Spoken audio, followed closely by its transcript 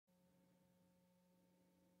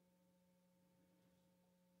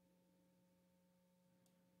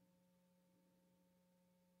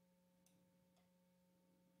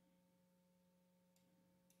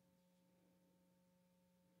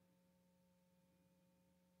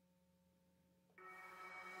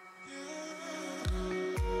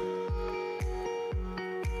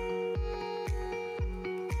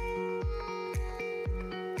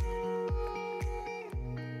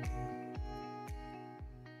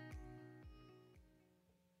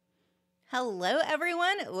Hello,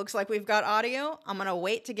 everyone. It looks like we've got audio. I'm going to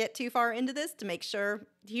wait to get too far into this to make sure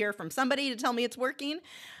to hear from somebody to tell me it's working,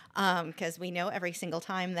 because we know every single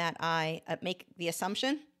time that I make the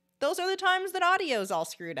assumption, those are the times that audio is all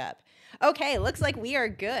screwed up. Okay, looks like we are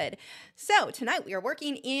good. So tonight we are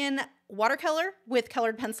working in watercolor with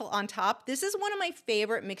colored pencil on top. This is one of my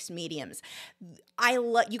favorite mixed mediums.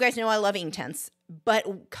 You guys know I love Inktense,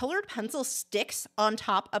 but colored pencil sticks on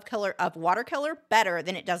top of watercolor better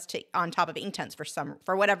than it does on top of Inktense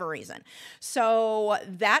for whatever reason. So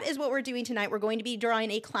that is what we're doing tonight. We're going to be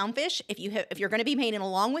drawing a clownfish. If you're going to be painting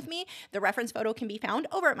along with me, the reference photo can be found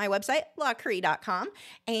over at my website, lachri.com,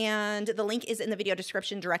 and the link is in the video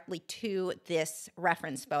description directly to this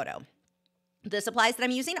reference photo. The supplies that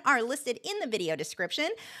I'm using are listed in the video description.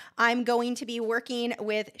 I'm going to be working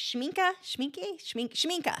with Schminke,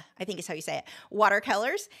 I think is how you say it,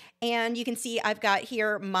 watercolors. And you can see I've got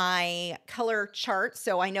here my color chart,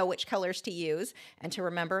 so I know which colors to use. And to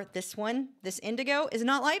remember, this indigo is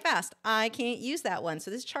not light fast. I can't use that one,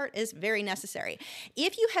 so this chart is very necessary.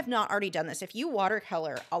 If you have not already done this, if you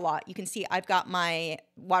watercolor a lot, you can see I've got my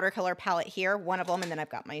watercolor palette here, one of them, and then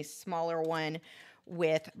I've got my smaller one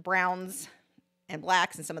with browns and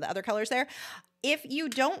blacks and some of the other colors there. If you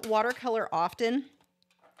don't watercolor often,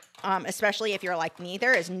 especially if you're like me,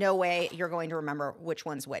 there is no way you're going to remember which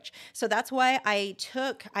one's which. So that's why I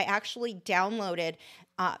actually downloaded,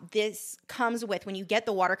 this comes with, when you get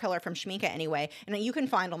the watercolor from Schminke anyway, and you can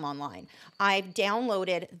find them online. I've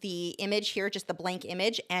downloaded the image here, just the blank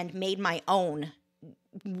image, and made my own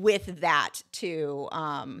with that to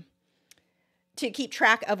keep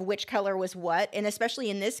track of which color was what. And especially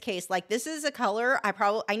in this case, like this is a color,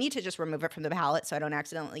 I need to just remove it from the palette so I don't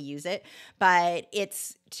accidentally use it, but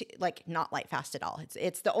it's like not light fast at all.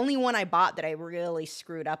 It's the only one I bought that I really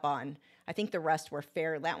screwed up on. I think the rest were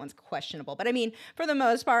fair. That one's questionable, but I mean, for the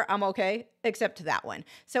most part, I'm okay, except that one.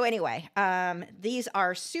 So anyway, these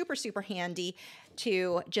are super, super handy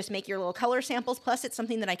to just make your little color samples. Plus, it's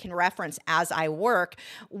something that I can reference as I work.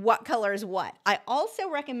 What color is what? I also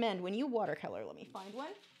recommend when you watercolor, let me find one.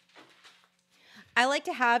 I like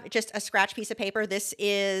to have just a scratch piece of paper. This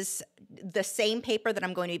is the same paper that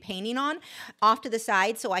I'm going to be painting on off to the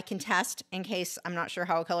side so I can test in case I'm not sure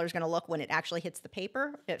how a color is going to look when it actually hits the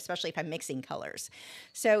paper, especially if I'm mixing colors.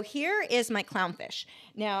 So here is my clownfish.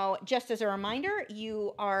 Now, just as a reminder,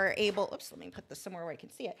 you are able, oops, let me put this somewhere where I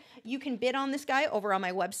can see it. You can bid on this guy over on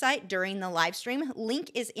my website during the live stream.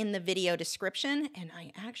 Link is in the video description, and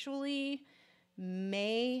I actually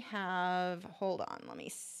may have, hold on, let me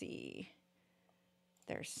see.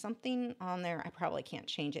 There's something on there. I probably can't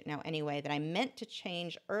change it now anyway that I meant to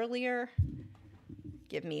change earlier.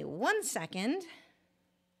 Give me 1 second.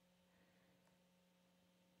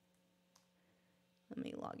 Let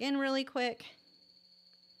me log in really quick.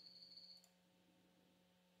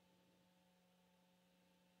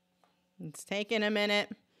 It's taking a minute.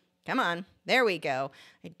 Come on. There we go.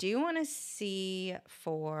 I do want to see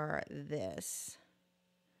for this.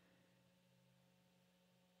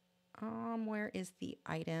 Where is the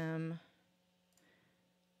item?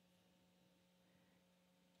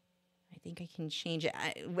 I think I can change it.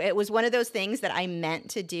 It was one of those things that I meant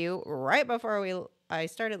to do right before I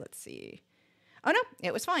started. Let's see. Oh, no,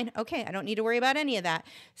 it was fine. Okay, I don't need to worry about any of that.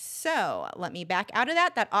 So let me back out of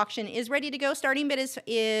that. That auction is ready to go. Starting bid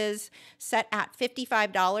is set at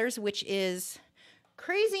 $55, which is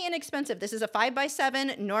crazy inexpensive. This is a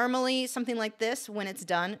 5x7. Normally something like this, when it's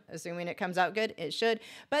done, assuming it comes out good, it should,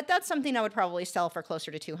 but that's something I would probably sell for closer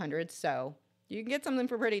to 200. So you can get something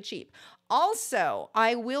for pretty cheap. Also,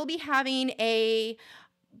 I will be having a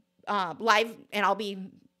live, and I'll be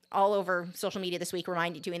all over social media this week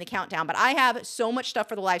doing the countdown, but I have so much stuff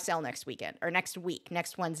for the live sale next weekend, or next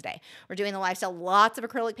Wednesday. We're doing the live sale, lots of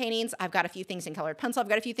acrylic paintings. I've got a few things in colored pencil. I've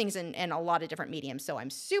got a few things in a lot of different mediums. So I'm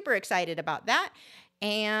super excited about that.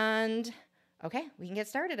 And okay, we can get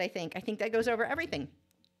started, I think. I think that goes over everything.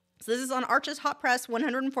 So this is on Arches Hot Press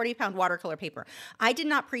 140-pound watercolor paper. I did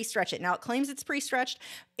not pre-stretch it. Now it claims it's pre-stretched.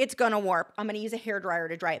 It's gonna warp. I'm gonna use a hairdryer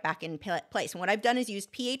to dry it back in place. And what I've done is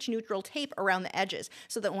used pH neutral tape around the edges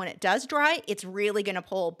so that when it does dry, it's really gonna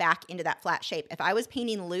pull back into that flat shape. If I was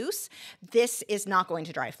painting loose, this is not going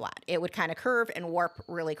to dry flat. It would kind of curve and warp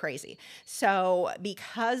really crazy. So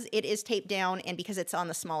because it is taped down and because it's on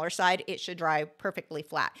the smaller side, it should dry perfectly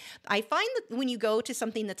flat. I find that when you go to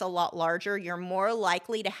something that's a lot larger, you're more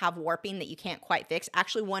likely to have have warping that you can't quite fix.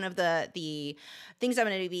 Actually, one of the things I'm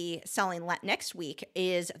going to be selling next week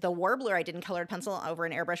is the Warbler I did in colored pencil over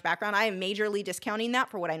an airbrush background. I am majorly discounting that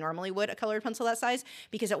for what I normally would a colored pencil that size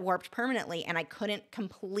because it warped permanently and I couldn't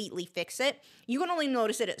completely fix it. You can only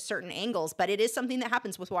notice it at certain angles, but it is something that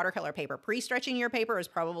happens with watercolor paper. Pre-stretching your paper is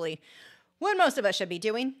probably what most of us should be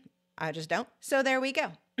doing. I just don't. So there we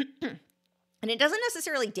go. And it doesn't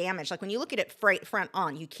necessarily damage. Like when you look at it front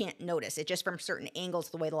on, you can't notice. It just from certain angles,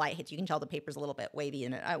 the way the light hits, you can tell the paper's a little bit wavy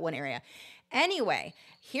in one area. Anyway,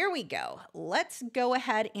 here we go. Let's go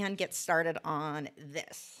ahead and get started on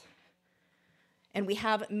this. And we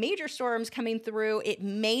have major storms coming through. It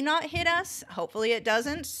may not hit us. Hopefully it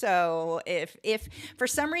doesn't. So if for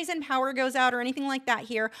some reason power goes out or anything like that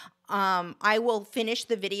here, I will finish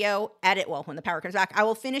the video, when the power comes back, I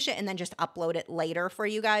will finish it and then just upload it later for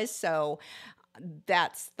you guys. So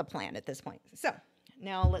that's the plan at this point. So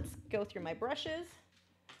now let's go through my brushes.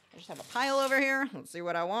 I just have a pile over here. Let's see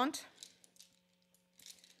what I want.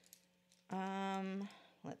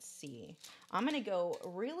 Let's see. I'm going to go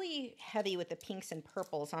really heavy with the pinks and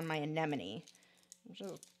purples on my anemone. I'm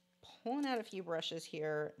just pulling out a few brushes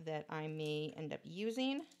here that I may end up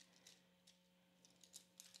using.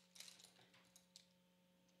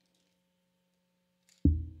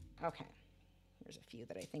 Okay, there's a few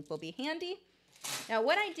that I think will be handy. Now,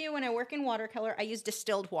 what I do when I work in watercolor, I use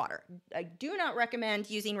distilled water. I do not recommend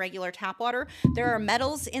using regular tap water. There are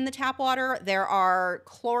metals in the tap water. There are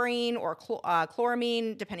chlorine or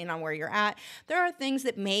chloramine, depending on where you're at. There are things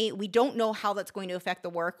that we don't know how that's going to affect the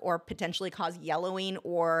work or potentially cause yellowing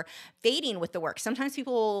or fading with the work. Sometimes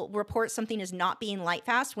people report something as not being light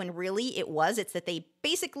fast when really it's that they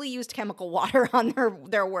basically used chemical water on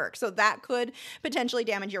their work. So that could potentially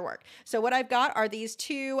damage your work. So what I've got are these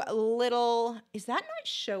two little, is that not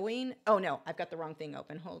showing? Oh no, I've got the wrong thing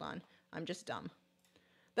open. Hold on. I'm just dumb.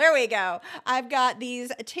 There we go. I've got these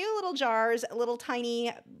two little jars, little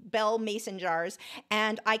tiny Bell Mason jars,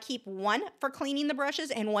 and I keep one for cleaning the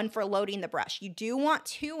brushes and one for loading the brush. You do want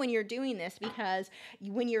two when you're doing this because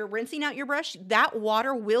when you're rinsing out your brush, that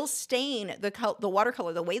water will stain the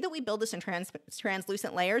watercolor. The way that we build this in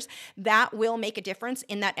translucent layers, that will make a difference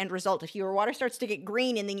in that end result. If your water starts to get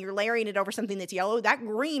green and then you're layering it over something that's yellow, that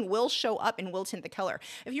green will show up and will tint the color.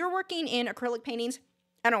 If you're working in acrylic paintings,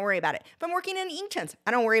 I don't worry about it. If I'm working in Inktense,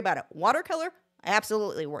 I don't worry about it. Watercolor, I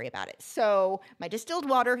absolutely worry about it. So my distilled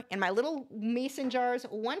water and my little mason jars,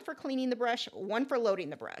 one for cleaning the brush, one for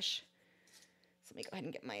loading the brush. So let me go ahead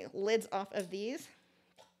and get my lids off of these.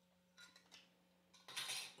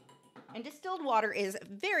 And distilled water is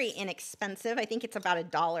very inexpensive. I think it's about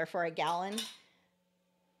 $1 for a gallon.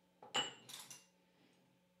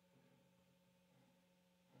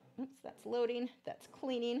 Oops, that's loading, that's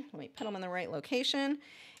cleaning. Let me put them in the right location.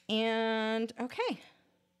 And okay.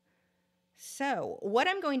 So what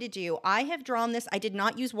I'm going to do, I have drawn this. I did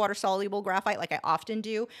not use water-soluble graphite like I often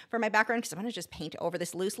do for my background because I'm going to just paint over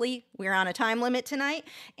this loosely. We're on a time limit tonight,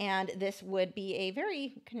 and this would be a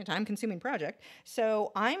very kind of time-consuming project.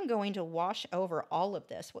 So I'm going to wash over all of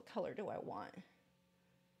this. What color do I want?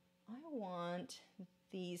 I want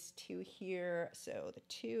these two here. So the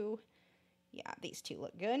two... yeah, these two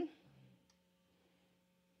look good.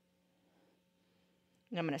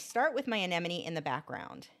 And I'm going to start with my anemone in the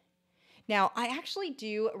background. Now, I actually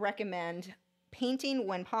do recommend painting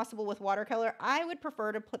when possible with watercolor. I would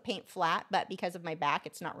prefer to paint flat, but because of my back,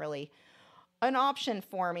 it's not really an option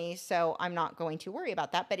for me, so I'm not going to worry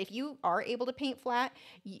about that. But if you are able to paint flat,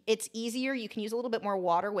 it's easier. You can use a little bit more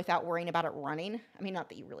water without worrying about it running. I mean, not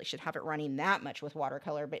that you really should have it running that much with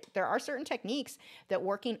watercolor, but there are certain techniques that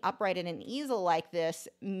working upright in an easel like this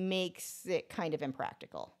makes it kind of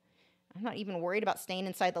impractical. I'm not even worried about staying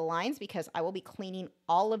inside the lines because I will be cleaning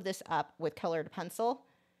all of this up with colored pencil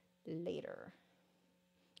later.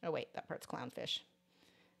 Oh wait, that part's clownfish.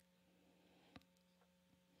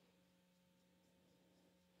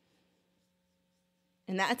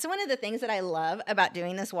 And that's one of the things that I love about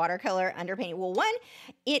doing this watercolor underpainting. Well, one,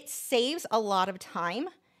 it saves a lot of time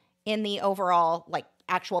in the overall, like,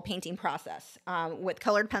 actual painting process. With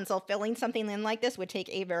colored pencil, filling something in like this would take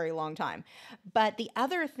a very long time. But the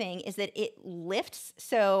other thing is that it lifts.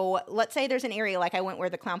 So let's say there's an area like I went where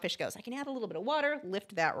the clownfish goes. I can add a little bit of water,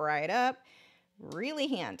 lift that right up. Really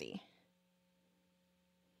handy.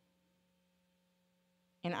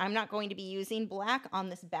 And I'm not going to be using black on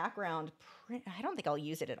this background. I don't think I'll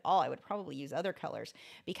use it at all. I would probably use other colors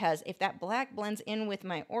because if that black blends in with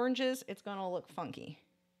my oranges, it's going to look funky.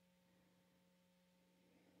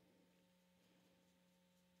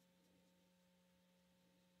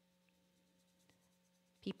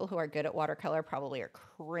 People who are good at watercolor probably are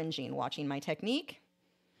cringing watching my technique.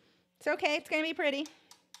 It's okay. It's going to be pretty.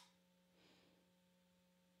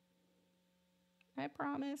 I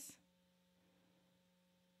promise.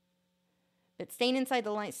 But staying inside the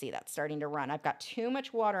line, see, that's starting to run. I've got too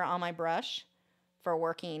much water on my brush for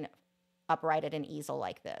working upright at an easel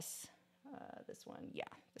like this. This one, yeah,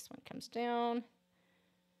 this one comes down.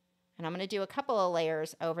 And I'm going to do a couple of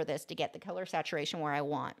layers over this to get the color saturation where I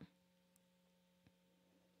want.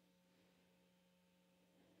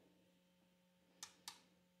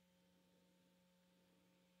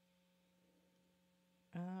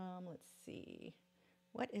 Let's see.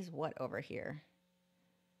 What is what over here?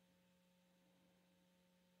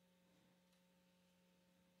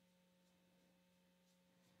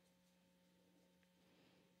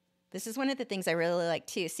 This is one of the things I really like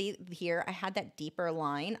too. See here, I had that deeper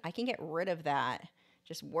line. I can get rid of that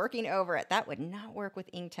just working over it. That would not work with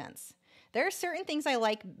Inktense. There are certain things I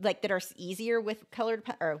like that are easier with colored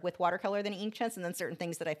or with watercolor than Inktense, and then certain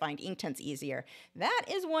things that I find Inktense easier. That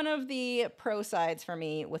is one of the pro sides for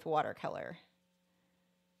me with watercolor.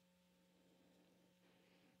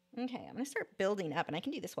 Okay, I'm going to start building up, and I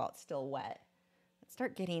can do this while it's still wet. Let's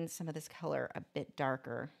start getting some of this color a bit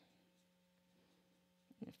darker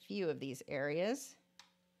in a few of these areas.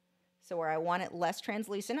 So where I want it less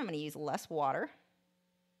translucent, I'm going to use less water.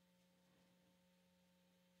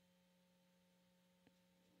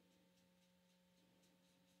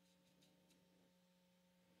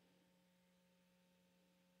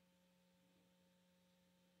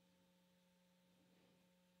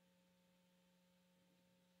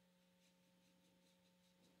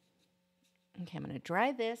 Okay, I'm going to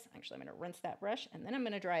dry this. Actually, I'm going to rinse that brush, and then I'm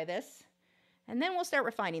going to dry this. And then we'll start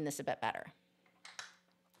refining this a bit better.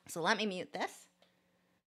 So let me mute this.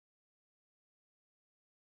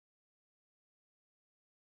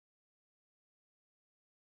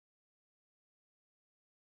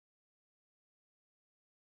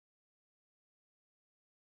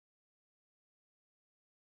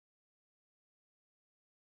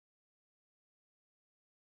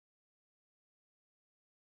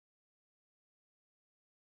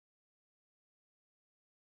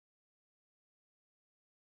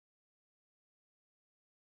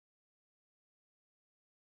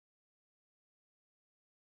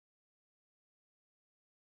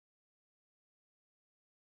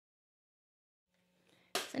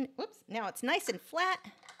 And whoops, now it's nice and flat,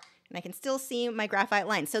 and I can still see my graphite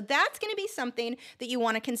line. So that's going to be something that you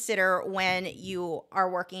want to consider when you are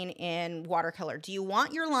working in watercolor. Do you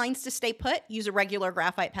want your lines to stay put? Use a regular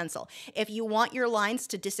graphite pencil. If you want your lines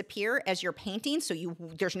to disappear as you're painting, so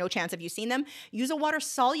there's no chance of you seeing them, use a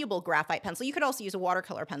water-soluble graphite pencil. You could also use a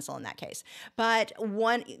watercolor pencil in that case. But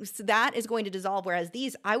so that is going to dissolve, whereas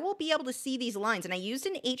these, I will be able to see these lines. And I used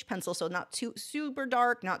an H pencil, so not too super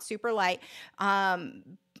dark, not super light.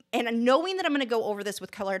 And knowing that I'm going to go over this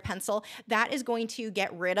with colored pencil, that is going to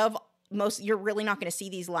get rid of you're really not going to see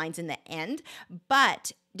these lines in the end.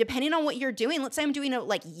 But depending on what you're doing, let's say I'm doing a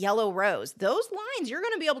like yellow rose, those lines you're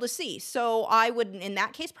going to be able to see. So I would, in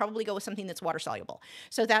that case, probably go with something that's water soluble.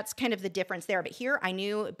 So that's kind of the difference there. But here I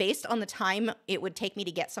knew based on the time it would take me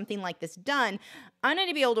to get something like this done, I needed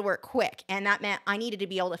to be able to work quick. And that meant I needed to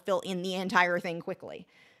be able to fill in the entire thing quickly.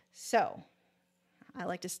 So I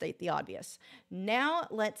like to state the obvious. Now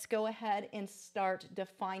let's go ahead and start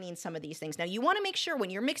defining some of these things. Now you want to make sure when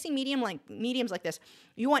you're mixing mediums like this,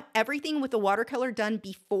 you want everything with the watercolor done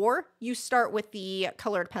before you start with the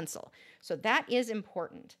colored pencil. So that is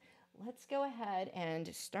important. Let's go ahead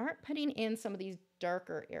and start putting in some of these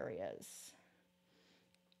darker areas.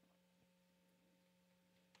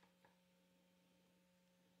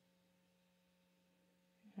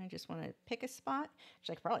 I just want to pick a spot.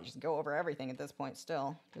 Actually, I could probably just go over everything at this point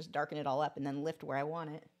still. Just darken it all up and then lift where I want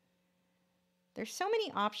it. There's so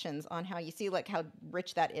many options on how you see like how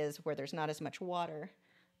rich that is where there's not as much water.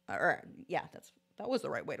 Yeah, that was the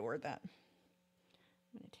right way to word that.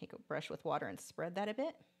 I'm going to take a brush with water and spread that a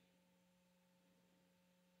bit.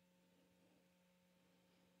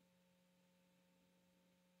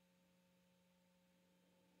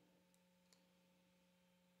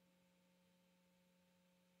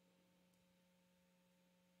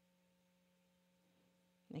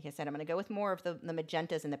 Like I said, I'm going to go with more of the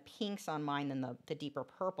magentas and the pinks on mine than the deeper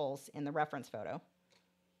purples in the reference photo.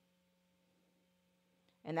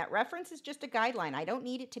 And that reference is just a guideline. I don't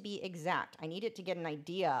need it to be exact. I need it to get an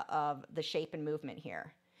idea of the shape and movement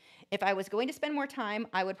here. If I was going to spend more time,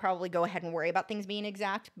 I would probably go ahead and worry about things being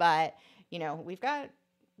exact. But, you know, we've got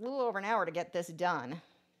a little over an hour to get this done.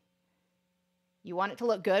 You want it to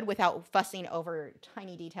look good without fussing over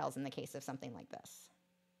tiny details in the case of something like this.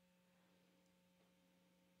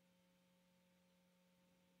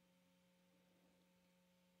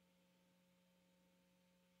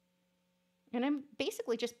 And I'm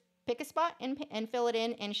basically just pick a spot and fill it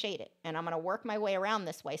in and shade it. And I'm going to work my way around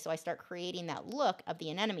this way so I start creating that look of the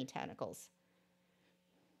anemone tentacles.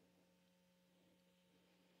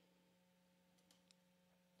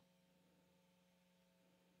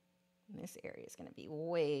 And this area is going to be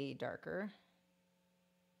way darker.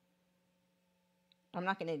 I'm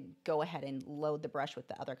not going to go ahead and load the brush with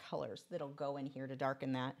the other colors that'll go in here to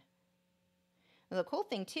darken that. The cool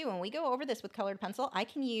thing too, when we go over this with colored pencil, I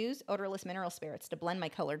can use odorless mineral spirits to blend my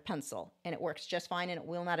colored pencil, and it works just fine and it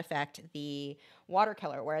will not affect the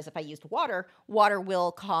watercolor. Whereas if I used water, water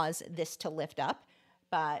will cause this to lift up,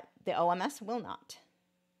 but the OMS will not.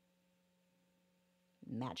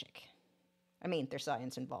 Magic. I mean, there's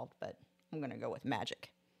science involved, but I'm going to go with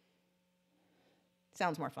magic.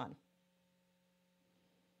 Sounds more fun.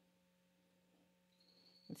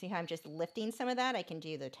 And see how I'm just lifting some of that? I can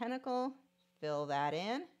do the tentacle. Fill that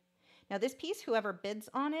in. Now this piece, whoever bids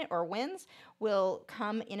on it or wins, will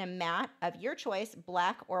come in a mat of your choice,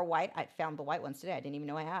 black or white. I found the white ones today. I didn't even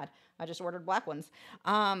know I had. I just ordered black ones.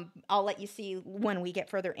 I'll let you see when we get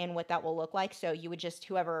further in what that will look like. So you would just,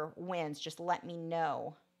 whoever wins, just let me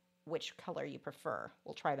know which color you prefer.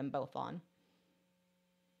 We'll try them both on.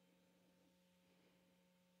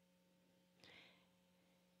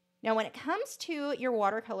 Now, when it comes to your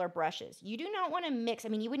watercolor brushes, you do not want to mix, I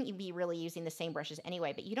mean, you wouldn't be really using the same brushes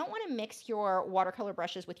anyway, but you don't want to mix your watercolor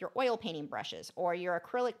brushes with your oil painting brushes or your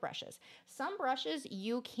acrylic brushes. Some brushes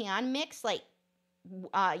you can mix, like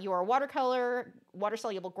your watercolor,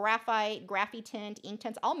 water-soluble graphite, graphite,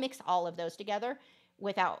 Inktense. I'll mix all of those together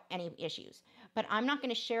without any issues. But I'm not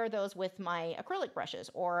going to share those with my acrylic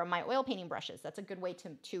brushes or my oil painting brushes. That's a good way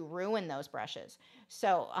to ruin those brushes.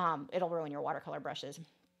 So it'll ruin your watercolor brushes.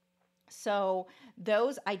 So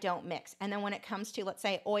those I don't mix. And then when it comes to, let's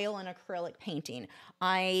say, oil and acrylic painting,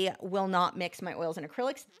 I will not mix my oils and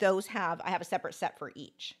acrylics. I have a separate set for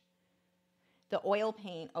each. The oil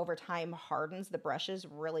paint over time hardens the brushes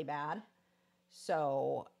really bad.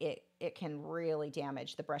 So it can really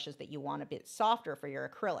damage the brushes that you want a bit softer for your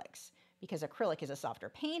acrylics. Because acrylic is a softer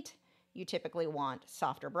paint, you typically want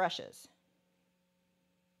softer brushes.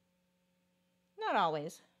 Not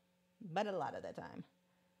always, but a lot of the time.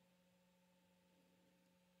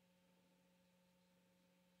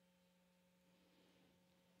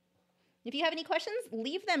 If you have any questions,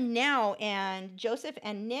 leave them now, and Joseph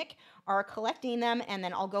and Nick are collecting them, and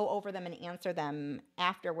then I'll go over them and answer them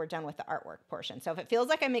after we're done with the artwork portion. So if it feels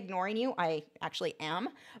like I'm ignoring you, I actually am,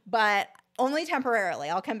 but only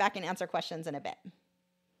temporarily. I'll come back and answer questions in a bit.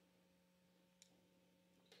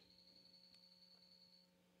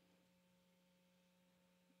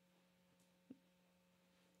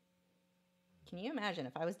 Can you imagine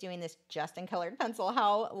if I was doing this just in colored pencil,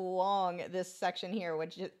 how long this section here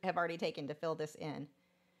would have already taken to fill this in?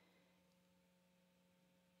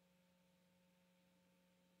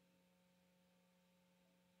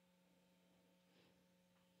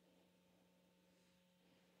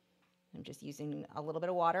 I'm just using a little bit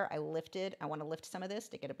of water. I want to lift some of this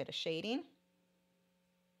to get a bit of shading.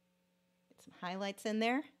 Get some highlights in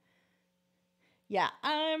there. Yeah,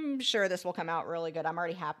 I'm sure this will come out really good. I'm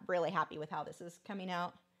already really happy with how this is coming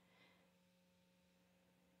out.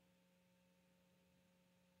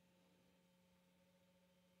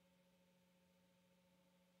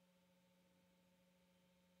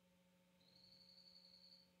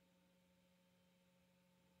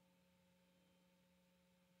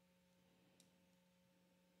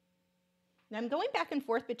 Now I'm going back and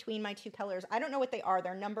forth between my two colors. I don't know what they are.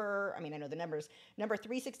 They're I know the numbers, number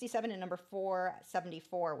 367 and number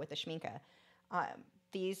 474 with the Schminke.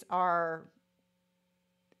 These are,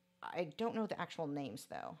 I don't know the actual names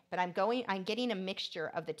though, but I'm getting a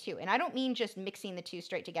mixture of the two. And I don't mean just mixing the two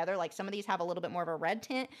straight together. Like some of these have a little bit more of a red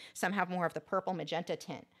tint. Some have more of the purple magenta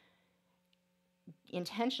tint.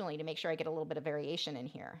 Intentionally to make sure I get a little bit of variation in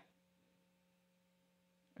here.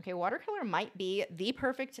 Okay, watercolor might be the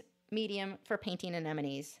perfect medium for painting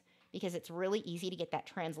anemones because it's really easy to get that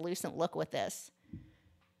translucent look with this.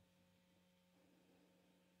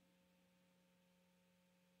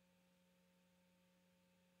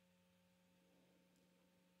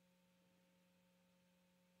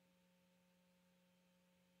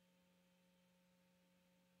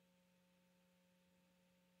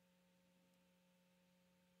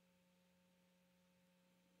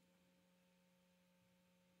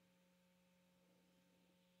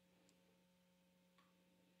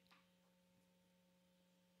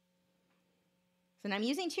 So now I'm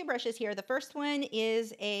using two brushes here. The first one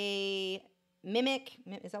is a Mimic,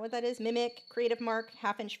 is that what that is? Mimic, Creative Mark,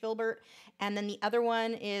 1/2" filbert. And then the other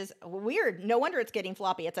one is weird. No wonder it's getting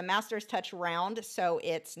floppy. It's a Master's Touch round, so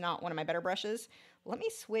it's not one of my better brushes. Let me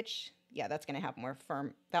switch. Yeah, that's going to have more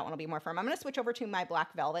firm. That one will be more firm. I'm going to switch over to my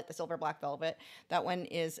black velvet, the silver black velvet. That one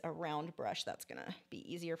is a round brush. That's going to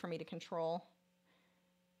be easier for me to control.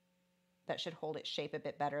 That should hold its shape a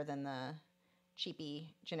bit better than the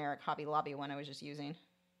cheapy generic Hobby Lobby one I was just using.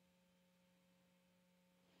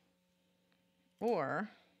 Or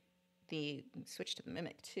the switch to the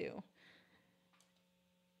Mimic too.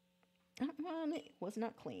 That one was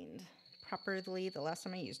not cleaned properly the last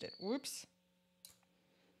time I used it. Whoops.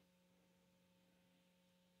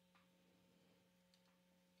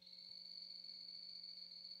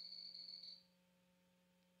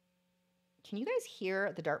 Can you guys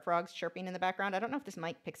hear the dart frogs chirping in the background? I don't know if this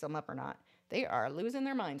mic picks them up or not. They are losing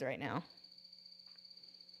their minds right now.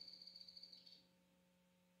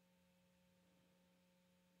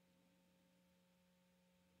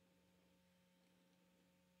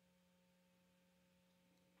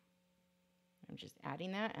 I'm just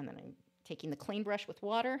adding that, and then I'm taking the clean brush with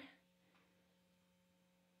water.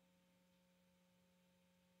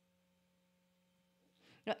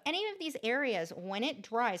 Now, any of these areas, when it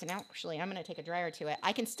dries, and actually I'm going to take a dryer to it,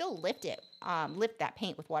 I can still lift it, lift that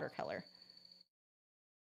paint with watercolor.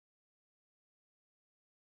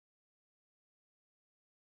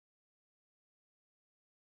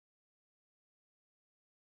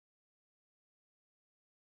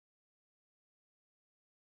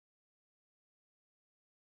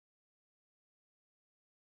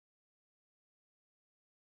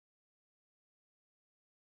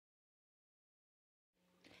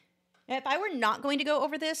 If I were not going to go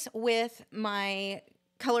over this with my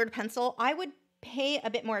colored pencil, I would pay a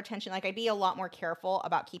bit more attention. Like, I'd be a lot more careful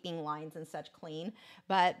about keeping lines and such clean.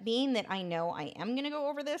 But being that I know I am going to go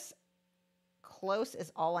over this, close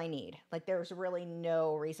is all I need. Like, there's really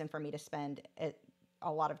no reason for me to spend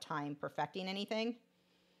a lot of time perfecting anything.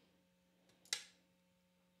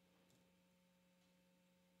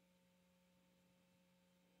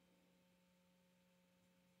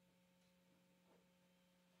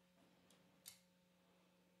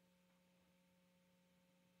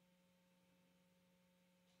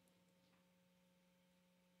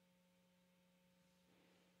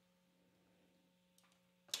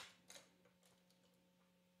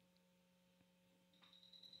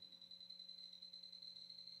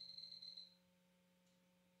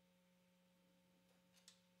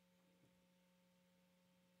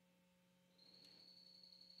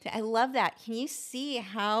 I love that. Can you see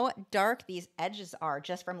how dark these edges are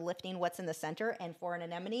just from lifting what's in the center? And for an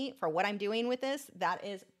anemone, for what I'm doing with this, that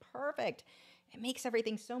is perfect. It makes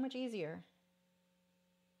everything so much easier.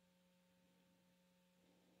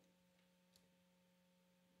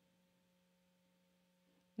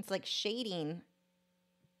 It's like shading,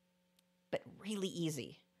 but really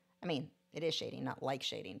easy. I mean, it is shading, not like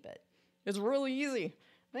shading, but it's really easy.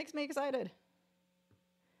 Makes me excited.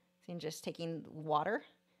 So I'm just taking water.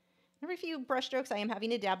 Every few brush strokes, I am having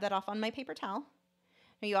to dab that off on my paper towel.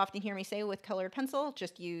 Now, you often hear me say with colored pencil,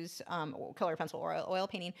 just use colored pencil or oil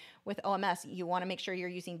painting. With OMS, you want to make sure you're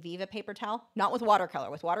using Viva paper towel, not with watercolor.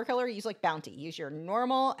 With watercolor, use like Bounty. Use your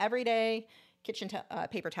normal, everyday kitchen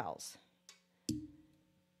paper towels.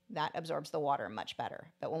 That absorbs the water much better.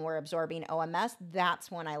 But when we're absorbing OMS, that's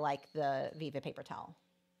when I like the Viva paper towel.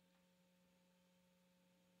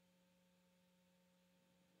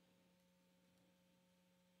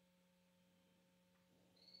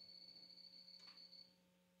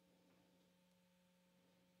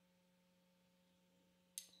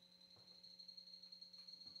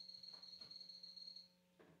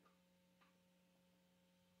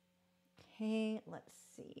 Okay, let's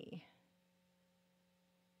see.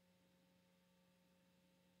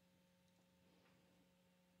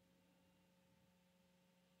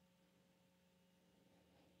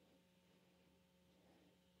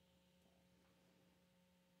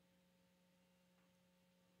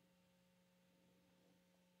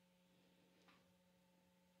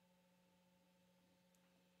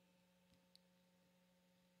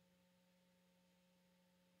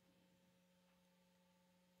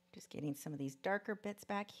 Just getting some of these darker bits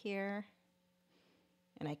back here.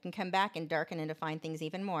 And I can come back and darken and define things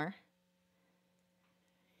even more.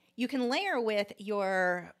 You can layer with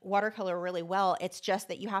your watercolor really well. It's just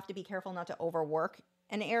that you have to be careful not to overwork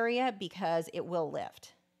an area because it will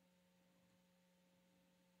lift.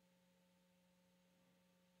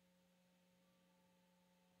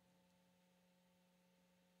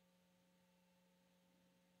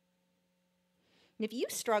 And if you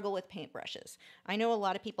struggle with paintbrushes, I know a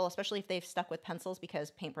lot of people, especially if they've stuck with pencils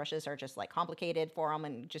because paintbrushes are just like complicated for them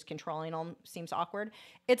and just controlling them seems awkward.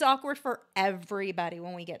 It's awkward for everybody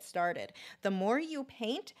when we get started. The more you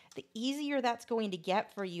paint, the easier that's going to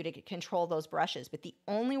get for you to control those brushes. But the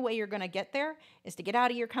only way you're going to get there is to get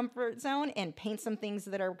out of your comfort zone and paint some things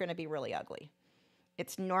that are going to be really ugly.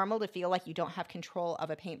 It's normal to feel like you don't have control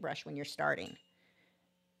of a paintbrush when you're starting.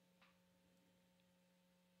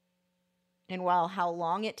 And while how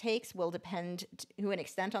long it takes will depend to an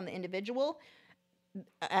extent on the individual,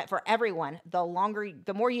 for everyone, the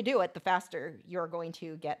more you do it, the faster you're going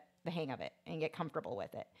to get the hang of it and get comfortable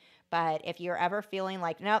with it. But if you're ever feeling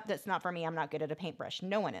like, nope, that's not for me, I'm not good at a paintbrush,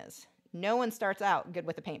 no one is. No one starts out good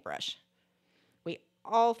with a paintbrush. We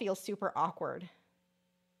all feel super awkward.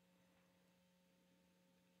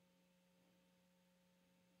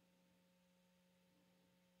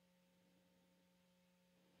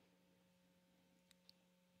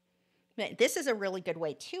 This is a really good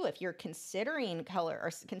way too if you're considering color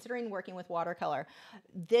or considering working with watercolor.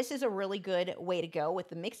 This is a really good way to go with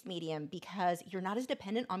the mixed medium because you're not as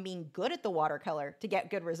dependent on being good at the watercolor to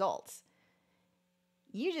get good results.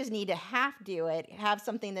 You just need to half do it, have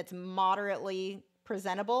something that's moderately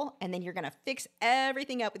presentable, and then you're going to fix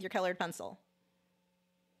everything up with your colored pencil.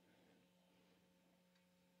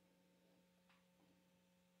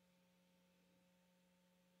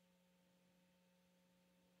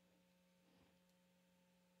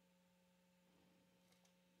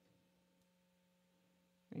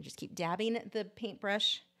 And just keep dabbing the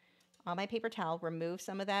paintbrush on my paper towel, remove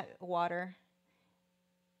some of that water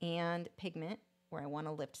and pigment where I want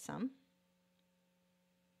to lift some.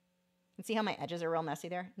 And see how my edges are real messy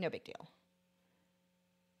there? No big deal.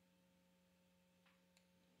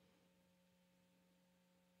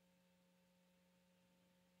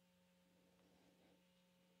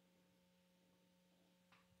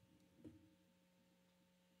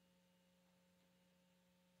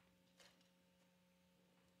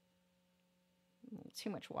 Too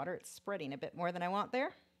much water. It's spreading a bit more than I want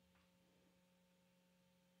there.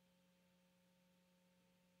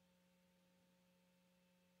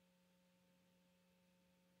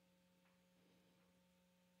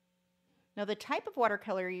 Now, the type of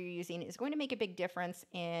watercolor you're using is going to make a big difference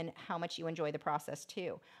in how much you enjoy the process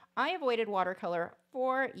too. I avoided watercolor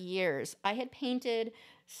for years. I had painted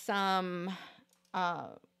some,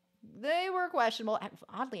 they were questionable.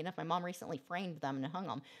 Oddly enough, my mom recently framed them and hung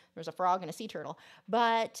them. There was a frog and a sea turtle.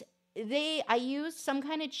 But I used some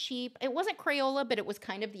kind of cheap, it wasn't Crayola, but it was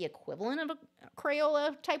kind of the equivalent of a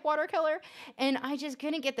Crayola type watercolor. And I just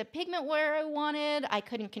couldn't get the pigment where I wanted. I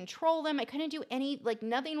couldn't control them. I couldn't do any, like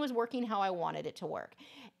nothing was working how I wanted it to work.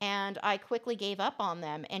 And I quickly gave up on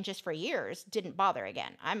them and just for years didn't bother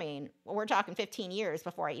again. I mean, we're talking 15 years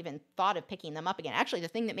before I even thought of picking them up again. Actually, the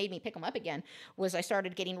thing that made me pick them up again was I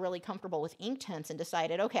started getting really comfortable with Inktense and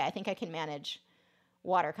decided, okay, I think I can manage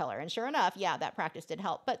watercolor. And sure enough, yeah, that practice did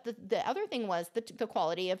help. But the other thing was the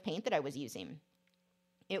quality of paint that I was using.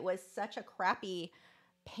 It was such a crappy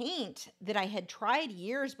paint that I had tried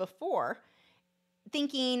years before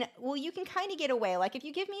thinking, well, you can kind of get away. Like if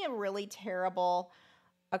you give me a really terrible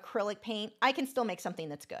acrylic paint, I can still make something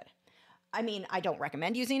that's good. I mean, I don't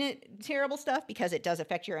recommend using terrible stuff because it does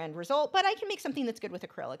affect your end result, but I can make something that's good with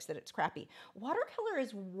acrylics that it's crappy. Watercolor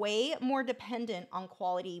is way more dependent on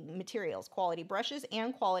quality materials, quality brushes,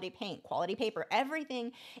 and quality paint, quality paper.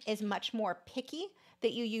 Everything is much more picky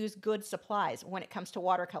that you use good supplies when it comes to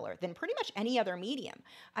watercolor than pretty much any other medium.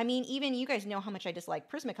 I mean, even you guys know how much I dislike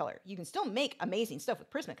Prismacolor. You can still make amazing stuff with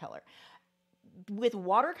Prismacolor. With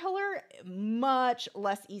watercolor, much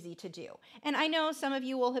less easy to do. And I know some of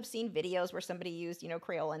you will have seen videos where somebody used,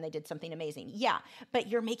 Crayola and they did something amazing. Yeah, but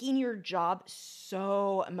you're making your job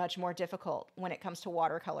so much more difficult when it comes to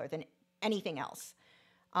watercolor than anything else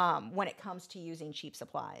when it comes to using cheap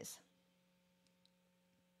supplies.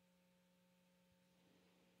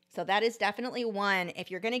 So that is definitely one.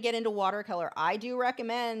 If you're going to get into watercolor, I do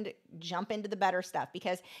recommend jump into the better stuff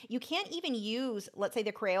because you can't even use, let's say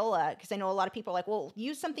the Crayola, because I know a lot of people are like, well,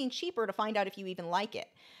 use something cheaper to find out if you even like it.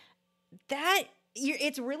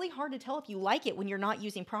 It's really hard to tell if you like it when you're not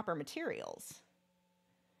using proper materials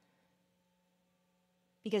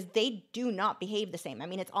because they do not behave the same. I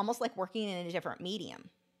mean, it's almost like working in a different medium.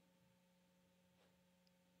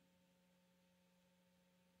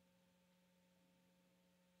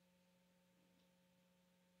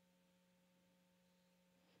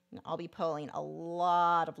 I'll be pulling a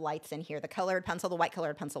lot of lights in here. The colored pencil, the white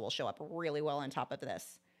colored pencil will show up really well on top of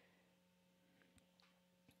this.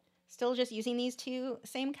 Still just using these two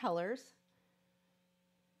same colors.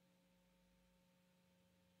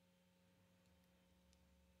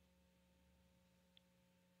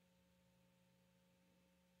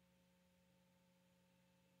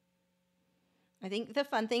 I think the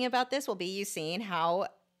fun thing about this will be you seeing how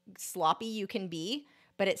sloppy you can be,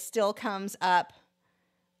 but it still comes up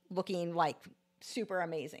looking like super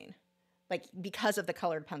amazing, like because of the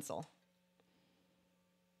colored pencil.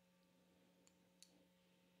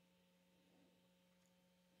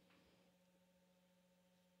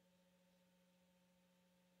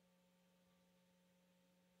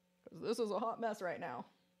 This is a hot mess right now.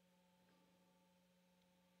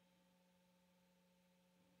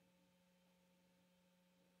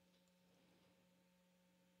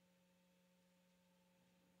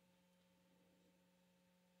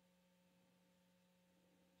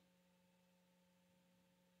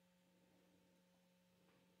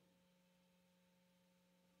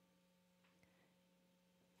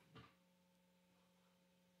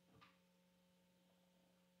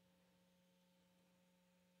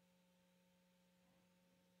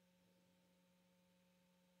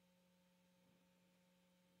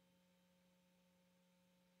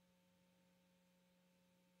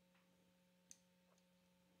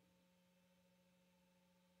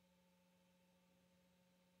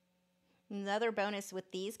 Another bonus with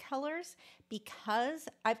these colors, because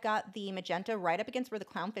I've got the magenta right up against where the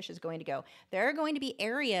clownfish is going to go, there are going to be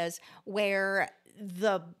areas where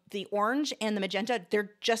the orange and the magenta,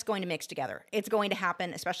 they're just going to mix together. It's going to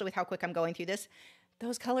happen, especially with how quick I'm going through this.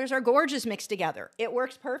 Those colors are gorgeous mixed together. It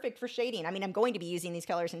works perfect for shading. I mean, I'm going to be using these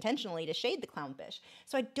colors intentionally to shade the clownfish,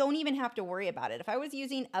 so I don't even have to worry about it. If I was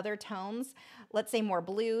using other tones, let's say more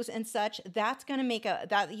blues and such, that's going to make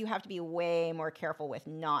that you have to be way more careful with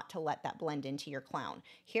not to let that blend into your clown.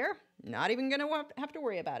 Here, not even going to have to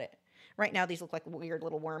worry about it. Right now, these look like weird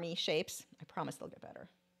little wormy shapes. I promise they'll get better.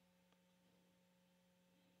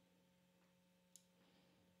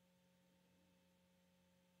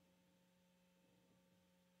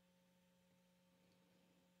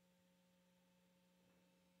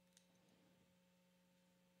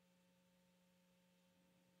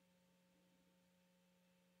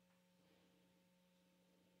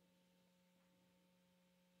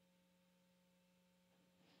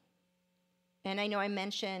 And I know I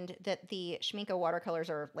mentioned that the Schmincke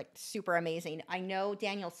watercolors are like super amazing. I know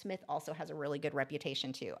Daniel Smith also has a really good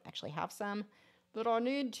reputation too. I actually have some that I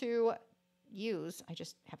need to use. I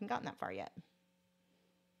just haven't gotten that far yet.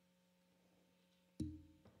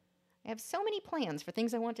 I have so many plans for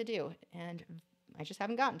things I want to do, and I just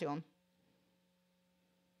haven't gotten to them.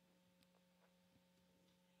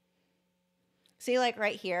 See, like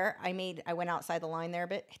right here, I went outside the line there,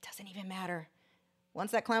 but it doesn't even matter.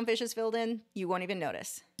 Once that clownfish is filled in, you won't even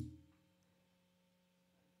notice.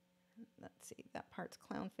 Let's see, that part's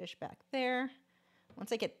clownfish back there.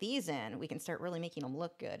 Once I get these in, we can start really making them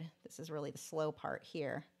look good. This is really the slow part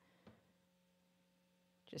here.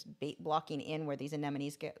 Just blocking in where these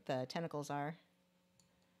anemones the tentacles are.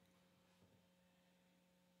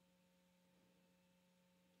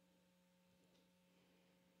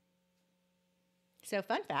 So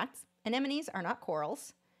fun facts, anemones are not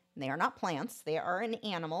corals. They are not plants. They are an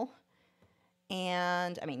animal.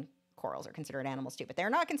 And, I mean, corals are considered animals too, but they're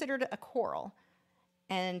not considered a coral.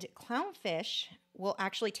 And clownfish will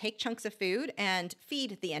actually take chunks of food and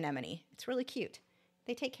feed the anemone. It's really cute.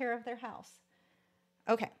 They take care of their house.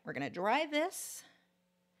 Okay, we're going to dry this.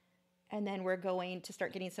 And then we're going to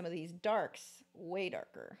start getting some of these darks way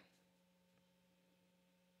darker.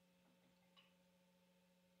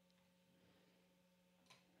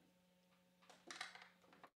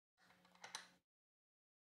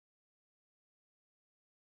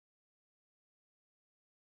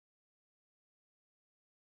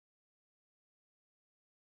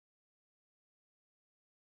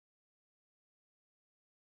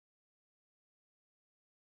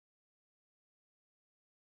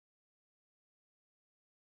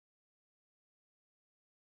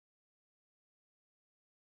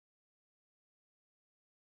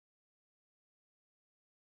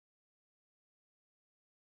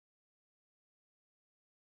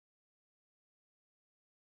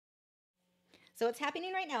 So what's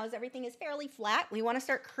happening right now is everything is fairly flat. We want to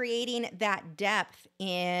start creating that depth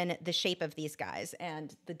in the shape of these guys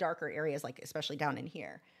and the darker areas, like especially down in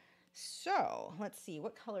here. So let's see,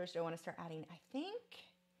 what colors do I want to start adding? I think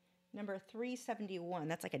number 371,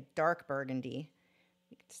 that's like a dark burgundy.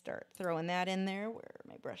 We could start throwing that in there. Where are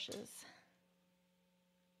my brushes?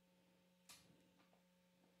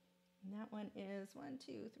 And that one is 1,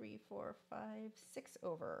 2, 3, 4, 5, 6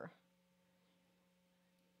 over.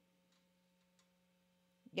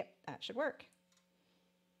 Yep, that should work.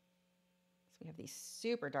 So we have these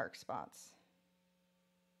super dark spots.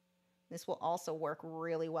 This will also work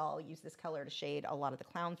really well. I'll use this color to shade a lot of the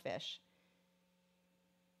clownfish.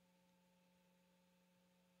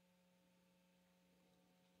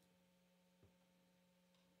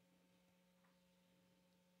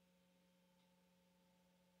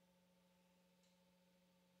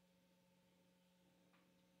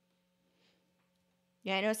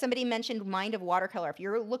 Yeah, I know somebody mentioned Mind of Watercolor. If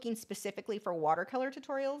you're looking specifically for watercolor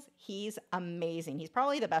tutorials, he's amazing. He's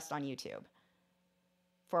probably the best on YouTube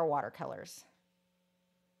for watercolors.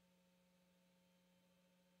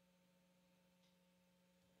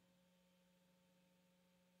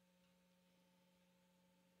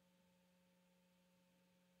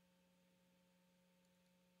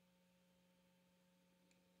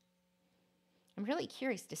 I'm really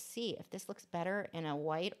curious to see if this looks better in a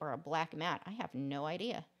white or a black matte. I have no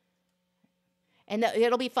idea. And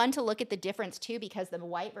it'll be fun to look at the difference too, because the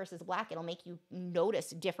white versus black, it'll make you notice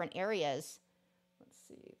different areas. Let's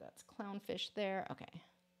see, that's clownfish there. Okay.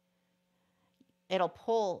 It'll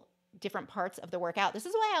pull different parts of the work out. This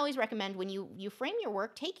is why I always recommend when you frame your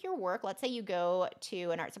work, take your work. Let's say you go to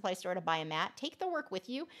an art supply store to buy a mat, take the work with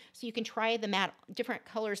you so you can try the mat, different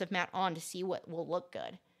colors of mat on to see what will look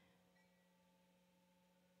good.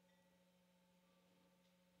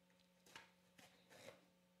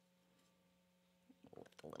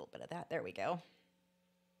 Lift a little bit of that. There we go.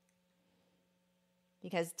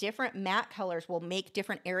 Because different matte colors will make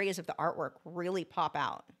different areas of the artwork really pop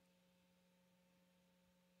out.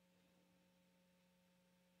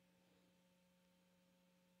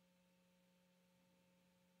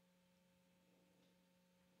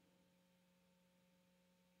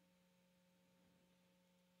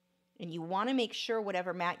 And you want to make sure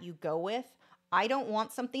whatever mat you go with, I don't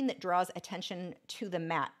want something that draws attention to the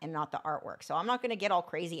mat and not the artwork. So I'm not going to get all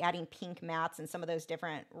crazy adding pink mats and some of those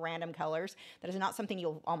different random colors. That is not something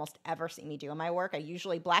you'll almost ever see me do in my work. I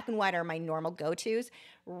usually, black and white are my normal go-tos.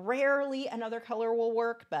 Rarely another color will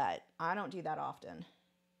work, but I don't do that often.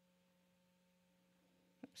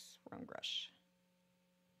 Oops, wrong brush.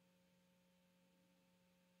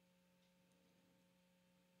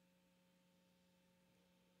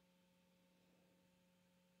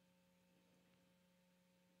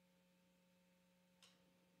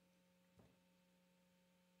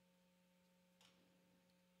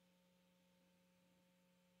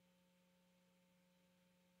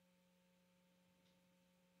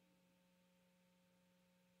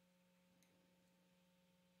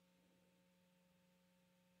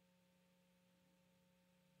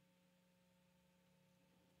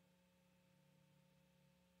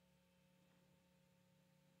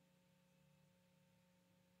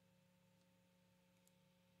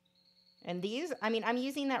 And these, I mean, I'm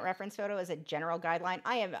using that reference photo as a general guideline.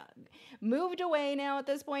 I have moved away now at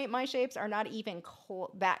this point. My shapes are not even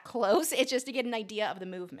that close. It's just to get an idea of the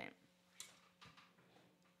movement.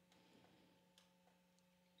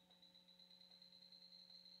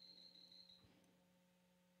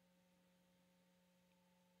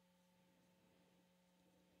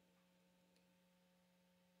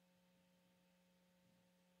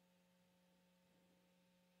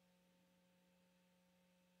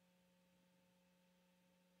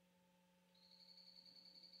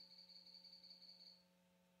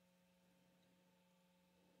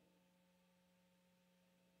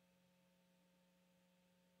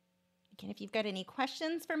 Again, if you've got any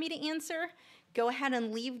questions for me to answer, go ahead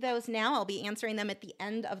and leave those now. I'll be answering them at the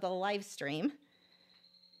end of the live stream.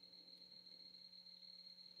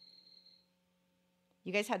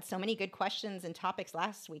 You guys had so many good questions and topics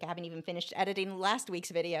last week. I haven't even finished editing last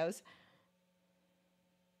week's videos.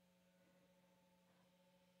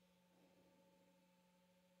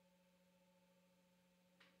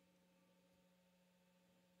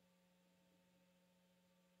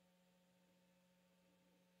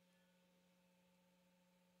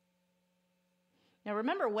 Now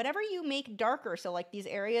remember, whatever you make darker, so like these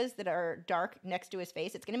areas that are dark next to his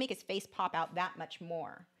face, it's going to make his face pop out that much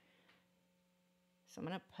more. So I'm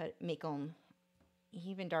going to make them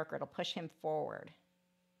even darker. It'll push him forward.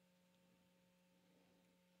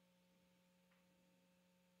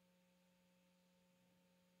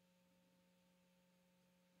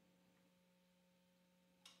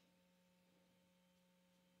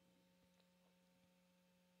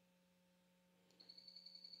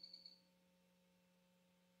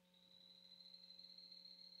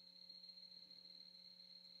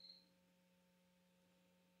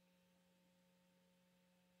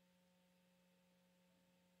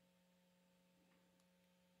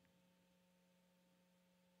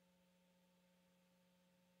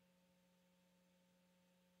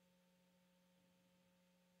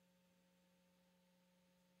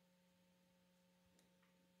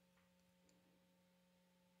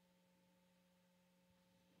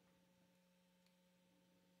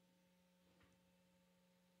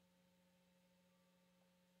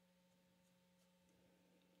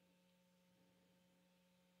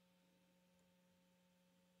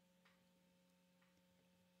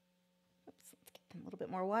 Oops, let's get a little bit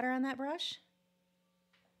more water on that brush.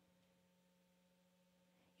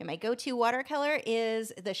 And my go-to watercolor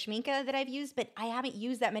is the Schminke that I've used, but I haven't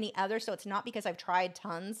used that many others, so it's not because I've tried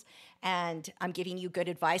tons and I'm giving you good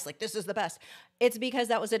advice, like this is the best. It's because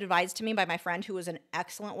that was advised to me by my friend who was an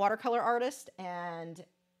excellent watercolor artist, and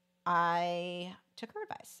I took her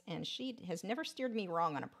advice, and she has never steered me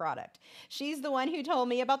wrong on a product. She's the one who told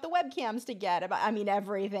me about the webcams to get,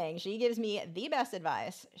 everything. She gives me the best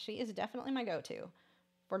advice. She is definitely my go-to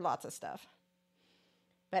for lots of stuff.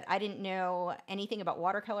 But I didn't know anything about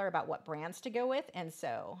watercolor, about what brands to go with, and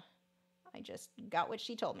so I just got what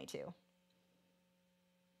she told me to.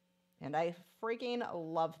 And I freaking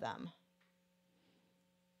love them.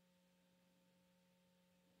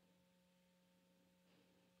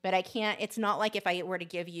 But I can't, it's not like if I were to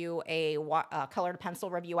give you a colored pencil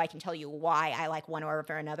review, I can tell you why I like one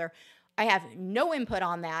over another. I have no input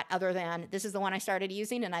on that other than this is the one I started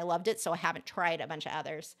using and I loved it, so I haven't tried a bunch of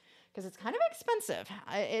others because it's kind of expensive.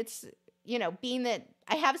 It's, being that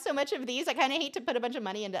I have so much of these, I kind of hate to put a bunch of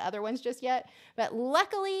money into other ones just yet. But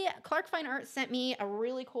luckily, Clark Fine Art sent me a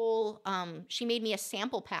really cool, she made me a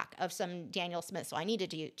sample pack of some Daniel Smith, so I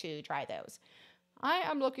needed to try those. I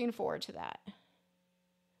am looking forward to that.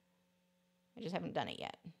 I just haven't done it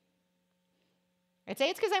yet. I'd say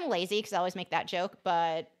it's because I'm lazy, because I always make that joke,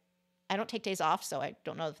 but I don't take days off, so I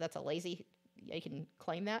don't know if that's a lazy, I can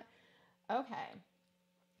claim that. Okay.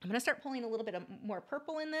 I'm going to start pulling a little bit of more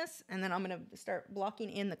purple in this, and then I'm going to start blocking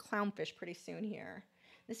in the clownfish pretty soon here.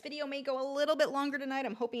 This video may go a little bit longer tonight.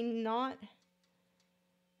 I'm hoping not.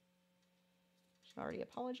 Should already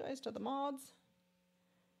apologize to the mods.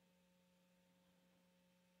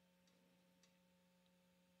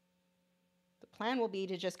 The plan will be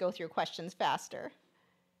to just go through questions faster.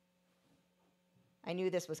 I knew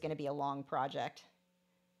this was going to be a long project.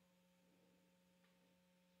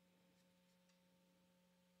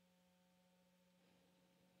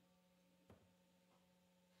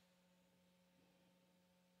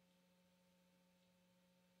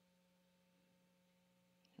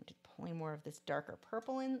 I'm just pulling more of this darker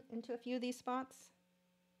purple into a few of these spots.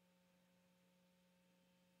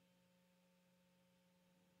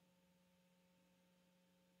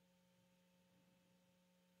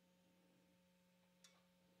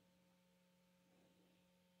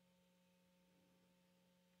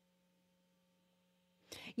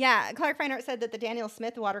 Yeah, Clark Fine Art said that the Daniel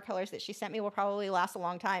Smith watercolors that she sent me will probably last a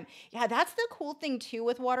long time. Yeah, that's the cool thing too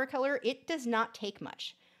with watercolor. It does not take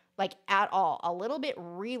much, like at all. A little bit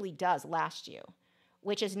really does last you,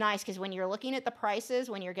 which is nice because when you're looking at the prices,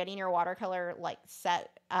 when you're getting your watercolor like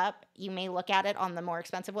set up, you may look at it on the more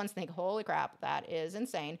expensive ones and think, holy crap, that is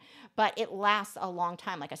insane. But it lasts a long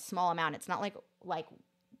time, like a small amount. It's not like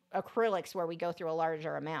acrylics where we go through a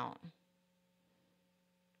larger amount.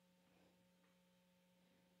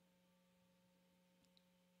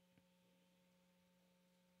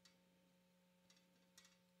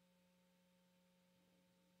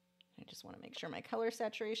 I just want to make sure my color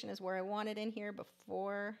saturation is where I want it in here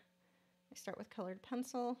before I start with colored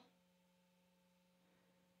pencil.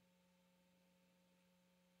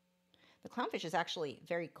 The clownfish is actually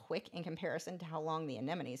very quick in comparison to how long the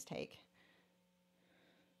anemones take.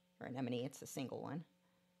 Or anemone, it's a single one.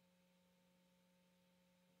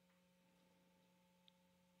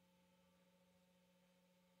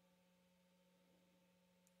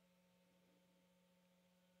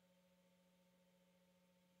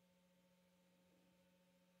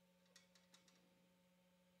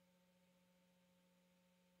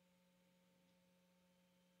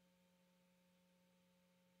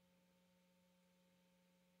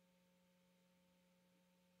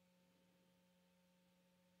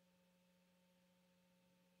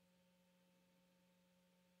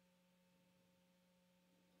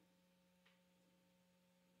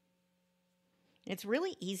 It's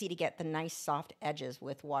really easy to get the nice soft edges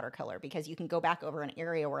with watercolor because you can go back over an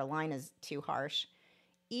area where a line is too harsh.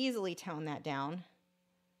 Easily tone that down.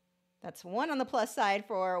 That's one on the plus side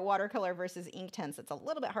for watercolor versus Inktense. It's a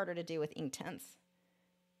little bit harder to do with Inktense.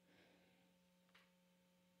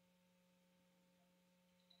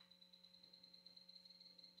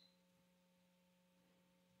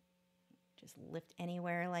 Just lift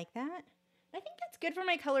anywhere like that. I think that's good for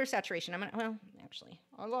my color saturation. Well, actually,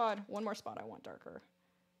 oh God, one more spot I want darker.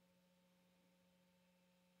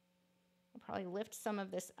 I'll probably lift some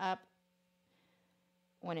of this up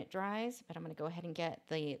when it dries, but I'm going to go ahead and get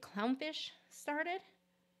the clownfish started.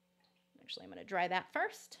 Actually, I'm going to dry that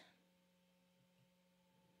first.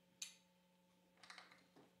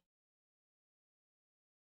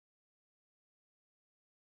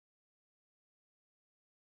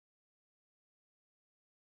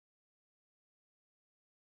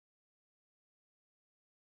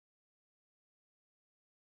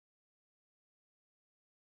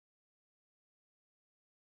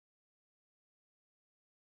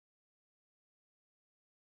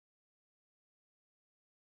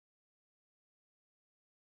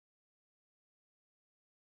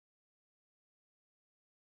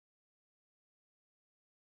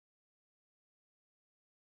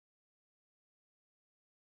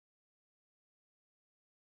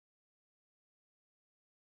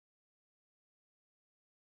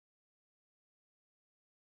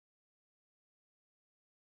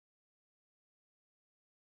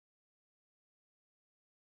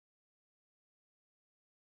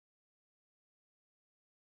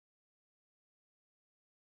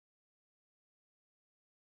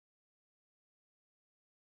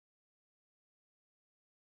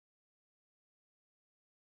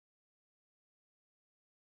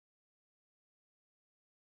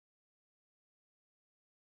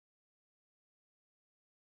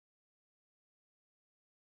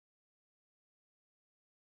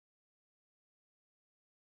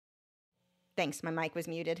 Thanks, my mic was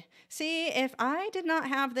muted. See, if I did not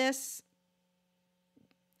have this,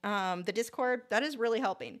 the Discord, that is really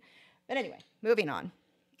helping. But anyway, moving on.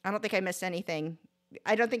 I don't think I missed anything.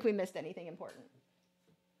 I don't think we missed anything important.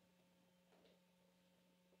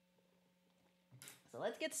 So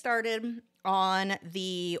let's get started on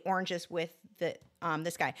the oranges with the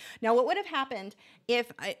this guy. Now, what would have happened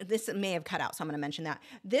if this may have cut out, so I'm going to mention that.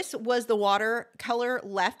 This was the watercolor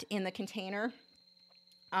left in the container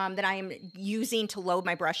that I am using to load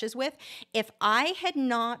my brushes with. If I had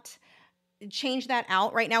not changed that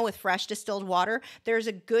out right now with fresh distilled water, there's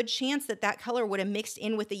a good chance that that color would have mixed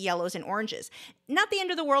in with the yellows and oranges. Not the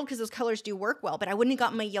end of the world because those colors do work well, but I wouldn't have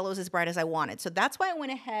gotten my yellows as bright as I wanted. So that's why I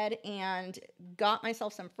went ahead and got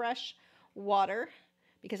myself some fresh water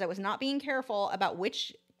because I was not being careful about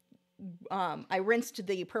which, I rinsed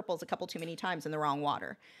the purples a couple too many times in the wrong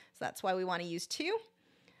water. So that's why we want to use 2.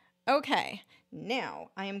 Okay, now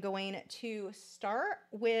I am going to start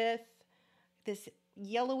with this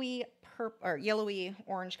yellowy yellowy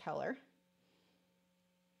orange color.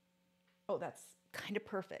 Oh, that's kind of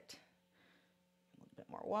perfect. A little bit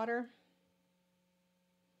more water.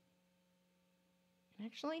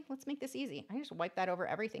 Actually, let's make this easy. I just wipe that over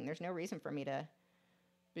everything. There's no reason for me to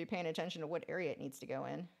be paying attention to what area it needs to go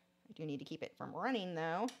in. I do need to keep it from running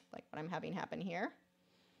though, like what I'm having happen here.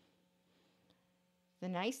 The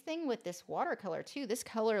nice thing with this watercolor too, this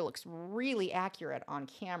color looks really accurate on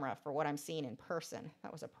camera for what I'm seeing in person.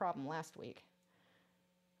 That was a problem last week.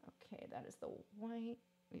 Okay, that is the white.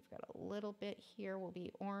 We've got a little bit here will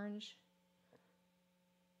be orange.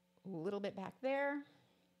 A little bit back there.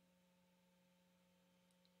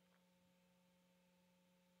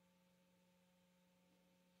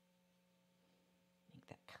 Make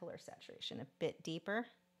that color saturation a bit deeper.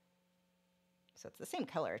 So it's the same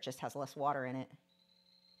color, it just has less water in it.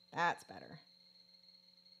 That's better.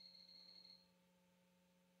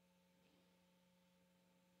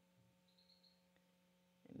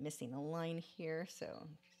 I'm missing a line here, so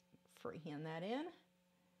freehand that in.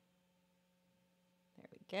 There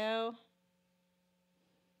we go.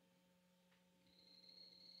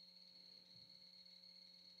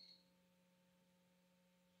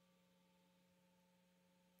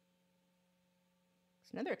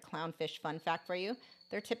 So another clownfish fun fact for you.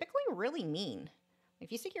 They're typically really mean.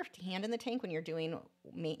 If you stick your hand in the tank when you're doing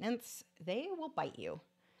maintenance, they will bite you.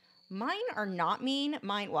 Mine are not mean.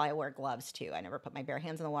 Mine, well, I wear gloves too. I never put my bare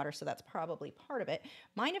hands in the water, so that's probably part of it.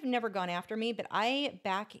 Mine have never gone after me, but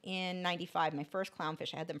back in 95, my first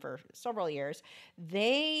clownfish, I had them for several years.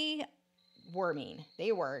 They were mean.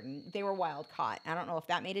 They were wild caught. I don't know if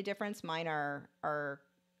that made a difference. Mine are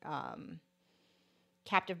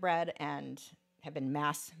captive bred and have been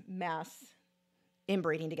mass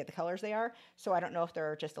inbreeding to get the colors they are. So I don't know if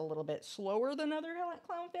they're just a little bit slower than other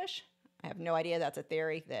clownfish. I have no idea. That's a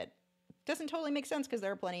theory that doesn't totally make sense because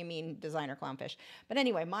there are plenty of mean designer clownfish. But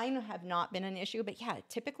anyway, mine have not been an issue. But yeah,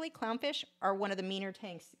 typically clownfish are one of the meaner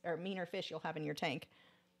tanks or meaner fish you'll have in your tank.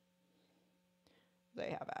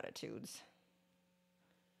 They have attitudes.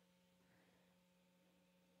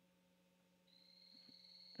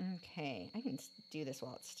 Okay, I can do this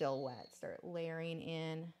while it's still wet. Start layering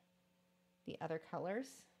in the other colors.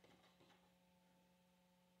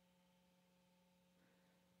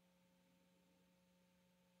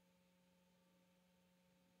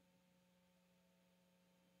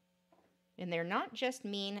 And they're not just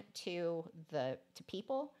mean to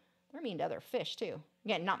people, they're mean to other fish too.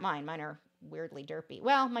 Again, not mine. Mine are weirdly derpy.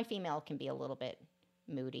 Well, my female can be a little bit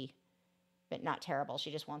moody, but not terrible. She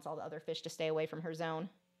just wants all the other fish to stay away from her zone.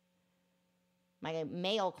 My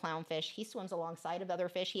male clownfish, he swims alongside of other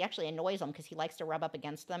fish. He actually annoys them because he likes to rub up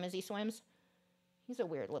against them as he swims. He's a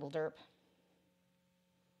weird little derp.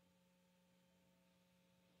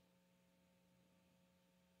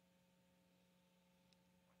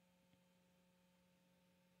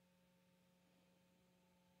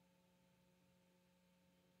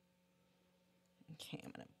 Okay,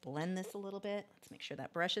 I'm going to blend this a little bit. Let's make sure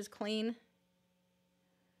that brush is clean.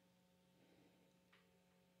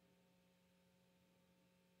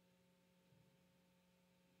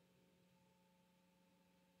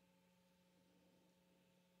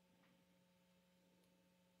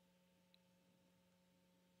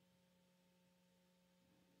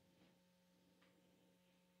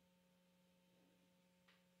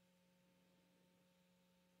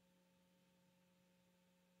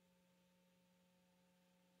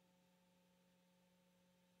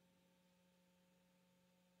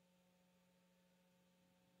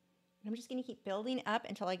 I'm just going to keep building up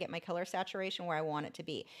until I get my color saturation where I want it to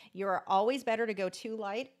be. You're always better to go too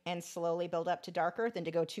light and slowly build up to darker than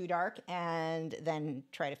to go too dark and then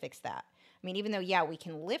try to fix that. I mean, even though, yeah, we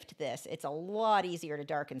can lift this, it's a lot easier to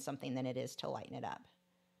darken something than it is to lighten it up.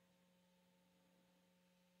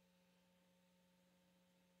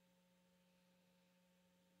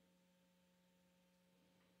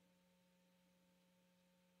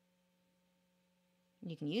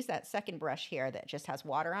 You can use that second brush here that just has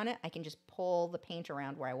water on it. I can just pull the paint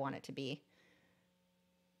around where I want it to be.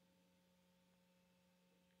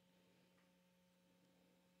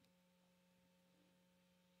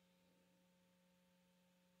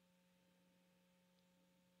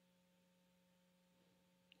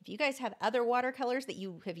 If you guys have other watercolors that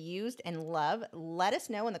you have used and love, let us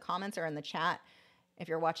know in the comments or in the chat if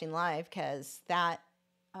you're watching live, because that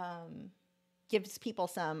gives people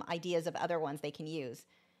some ideas of other ones they can use.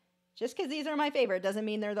 Just because these are my favorite doesn't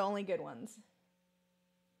mean they're the only good ones.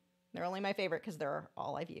 They're only my favorite because they're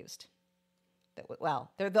all I've used. Well,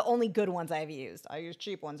 they're the only good ones I've used. I used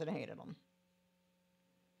cheap ones and hated them.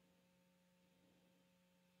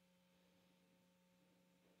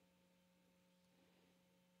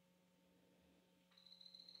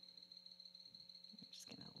 I'm just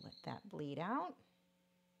going to let that bleed out.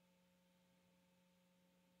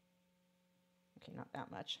 Okay, not that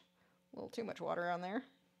much. A little too much water on there.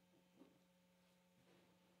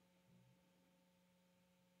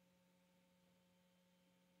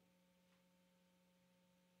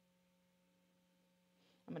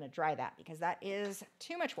 I'm going to dry that because that is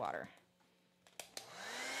too much water.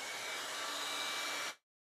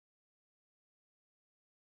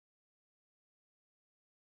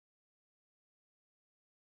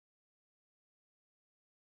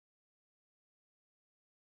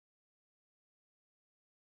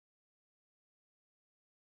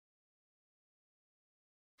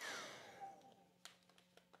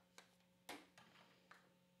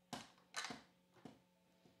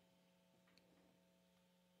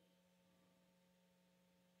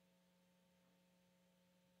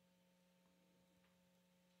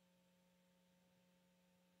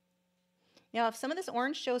 Now, if some of this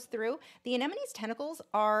orange shows through, the anemone's tentacles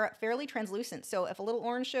are fairly translucent. So if a little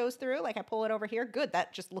orange shows through, like I pull it over here, good,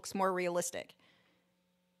 that just looks more realistic.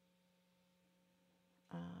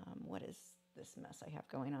 What is this mess I have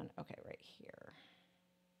going on? Okay, right here.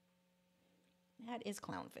 That is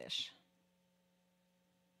clownfish.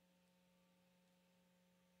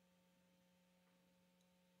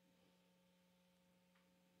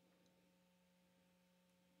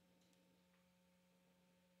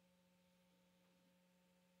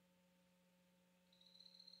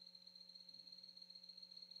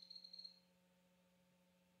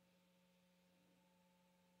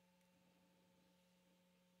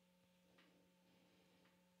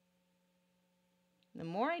 The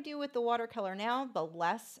more I do with the watercolor now, the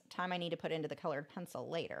less time I need to put into the colored pencil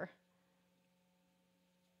later.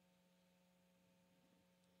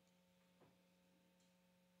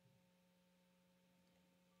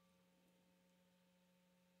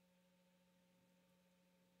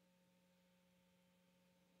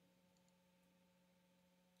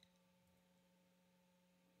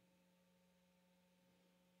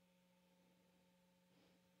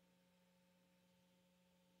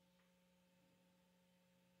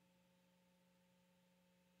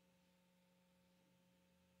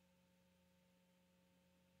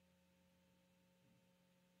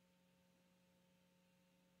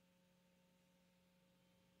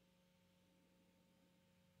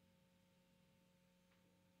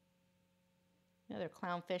 Another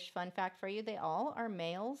clownfish fun fact for you, they all are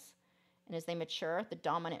males, and as they mature, the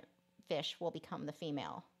dominant fish will become the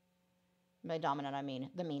female. By dominant, I mean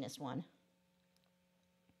the meanest one.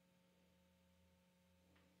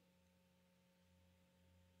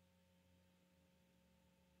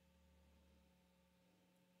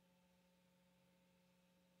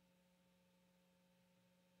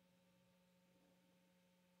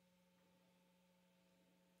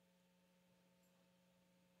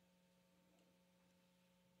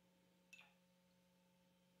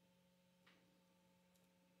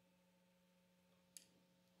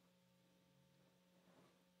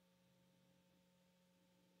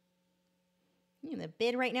 And the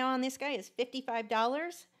bid right now on this guy is $55.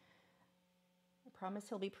 I promise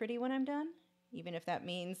he'll be pretty when I'm done. Even if that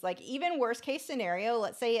means, like, even worst case scenario,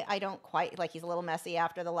 let's say I don't quite, like, he's a little messy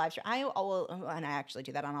after the live stream. And I actually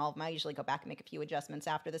do that on all of them. I usually go back and make a few adjustments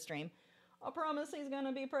after the stream. I promise he's going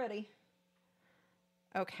to be pretty.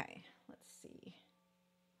 Okay, let's see.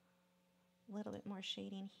 A little bit more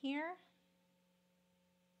shading here.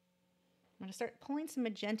 I'm going to start pulling some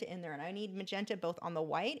magenta in there, and I need magenta both on the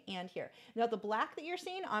white and here. Now, the black that you're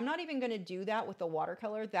seeing, I'm not even going to do that with the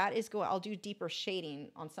watercolor. That is I'll do deeper shading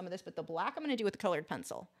on some of this, but the black I'm going to do with the colored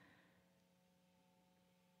pencil.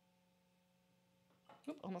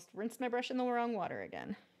 Oop, almost rinsed my brush in the wrong water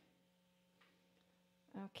again.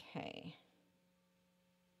 Okay.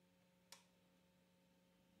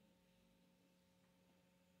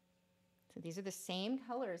 So these are the same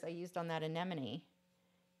colors I used on that anemone.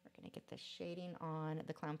 We're going to get the shading on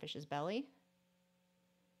the clownfish's belly.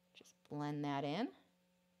 Just blend that in.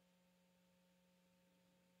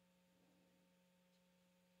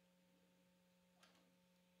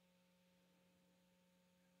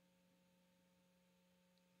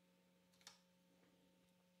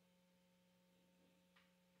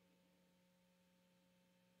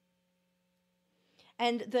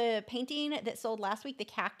 And the painting that sold last week, the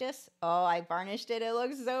cactus, oh, I varnished it. It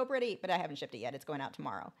looks so pretty, but I haven't shipped it yet. It's going out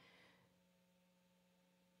tomorrow.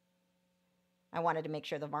 I wanted to make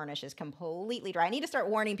sure the varnish is completely dry. I need to start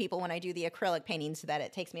warning people when I do the acrylic paintings so that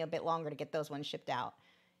it takes me a bit longer to get those ones shipped out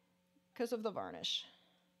because of the varnish.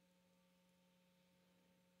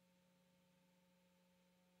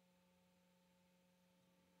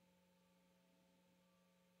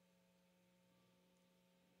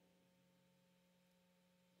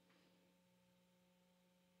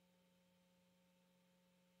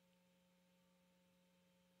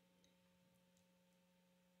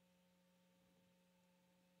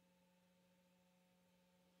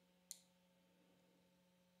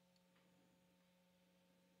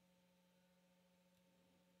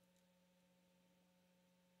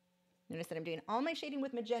 Notice that I'm doing all my shading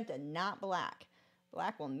with magenta, not black.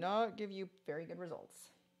 Black will not give you very good results.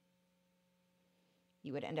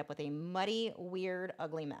 You would end up with a muddy, weird,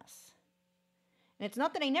 ugly mess. And it's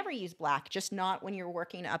not that I never use black, just not when you're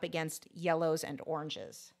working up against yellows and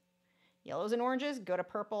oranges. Yellows and oranges, go to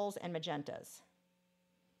purples and magentas.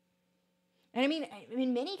 And I mean,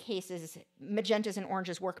 in many cases, magentas and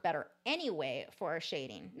oranges work better anyway for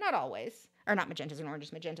shading. Not always. Or not magentas and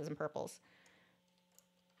oranges, magentas and purples.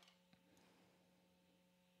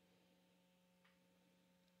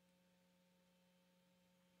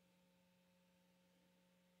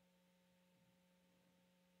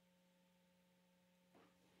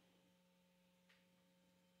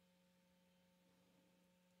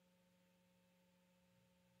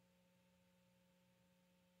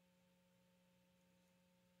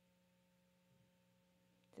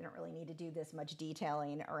 You don't really need to do this much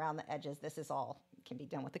detailing around the edges. This is all can be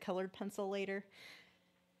done with the colored pencil later.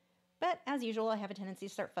 But as usual, I have a tendency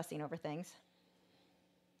to start fussing over things.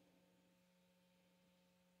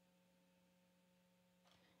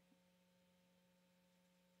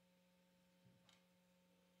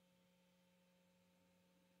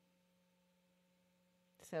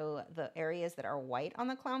 So the areas that are white on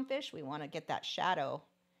the clownfish, we want to get that shadow.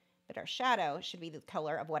 But our shadow should be the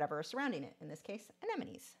color of whatever is surrounding it. In this case,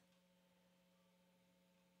 anemones.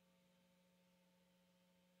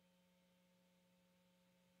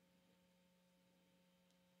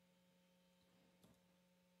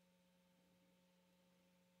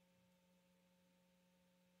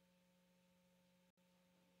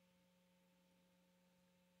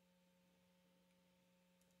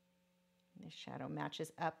 The shadow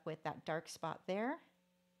matches up with that dark spot there.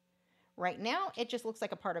 Right now, it just looks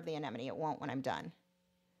like a part of the anemone. It won't when I'm done.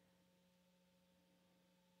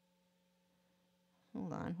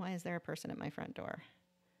 Hold on. Why is there a person at my front door?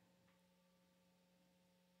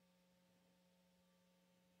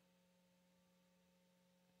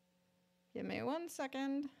 Give me 1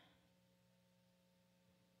 second.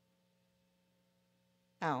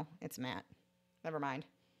 Oh, it's Matt. Never mind.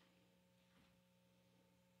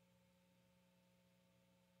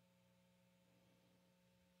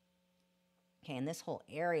 Okay, and this whole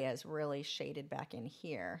area is really shaded back in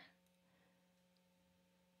here.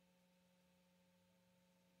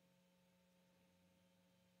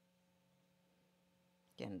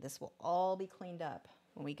 Again, this will all be cleaned up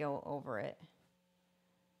when we go over it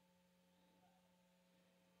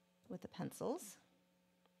with the pencils.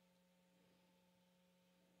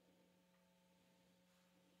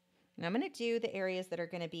 And I'm going to do the areas that are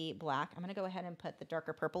going to be black. I'm going to go ahead and put the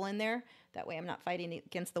darker purple in there. That way I'm not fighting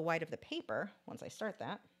against the white of the paper once I start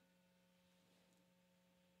that.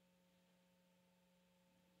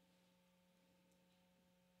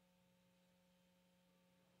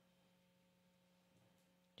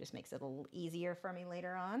 Just makes it a little easier for me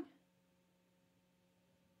later on.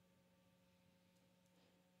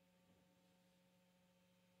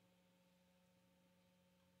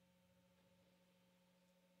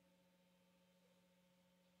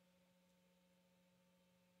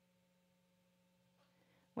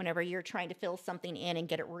 Whenever you're trying to fill something in and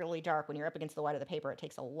get it really dark, when you're up against the white of the paper, it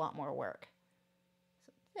takes a lot more work.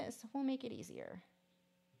 So this will make it easier.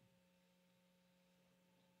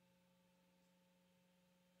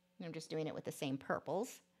 I'm just doing it with the same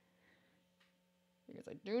purples because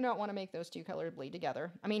I do not want to make those two colors bleed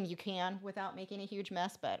together. I mean, you can without making a huge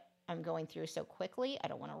mess, but I'm going through so quickly, I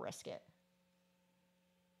don't want to risk it.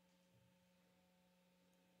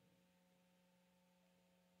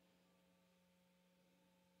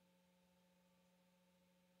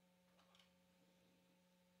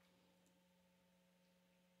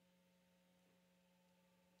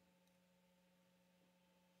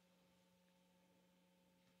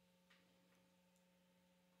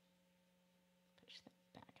 Push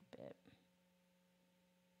that back a bit.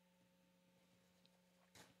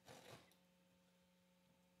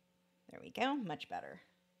 There we go, much better.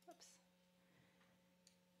 Whoops.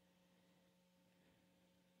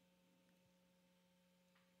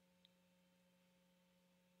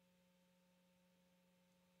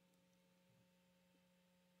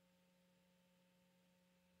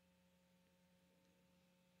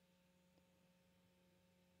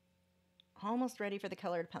 Almost ready for the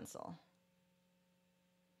colored pencil.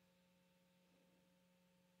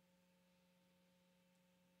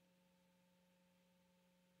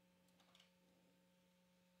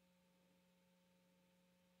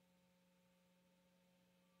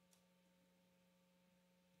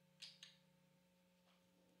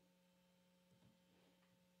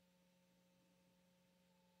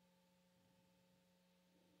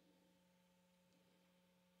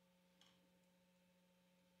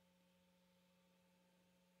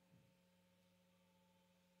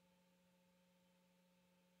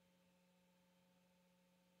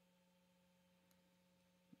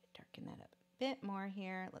 Darken that up a bit more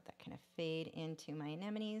here. Let that kind of fade into my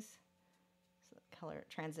anemones so the color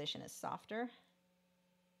transition is softer.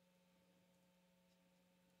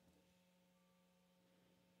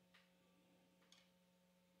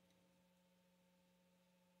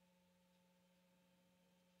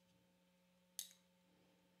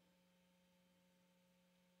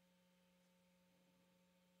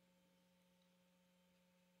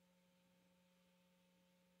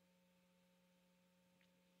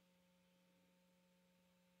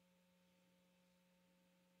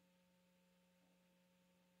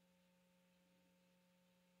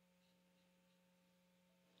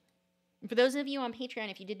 For those of you on Patreon,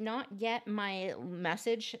 if you did not get my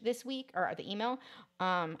message this week, or the email,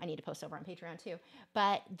 I need to post over on Patreon too.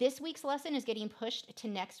 But this week's lesson is getting pushed to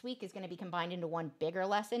next week, is going to be combined into one bigger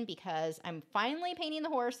lesson because I'm finally painting the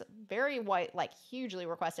horse. Very white, like hugely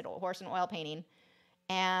requested horse and oil painting.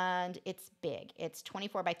 And it's big. It's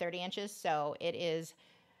 24 by 30 inches. So it is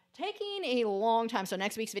taking a long time. So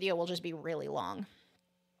next week's video will just be really long.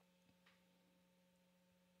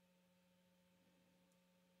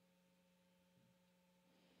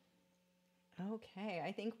 Okay,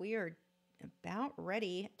 I think we are about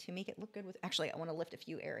ready to make it look good with, actually, I want to lift a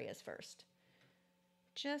few areas first.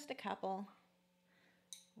 Just a couple.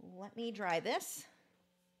 Let me dry this.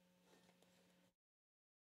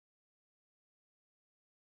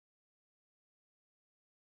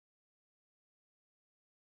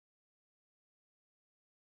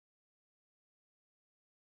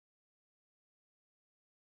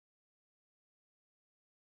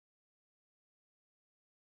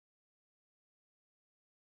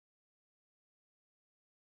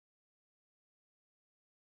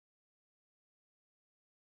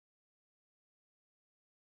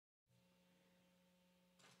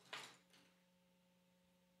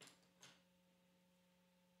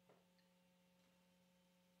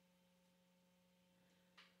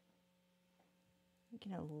 I'm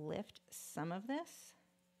going to lift some of this.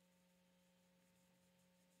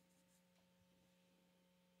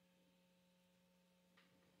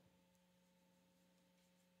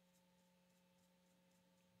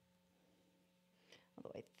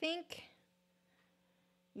 Although I think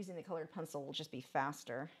using the colored pencil will just be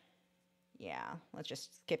faster. Yeah, let's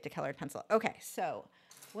just skip to colored pencil. Okay, so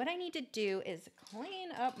what I need to do is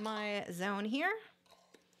clean up my zone here.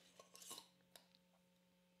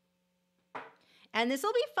 And this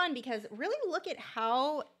will be fun because really look at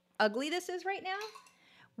how ugly this is right now.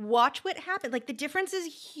 Watch what happens. Like, the difference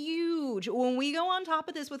is huge. When we go on top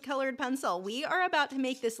of this with colored pencil, we are about to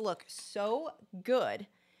make this look so good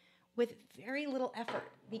with very little effort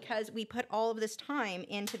because we put all of this time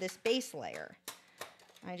into this base layer.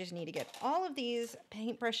 I just need to get all of these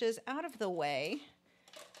paintbrushes out of the way.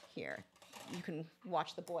 Here, you can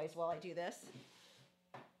watch the boys while I do this.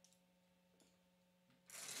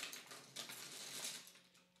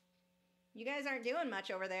 You guys aren't doing much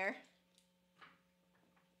over there.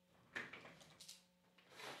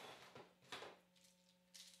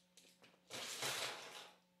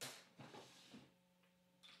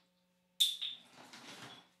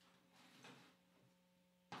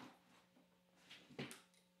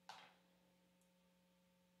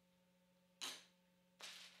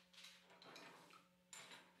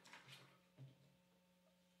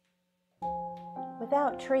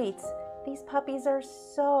 without treats. These puppies are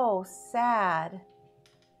so sad.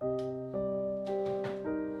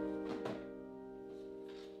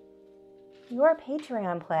 Your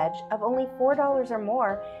Patreon pledge of only $4 or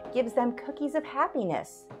more gives them cookies of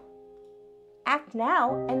happiness. Act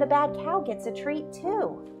now and the bad cow gets a treat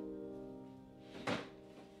too.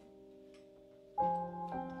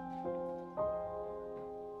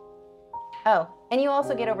 Oh, and you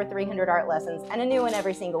also get over 300 art lessons and a new one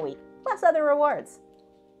every single week, plus other rewards.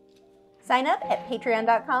 Sign up at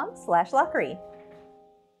patreon.com/Lachri.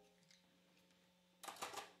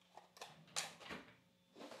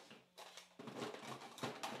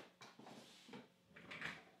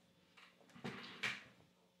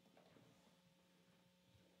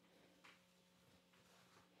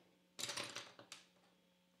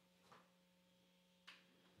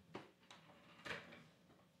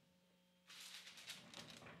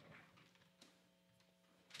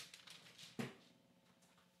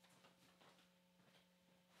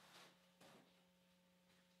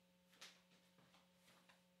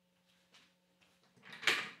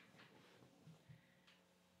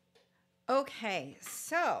 Okay,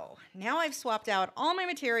 so now I've swapped out all my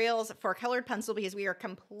materials for colored pencil because we are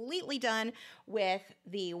completely done with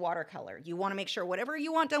the watercolor. You want to make sure whatever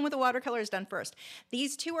you want done with the watercolor is done first.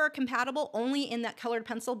 These two are compatible only in that colored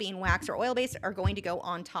pencil, being wax or oil-based, are going to go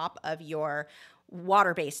on top of your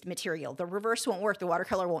water-based material. The reverse won't work. The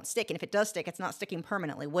watercolor won't stick, and if it does stick, it's not sticking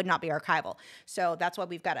permanently, would not be archival. So that's why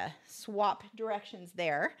we've got to swap directions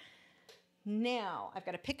there. Now I've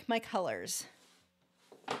got to pick my colors.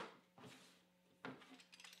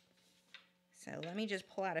 So let me just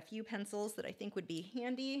pull out a few pencils that I think would be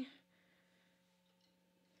handy.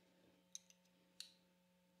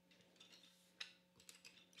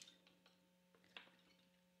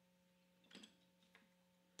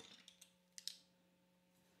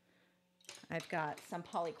 I've got some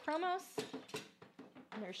polychromos.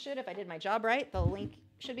 And there should, if I did my job right, the link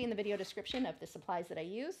should be in the video description of the supplies that I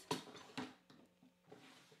use.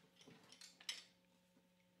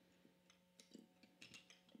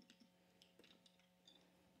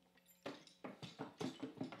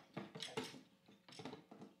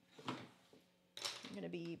 I'm going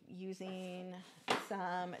to be using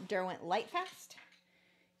some Derwent Lightfast.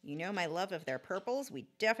 You know my love of their purples. We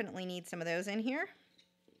definitely need some of those in here.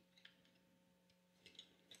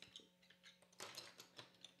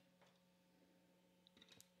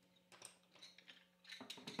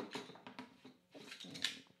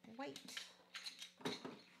 And white.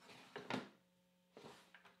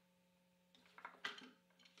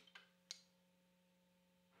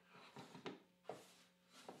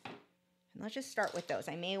 Let's just start with those.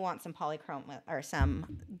 I may want some polychrome or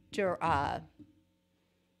some,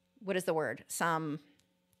 what is the word? Some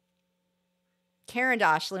Caran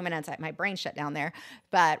d'Ache luminance. My brain shut down there.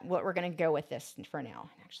 But what we're going to go with this for now.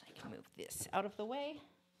 Actually, I can move this out of the way.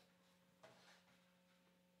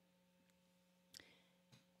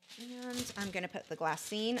 And I'm going to put the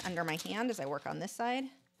glassine under my hand as I work on this side.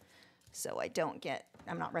 So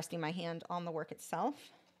I'm not resting my hand on the work itself.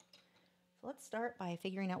 So let's start by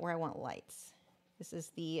figuring out where I want lights. This is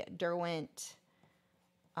the Derwent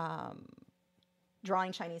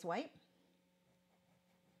Drawing Chinese White.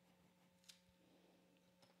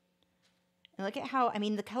 And look at how,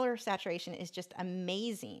 the color saturation is just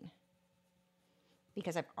amazing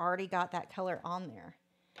because I've already got that color on there.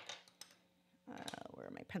 Where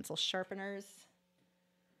are my pencil sharpeners?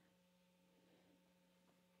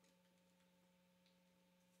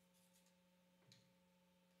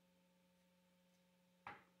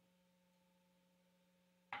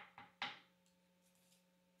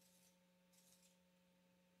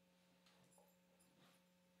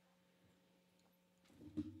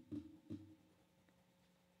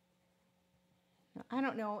 I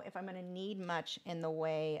don't know if I'm going to need much in the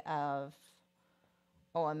way of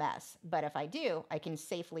OMS, but if I do, I can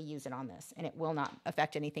safely use it on this and it will not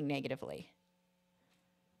affect anything negatively.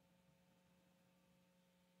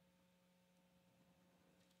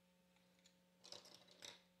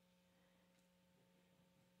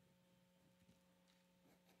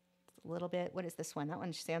 A little bit, what is this one? That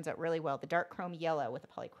one stands out really well. The dark chrome yellow with the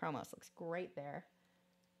polychromos looks great there.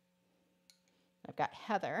 I've got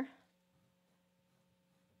Heather.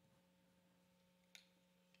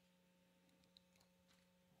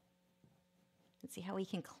 Let's see how we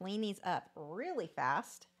can clean these up really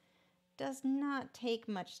fast. Does not take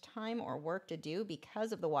much time or work to do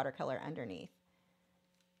because of the watercolor underneath.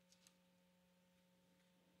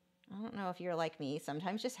 I don't know if you're like me.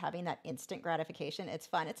 Sometimes just having that instant gratification, it's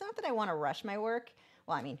fun. It's not that I want to rush my work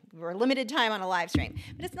Well, I mean, we're limited time on a live stream,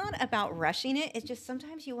 but it's not about rushing it. It's just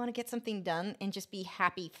sometimes you want to get something done and just be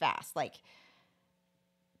happy fast, like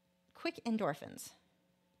quick endorphins.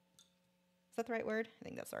 Is that the right word? I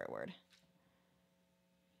think that's the right word.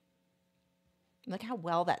 Look how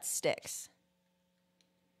well that sticks.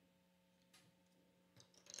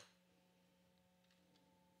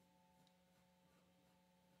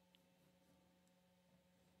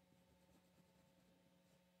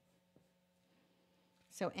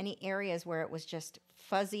 So any areas where it was just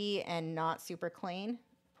fuzzy and not super clean,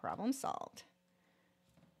 problem solved.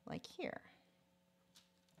 Like here.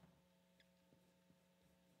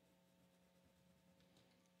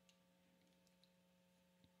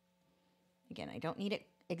 Again, I don't need it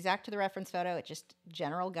exact to the reference photo. It's just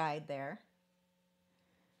general guide there.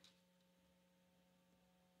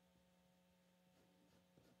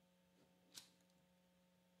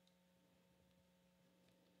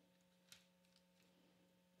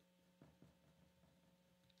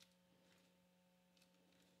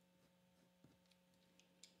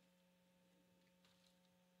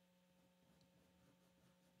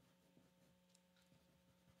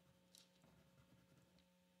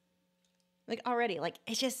 Like already, like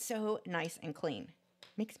it's just so nice and clean.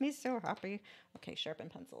 Makes me so happy. Okay, sharpen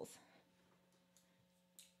pencils.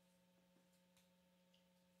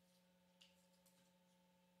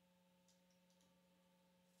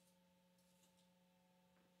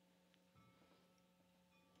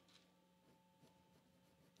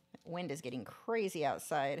 Wind is getting crazy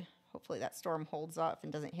outside. Hopefully that storm holds off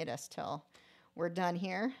and doesn't hit us till we're done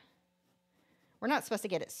here. We're not supposed to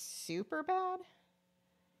get it super bad.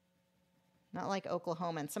 Not like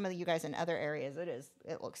Oklahoma and some of you guys in other areas.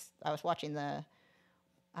 It looks, I was watching the,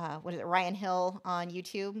 what is it, Ryan Hill on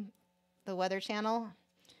YouTube, the Weather Channel.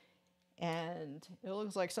 And it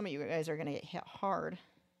looks like some of you guys are going to get hit hard.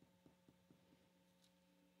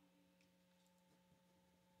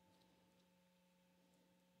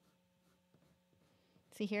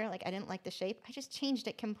 See here, like I didn't like the shape. I just changed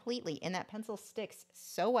it completely and that pencil sticks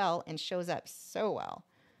so well and shows up so well.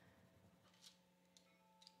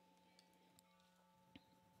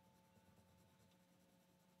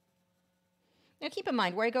 Now keep in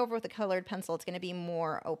mind, where I go over with a colored pencil, it's going to be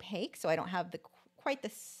more opaque, so I don't have quite the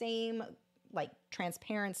same like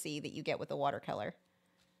transparency that you get with a watercolor,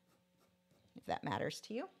 if that matters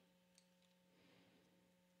to you.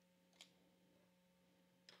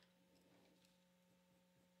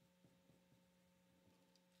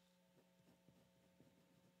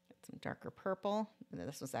 Get some darker purple.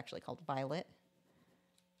 This was actually called violet.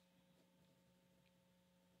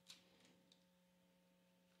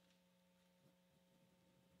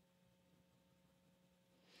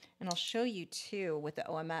 And I'll show you too with the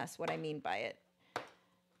OMS what I mean by it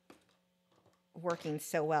working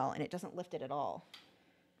so well, and it doesn't lift it at all.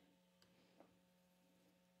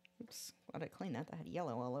 Oops, glad I cleaned that. That had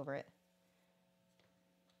yellow all over it.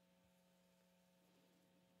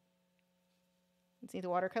 See the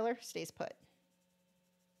watercolor stays put.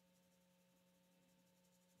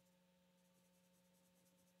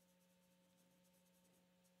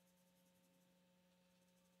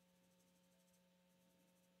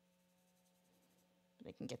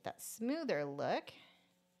 I can get that smoother look.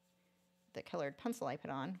 The colored pencil I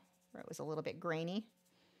put on, where it was a little bit grainy,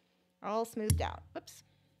 all smoothed out. Whoops.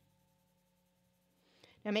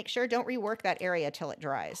 Now make sure don't rework that area till it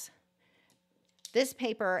dries. This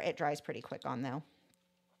paper, it dries pretty quick on though.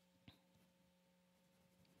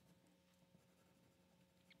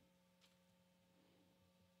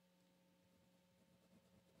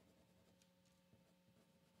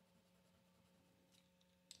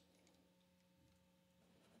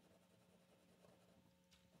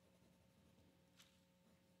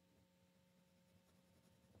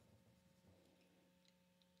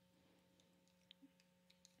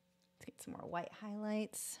 Let's get some more white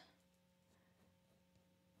highlights.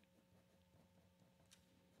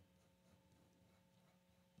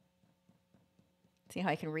 See how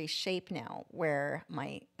I can reshape now where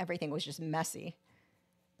everything was just messy.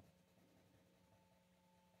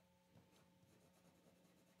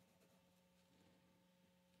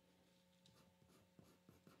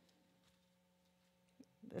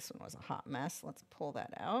 This one was a hot mess. Let's pull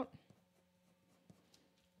that out.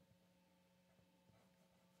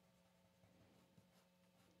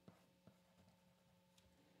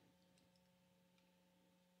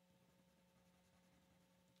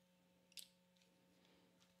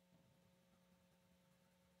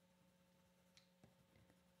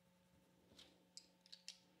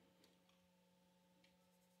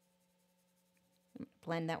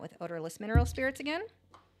 Blend that with odorless mineral spirits again.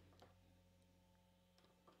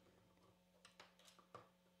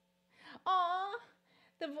 Aw,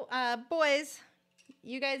 the boys,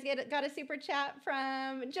 you guys got a super chat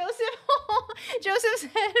from Joseph. Joseph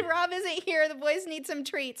said, Rob isn't here. The boys need some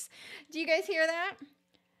treats. Do you guys hear that?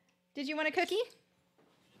 Did you want a cookie?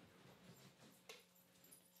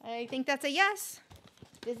 I think that's a yes.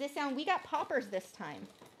 Does this sound, we got poppers this time.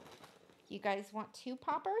 You guys want 2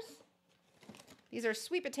 poppers? These are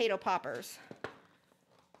sweet potato poppers.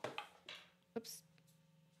 Oops.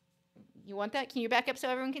 You want that? Can you back up so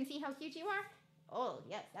everyone can see how cute you are? Oh,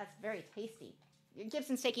 yes, that's very tasty.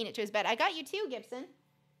 Gibson's taking it to his bed. I got you too, Gibson.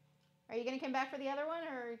 Are you going to come back for the other one,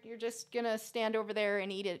 or you're just going to stand over there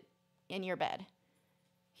and eat it in your bed?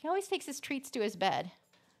 He always takes his treats to his bed.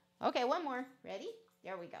 Okay, one more. Ready?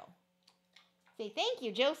 There we go. Say thank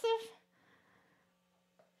you, Joseph.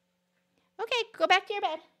 Okay, go back to your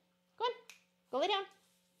bed. Go on. Go lay down.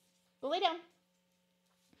 Go lay down.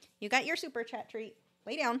 You got your super chat treat.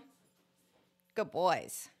 Lay down. Good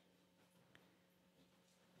boys.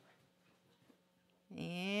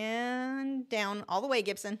 And down all the way,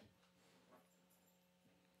 Gibson.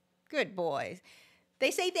 Good boys.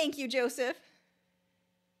 They say thank you, Joseph.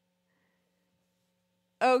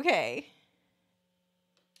 Okay.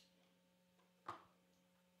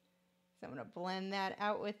 So I'm going to blend that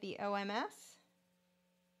out with the OMS.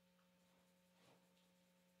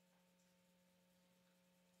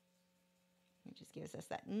 It just gives us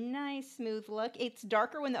that nice smooth look. It's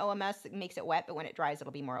darker when the OMS makes it wet, but when it dries,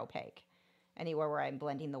 it'll be more opaque. Anywhere where I'm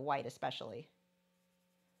blending the white especially.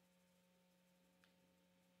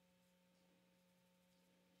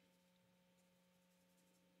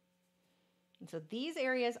 And so these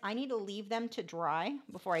areas, I need to leave them to dry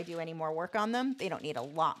before I do any more work on them. They don't need a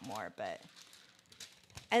lot more, but...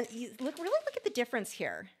 And you really look at the difference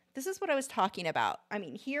here. This is what I was talking about. I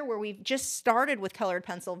mean, here where we've just started with colored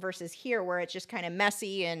pencil versus here where it's just kind of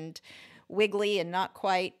messy and wiggly and not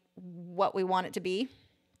quite what we want it to be.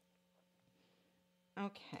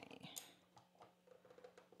 Okay.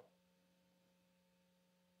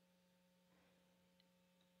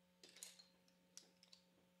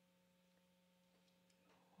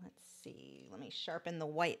 Let's see. Let me sharpen the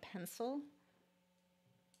white pencil.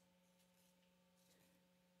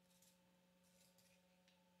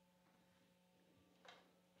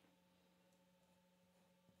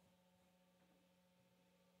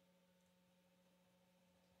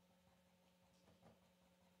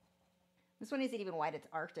 This one isn't even white, it's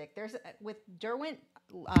Arctic. There's with Derwent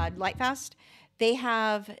Lightfast, they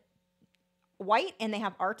have white and they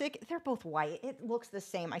have Arctic. They're both white. It looks the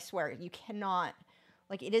same, I swear. You cannot,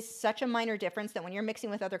 like, it is such a minor difference that when you're mixing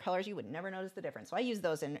with other colors, you would never notice the difference. So I use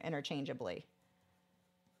those interchangeably.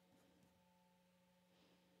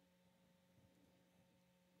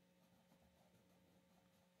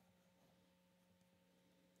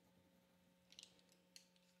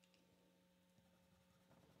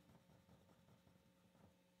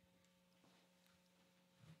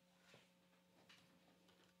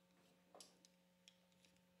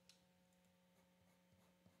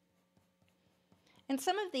 And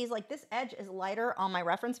some of these, like this edge is lighter on my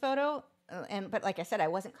reference photo, but like I said, I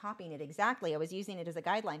wasn't copying it exactly. I was using it as a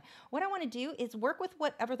guideline. What I want to do is work with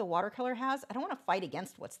whatever the watercolor has. I don't want to fight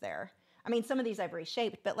against what's there. I mean, some of these I've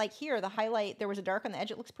reshaped, but like here, the highlight, there was a dark on the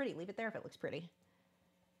edge. It looks pretty. Leave it there if it looks pretty.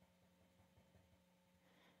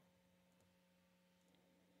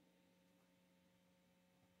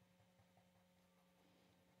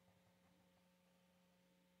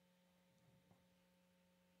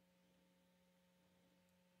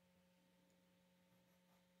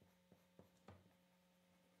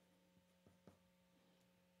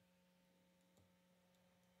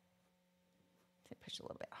 Push a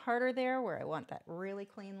little bit harder there where I want that really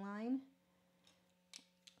clean line.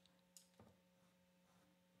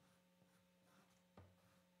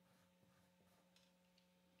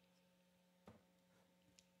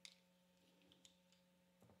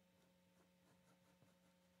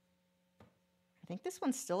 I think this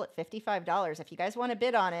one's still at $55. If you guys want to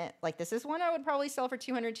bid on it, like this is one I would probably sell for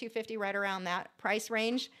 $200, $250, right around that price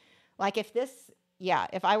range. Like if this... Yeah,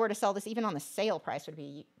 if I were to sell this, even on the sale price, would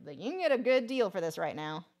be, like, you can get a good deal for this right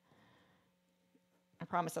now. I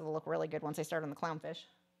promise it'll look really good once I start on the clownfish.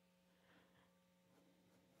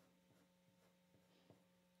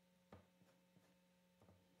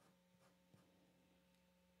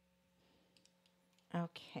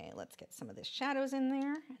 Okay, let's get some of the shadows in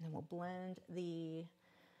there, and then we'll blend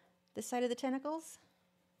this side of the tentacles.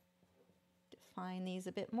 Define these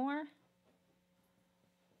a bit more.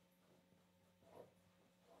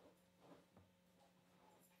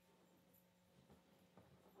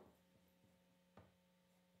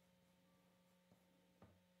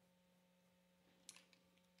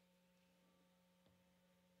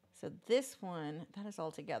 So this one, that is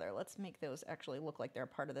all together. Let's make those actually look like they're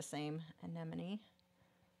part of the same anemone.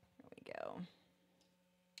 There we go.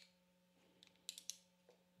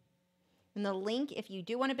 And the link, if you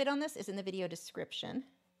do want to bid on this, is in the video description.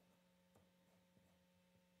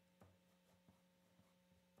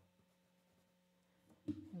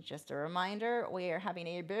 Just a reminder, we are having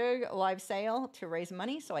a big live sale to raise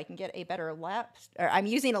money so I can get a better I'm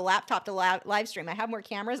using a laptop to live stream. I have more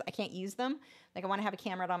cameras. I can't use them. Like I want to have a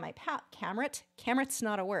camera on my Camera's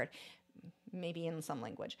not a word. Maybe in some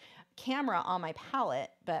language. Camera on my palette,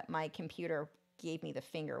 but my computer gave me the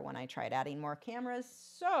finger when I tried adding more cameras.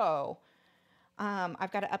 So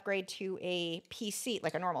I've got to upgrade to a PC,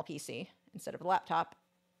 like a normal PC instead of a laptop.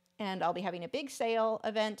 And I'll be having a big sale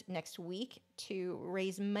event next week to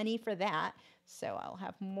raise money for that. So I'll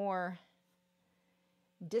have more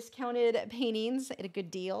discounted paintings at a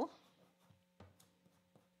good deal.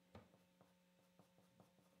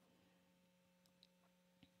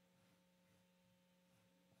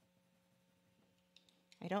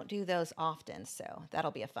 I don't do those often, so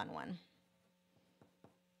that'll be a fun one.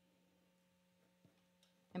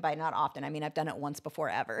 And by not often, I mean I've done it once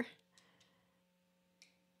before ever.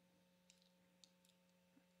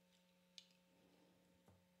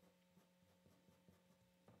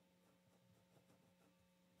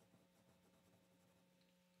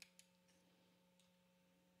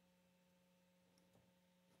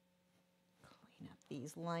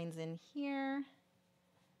 These lines in here, and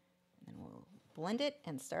then we'll blend it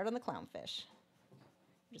and start on the clownfish,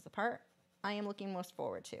 which is the part I am looking most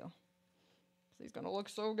forward to. So he's gonna look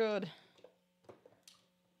so good.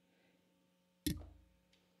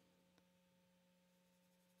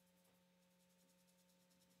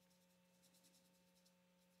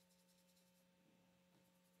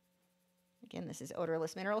 Again, this is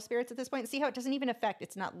odorless mineral spirits at this point. See how it doesn't even affect,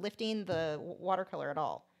 it's not lifting the watercolor at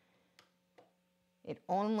all. It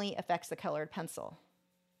only affects the colored pencil.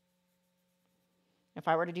 If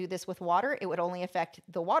I were to do this with water, it would only affect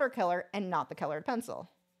the watercolor and not the colored pencil.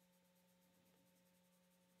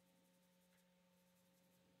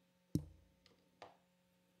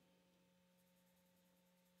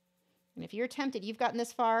 And if you're tempted, you've gotten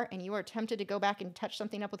this far, and you are tempted to go back and touch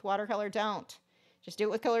something up with watercolor, don't. Just do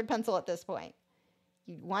it with colored pencil at this point.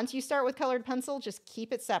 Once you start with colored pencil, just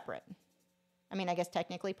keep it separate. I mean, I guess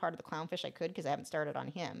technically part of the clownfish I could because I haven't started on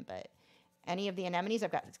him, but any of the anemones, I've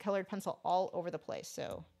got this colored pencil all over the place.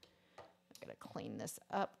 So I'm going to clean this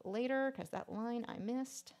up later because that line I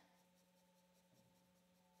missed.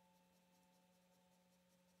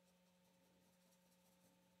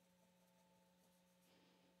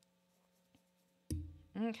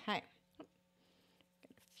 Okay. Got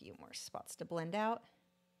a few more spots to blend out.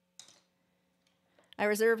 I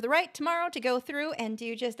reserve the right tomorrow to go through and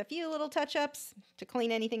do just a few little touch-ups to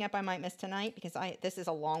clean anything up I might miss tonight because this is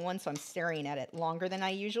a long one, so I'm staring at it longer than I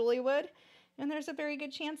usually would. And there's a very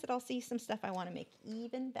good chance that I'll see some stuff I want to make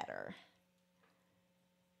even better.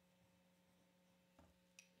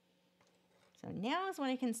 So now is when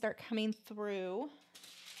I can start coming through.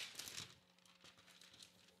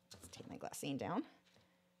 Let's take my glassine down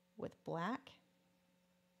with black.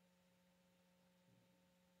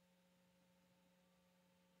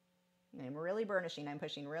 I'm really burnishing. I'm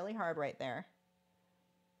pushing really hard right there.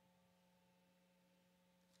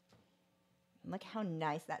 And look how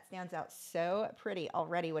nice that stands out. So pretty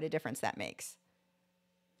already. What a difference that makes.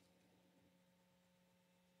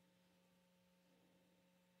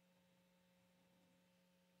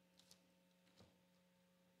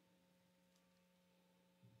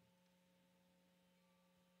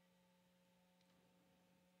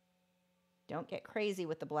 Don't get crazy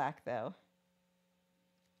with the black though.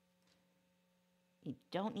 You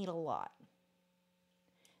don't need a lot.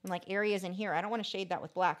 And like areas in here, I don't want to shade that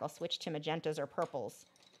with black. I'll switch to magentas or purples.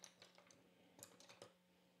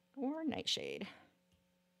 Or nightshade.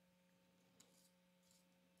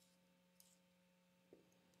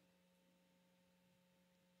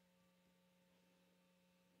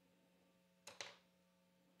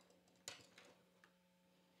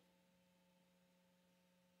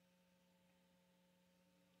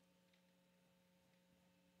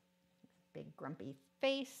 Big grumpy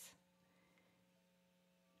face.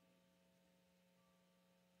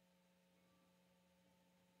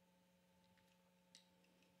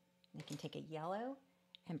 I can take a yellow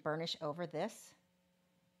and burnish over this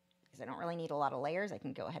because I don't really need a lot of layers. I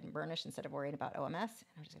can go ahead and burnish instead of worrying about OMS. And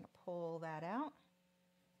I'm just going to pull that out.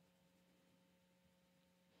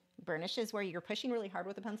 Burnish is where you're pushing really hard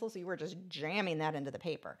with the pencil, so you were just jamming that into the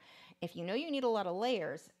paper. If you know you need a lot of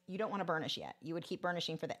layers, you don't want to burnish yet. You would keep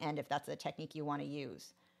burnishing for the end if that's the technique you want to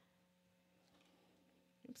use.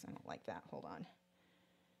 Oops, I don't like that. Hold on.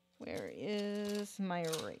 Where is my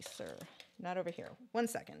eraser? Not over here. 1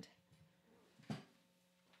 second.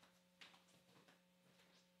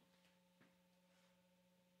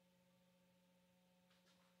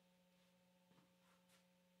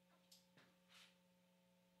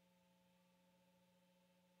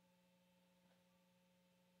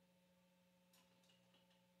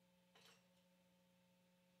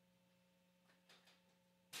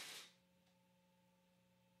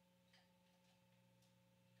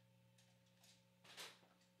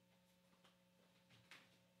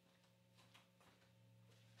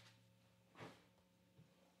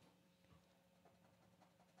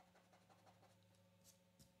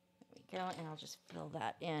 Go, and I'll just fill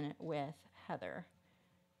that in with Heather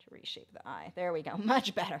to reshape the eye. There we go.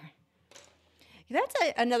 Much better. That's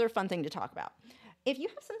another fun thing to talk about. If you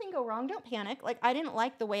have something go wrong, don't panic. Like, I didn't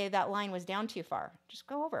like the way that line was down too far. Just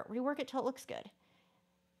go over it. Rework it till it looks good.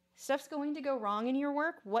 Stuff's going to go wrong in your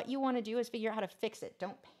work. What you want to do is figure out how to fix it.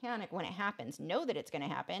 Don't panic when it happens. Know that it's going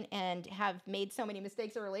to happen, and have made so many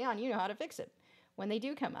mistakes early on, you know how to fix it when they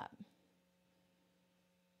do come up.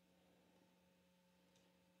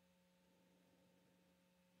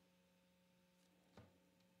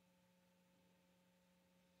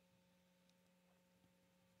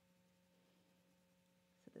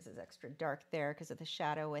 This is extra dark there because of the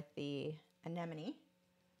shadow with the anemone.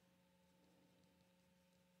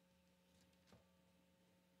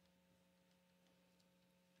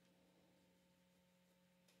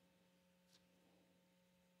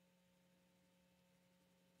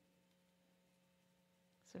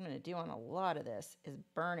 So what I'm going to do on a lot of this is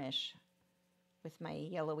burnish with my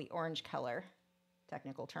yellowy orange color,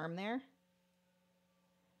 technical term there.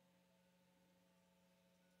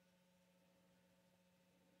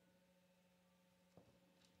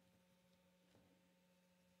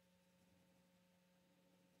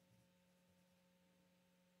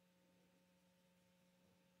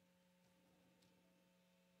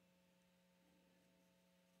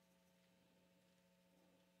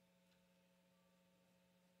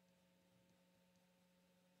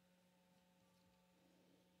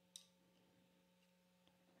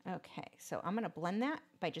 Okay, so I'm going to blend that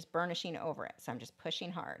by just burnishing over it. So I'm just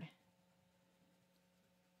pushing hard.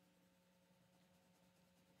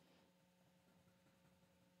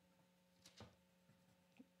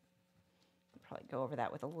 I'll probably go over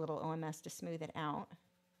that with a little OMS to smooth it out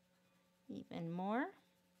even more.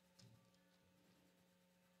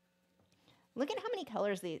 Look at how many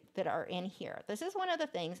colors that are in here. This is one of the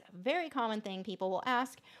things, very common thing people will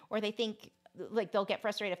ask, or they think, like, they'll get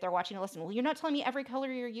frustrated if they're watching a lesson. Well, you're not telling me every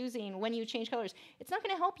color you're using when you change colors. It's not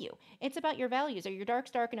going to help you. It's about your values. Are your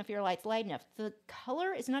darks dark enough? Your lights light enough? The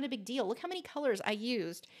color is not a big deal. Look how many colors I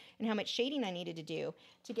used and how much shading I needed to do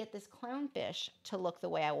to get this clownfish to look the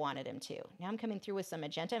way I wanted him to. Now I'm coming through with some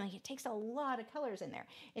magenta. I'm like, it takes a lot of colors in there.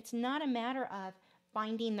 It's not a matter of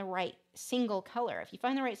finding the right single color. If you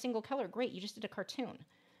find the right single color, great, you just did a cartoon.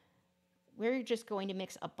 We're just going to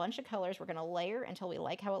mix a bunch of colors. We're going to layer until we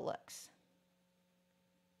like how it looks.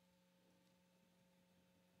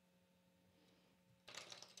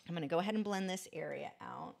 I'm going to go ahead and blend this area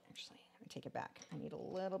out. Actually, let me take it back. I need a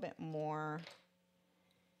little bit more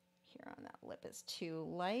here on that lip. Is too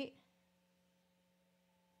light.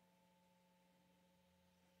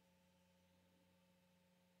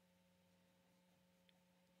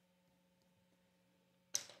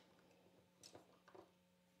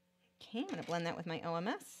 Okay, I'm going to blend that with my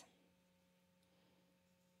OMS.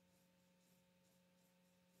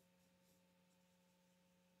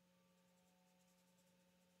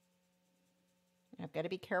 I've got to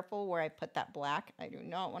be careful where I put that black. I do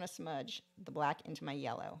not want to smudge the black into my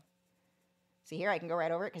yellow. See here, I can go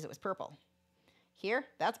right over it because it was purple. Here,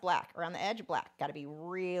 that's black. Around the edge, black. Got to be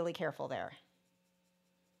really careful there.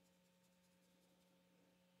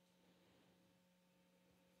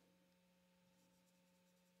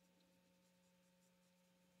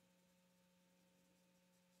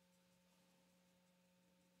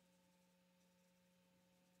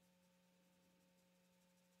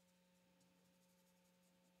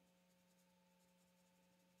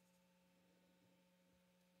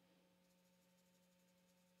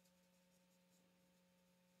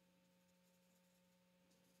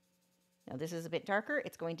 Now this is a bit darker.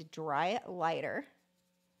 It's going to dry lighter.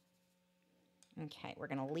 Okay, we're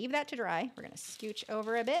going to leave that to dry. We're going to scooch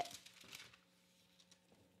over a bit.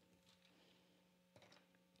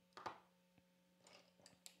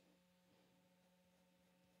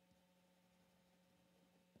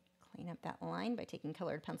 Clean up that line by taking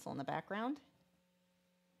colored pencil in the background.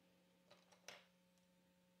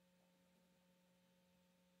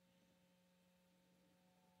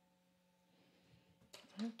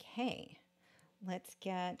 Okay,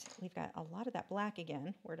 we've got a lot of that black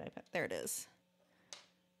again. Where did I put, there it is.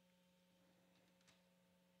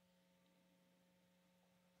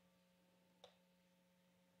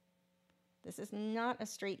 This is not a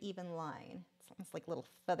straight, even line. It's almost like little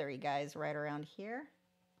feathery guys right around here.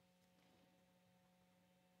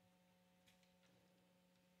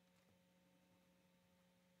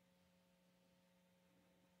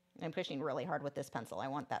 I'm pushing really hard with this pencil. I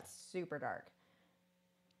want that super dark.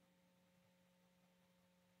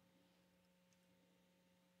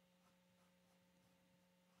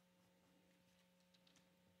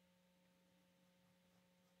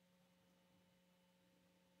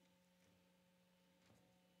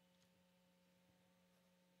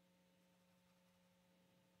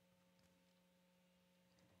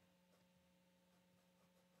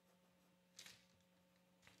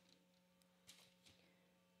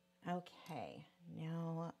 Okay,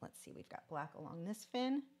 now let's see, we've got black along this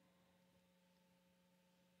fin.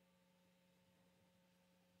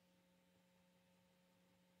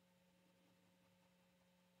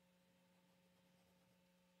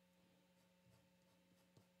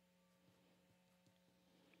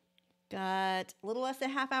 Got a little less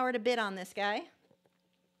than a half hour to bid on this guy.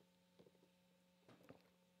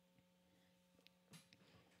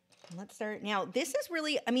 Let's start. Now, this is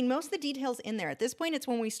really, I mean, most of the details in there. At this point, it's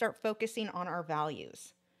when we start focusing on our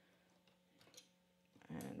values.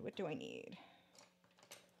 And what do I need?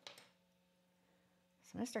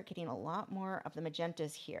 So I'm going to start getting a lot more of the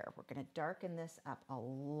magentas here. We're going to darken this up a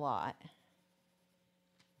lot.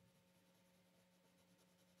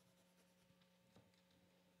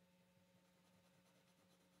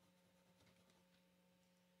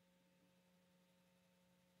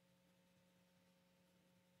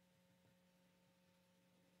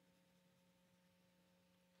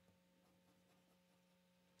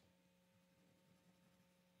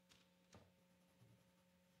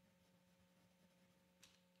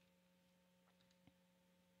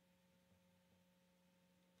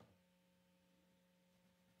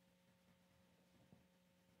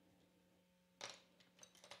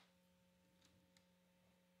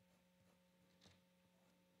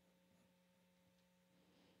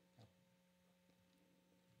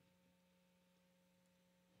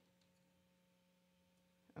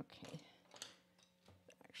 Okay,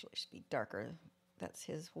 that actually should be darker. That's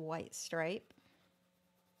his white stripe.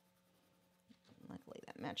 Luckily,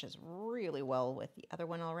 that matches really well with the other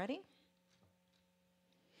one already.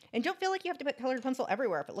 And don't feel like you have to put colored pencil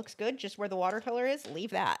everywhere. If it looks good, just where the watercolor is, leave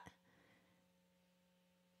that.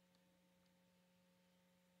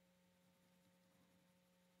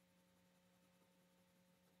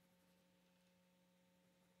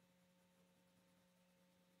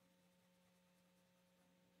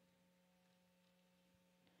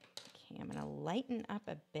 Okay, I'm gonna lighten up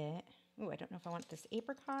a bit. Ooh, I don't know if I want this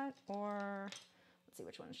apricot or, let's see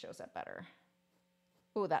which one shows up better.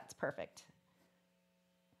 Ooh, that's perfect.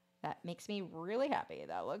 That makes me really happy.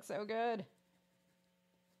 That looks so good.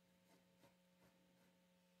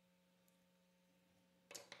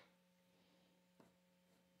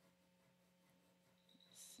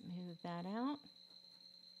 Smooth that out.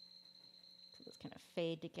 So those kind of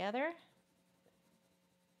fade together.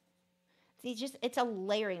 See, it's a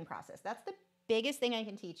layering process. That's the biggest thing I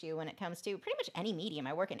can teach you when it comes to pretty much any medium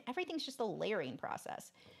I work in. Everything's just a layering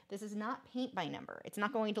process. This is not paint by number. It's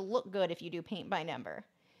not going to look good if you do paint by number.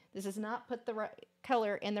 This is not put the right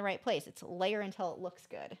color in the right place. It's layer until it looks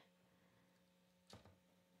good.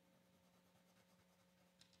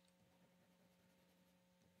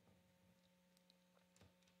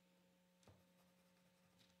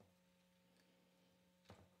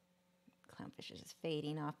 Clownfish is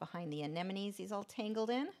fading off behind the anemones he's all tangled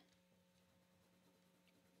in.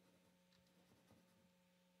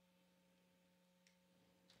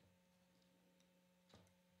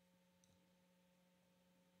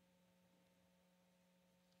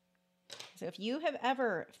 So if you have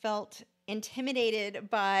ever felt intimidated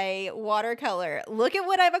by watercolor, look at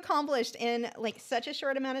what I've accomplished in like such a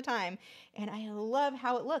short amount of time. And I love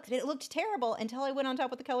how it looks. It looked terrible until I went on top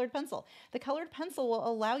with the colored pencil. The colored pencil will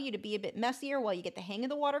allow you to be a bit messier while you get the hang of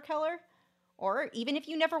the watercolor. Or even if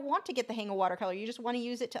you never want to get the hang of watercolor, you just want to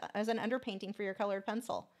use it as an underpainting for your colored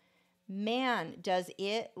pencil. Man, does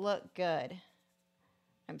it look good.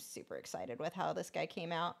 I'm super excited with how this guy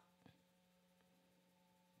came out.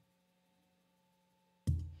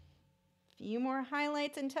 Few more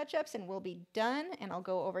highlights and touch-ups and we'll be done, and I'll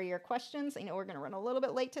go over your questions. I know we're going to run a little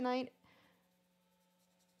bit late tonight.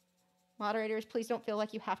 Moderators, please don't feel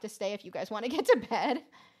like you have to stay if you guys want to get to bed.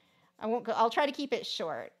 I'll try to keep it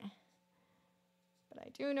short. But I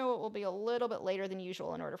do know it will be a little bit later than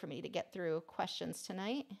usual in order for me to get through questions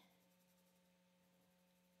tonight.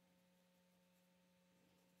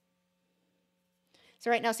 So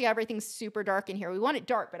right now, see how everything's super dark in here. We want it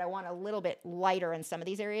dark, but I want a little bit lighter in some of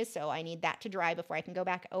these areas, so I need that to dry before I can go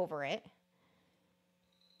back over it.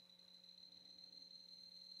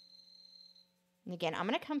 And again, I'm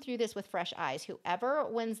going to come through this with fresh eyes. Whoever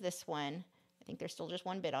wins this one, I think there's still just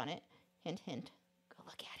one bit on it. Hint, hint. Go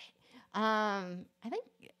look at it. I think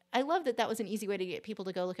I love that that was an easy way to get people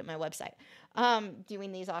to go look at my website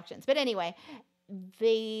doing these auctions. But anyway,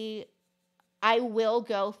 I will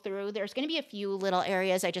go through. There's going to be a few little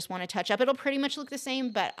areas I just want to touch up. It'll pretty much look the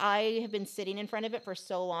same, but I have been sitting in front of it for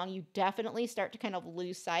so long, you definitely start to kind of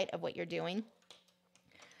lose sight of what you're doing.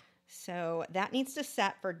 So that needs to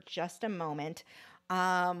set for just a moment.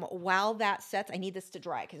 While that sets, I need this to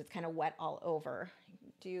dry because it's kind of wet all over.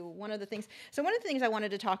 Do one of the things. So one of the things I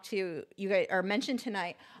wanted to talk to you guys or mention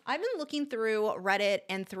tonight, I've been looking through Reddit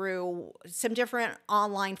and through some different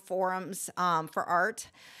online forums for art.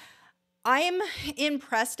 I'm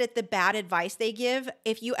impressed at the bad advice they give.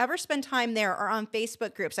 If you ever spend time there or on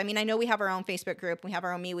Facebook groups, I mean, I know we have our own Facebook group, we have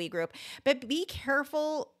our own MeWe group, but be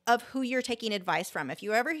careful of who you're taking advice from. If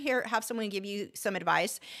you ever have someone give you some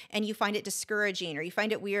advice and you find it discouraging or you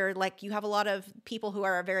find it weird, like you have a lot of people who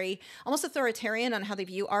are very almost authoritarian on how they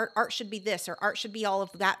view art. Art should be this, or art should be all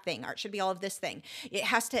of that thing. Art should be all of this thing. It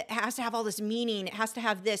has to have all this meaning. It has to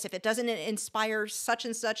have this. If it doesn't inspire such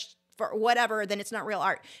and such for whatever, then it's not real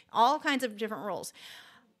art. All kinds of different rules.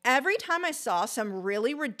 Every time I saw some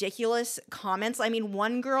really ridiculous comments, I mean,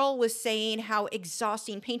 one girl was saying how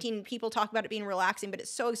exhausting painting, people talk about it being relaxing, but it's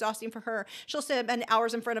so exhausting for her. She'll spend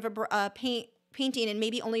hours in front of a painting and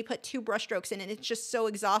maybe only put 2 brush strokes in, and it's just so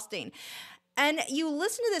exhausting. And you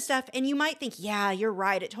listen to this stuff and you might think, yeah, you're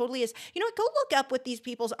right. It totally is. You know what? Go look up what these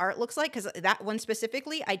people's art looks like, because that one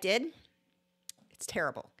specifically I did. It's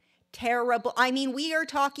terrible. Terrible. I mean, we are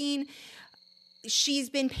talking, she's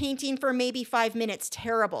been painting for maybe 5 minutes.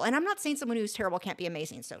 Terrible. And I'm not saying someone who's terrible can't be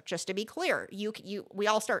amazing. So just to be clear, we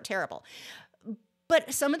all start terrible.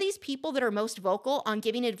 But some of these people that are most vocal on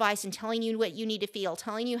giving advice and telling you what you need to feel,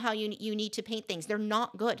 telling you how you need to paint things, they're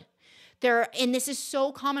not good. And this is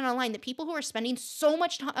so common online, that people who are spending so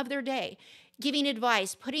much of their day giving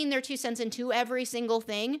advice, putting their 2 cents into every single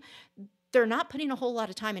thing, they're not putting a whole lot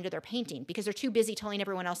of time into their painting because they're too busy telling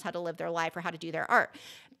everyone else how to live their life or how to do their art.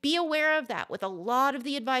 Be aware of that with a lot of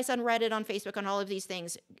the advice on Reddit, on Facebook, on all of these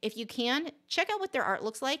things. If you can, check out what their art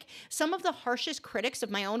looks like. Some of the harshest critics of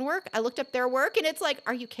my own work, I looked up their work and it's like,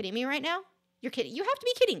 are you kidding me right now? You're kidding. You have to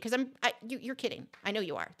be kidding because you're kidding. I know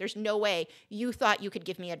you are. There's no way you thought you could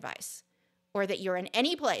give me advice or that you're in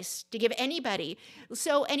any place to give anybody.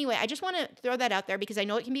 So anyway, I just want to throw that out there because I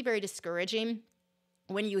know it can be very discouraging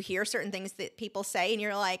when you hear certain things that people say and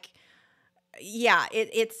you're like, yeah,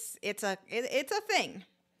 it's a thing.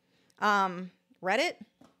 Reddit,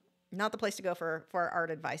 not the place to go for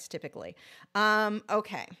art advice typically.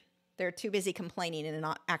 Okay. They're too busy complaining and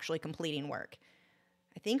not actually completing work.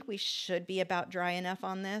 I think we should be about dry enough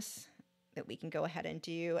on this that we can go ahead and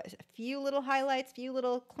do a few little highlights, few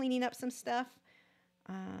little cleaning up some stuff.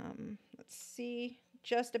 Let's see,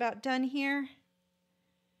 just about done here.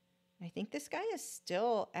 I think this guy is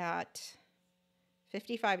still at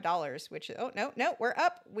 $55, which, oh, no, we're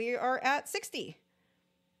up. We are at 60.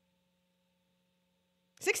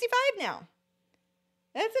 65 now.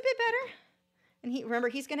 That's a bit better. And remember,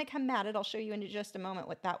 he's going to come matted. I'll show you in just a moment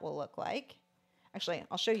what that will look like. Actually,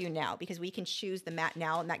 I'll show you now because we can choose the matte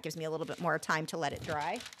now, and that gives me a little bit more time to let it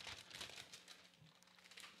dry.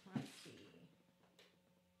 Let's see.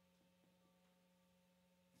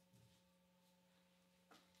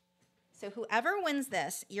 So whoever wins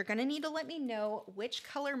this, you're going to need to let me know which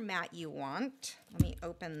color matte you want. Let me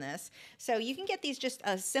open this. So you can get these just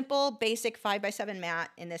a simple, basic 5x7 matte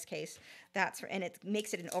in this case. And it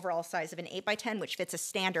makes it an overall size of an 8x10, which fits a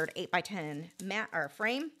standard 8x10 matte or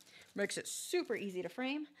frame. Makes it super easy to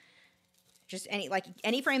frame. Just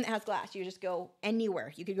any frame that has glass, you just go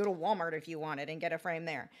anywhere. You could go to Walmart if you wanted and get a frame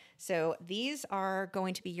there. So these are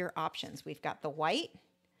going to be your options. We've got the white.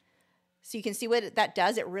 So you can see what that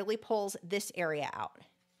does. It really pulls this area out.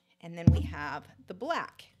 And then we have the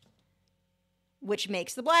black, which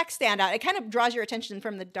makes the black stand out. It kind of draws your attention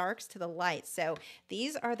from the darks to the lights. So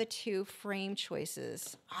these are the 2 frame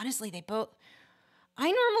choices. Honestly, they both,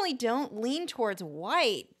 I normally don't lean towards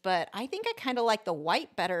white, but I think I kind of like the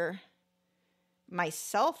white better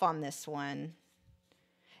myself on this one.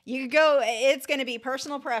 You could go, it's going to be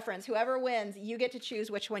personal preference. Whoever wins, you get to choose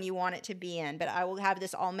which one you want it to be in. But I will have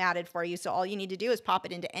this all matted for you. So all you need to do is pop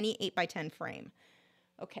it into any 8x10 frame.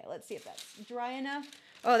 Okay, let's see if that's dry enough.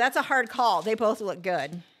 Oh, that's a hard call. They both look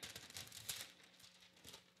good.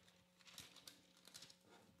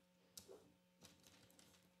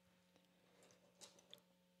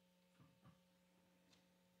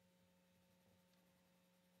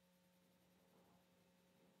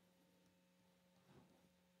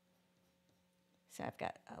 So I've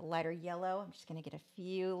got a lighter yellow. I'm just going to get a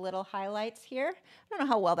few little highlights here. I don't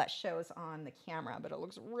know how well that shows on the camera, but it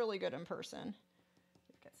looks really good in person.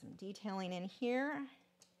 We've got some detailing in here.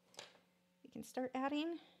 We can start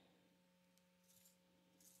adding.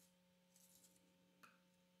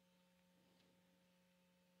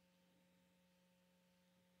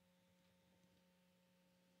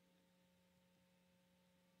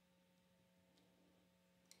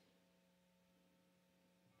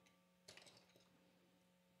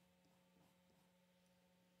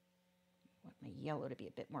 My yellow to be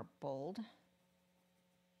a bit more bold.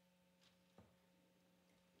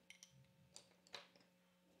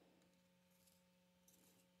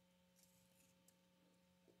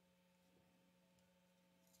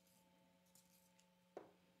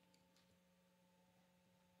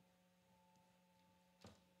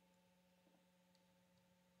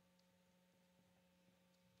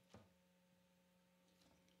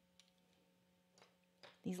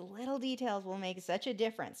 These little details will make such a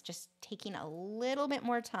difference, just taking a little bit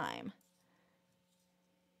more time.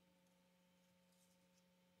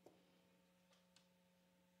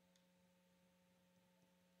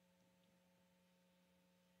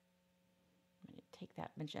 I'm going to take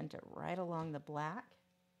that magenta right along the black.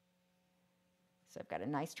 So I've got a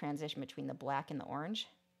nice transition between the black and the orange.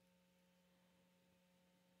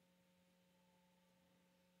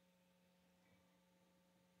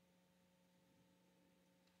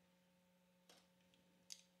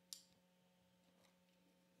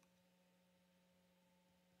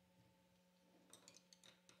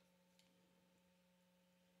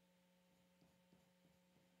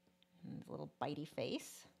 And a little bitey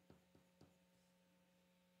face.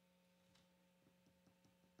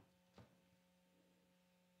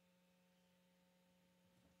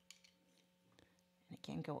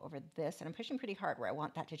 Again, go over this, and I'm pushing pretty hard where I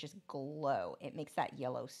want that to just glow. It makes that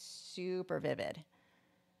yellow super vivid.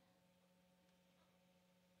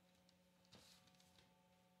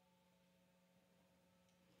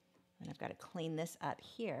 And I've got to clean this up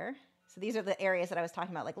here. So these are the areas that I was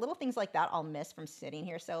talking about, like little things like that I'll miss from sitting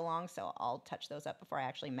here so long, so I'll touch those up before I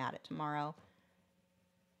actually mat it tomorrow.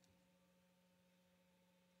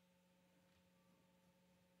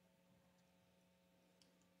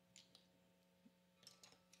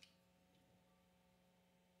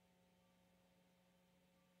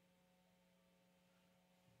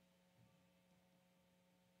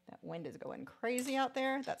 That wind is going crazy out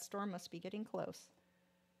there. That storm must be getting close.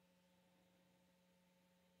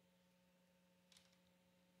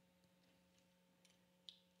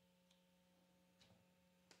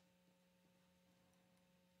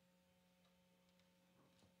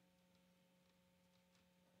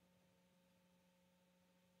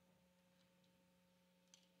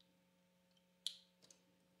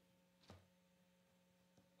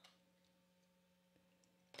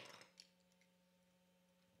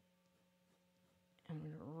 I'm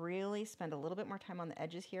going to really spend a little bit more time on the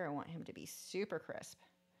edges here. I want him to be super crisp.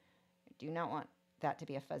 I do not want that to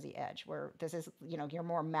be a fuzzy edge, where this is, you know, your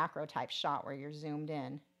more macro type shot where you're zoomed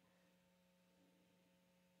in.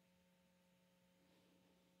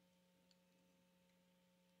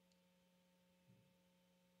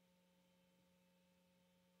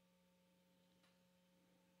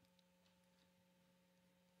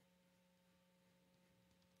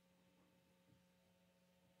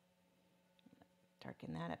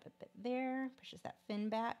 Darken that up a bit there, pushes that fin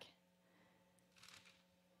back.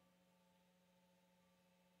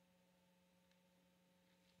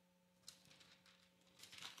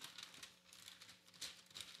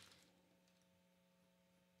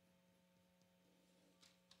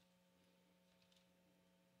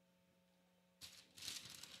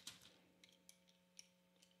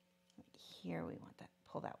 Here we want that,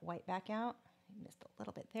 pull that white back out. I missed a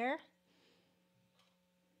little bit there.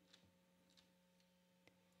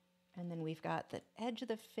 And then we've got the edge of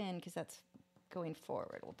the fin, because that's going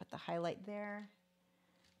forward. We'll put the highlight there.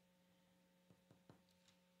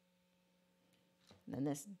 And then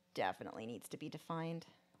this definitely needs to be defined.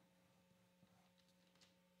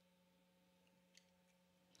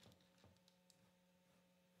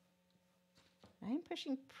 I'm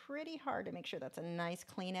pushing pretty hard to make sure that's a nice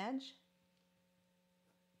clean edge.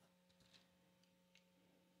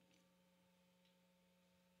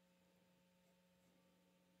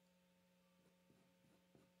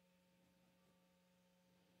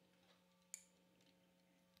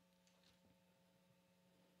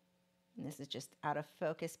 this is just out of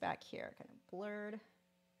focus back here, kind of blurred.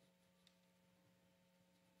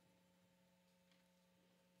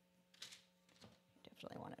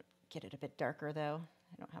 Definitely want to get it a bit darker though.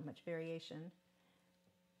 I don't have much variation.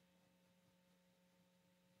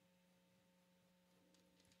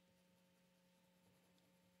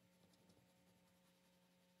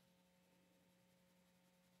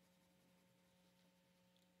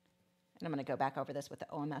 And I'm going to go back over this with the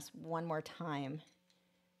OMS one more time.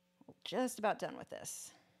 We're just about done with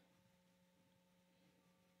this.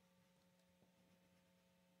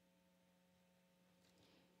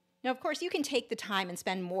 Now, of course, you can take the time and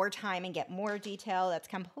spend more time and get more detail. That's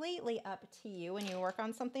completely up to you when you work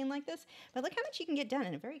on something like this. But look how much you can get done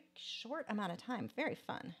in a very short amount of time. Very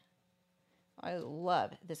fun. I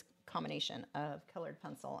love this combination of colored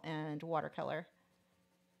pencil and watercolor.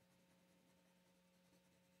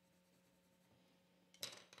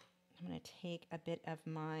 I'm going to take a bit of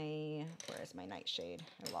my, where is my nightshade?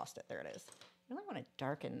 I lost it. There it is. I really want to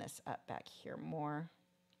darken this up back here more.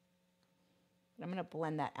 But I'm going to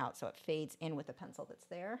blend that out so it fades in with the pencil that's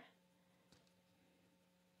there.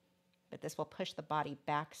 But this will push the body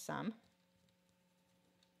back some.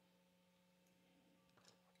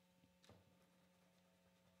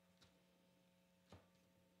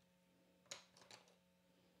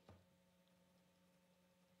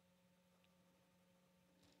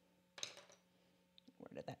 Where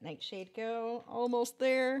did that nightshade go? Almost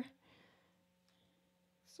there.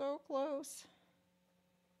 So close.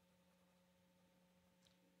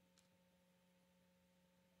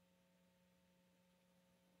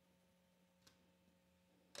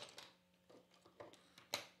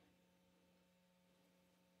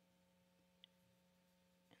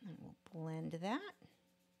 And then we'll blend that.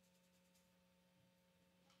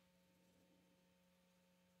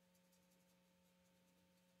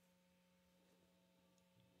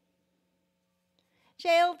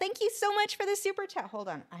 Jail, thank you so much for the super chat. Hold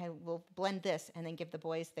on, I will blend this and then give the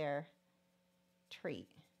boys their treat.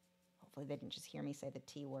 Hopefully they didn't just hear me say the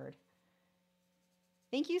T word.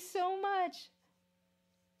 Thank you so much.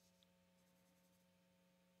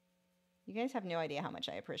 You guys have no idea how much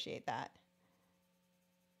I appreciate that.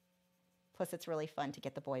 Plus, it's really fun to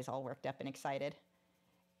get the boys all worked up and excited.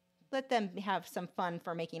 Let them have some fun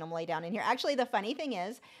for making them lay down in here. Actually, the funny thing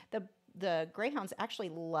is, the greyhounds actually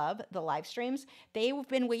love the live streams. They've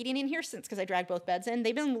been waiting in here since, because I dragged both beds in.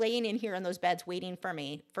 They've been laying in here on those beds waiting for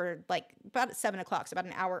me for like about 7 o'clock, so about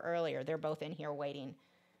an hour earlier. They're both in here waiting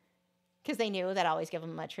because they knew that I always give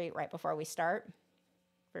them a treat right before we start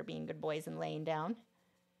for being good boys and laying down.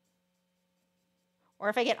 Or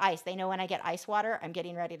if I get ice, they know when I get ice water, I'm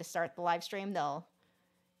getting ready to start the live stream. They'll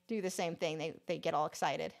do the same thing. They get all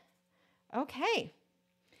excited. Okay.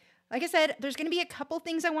 Like I said, there's going to be a couple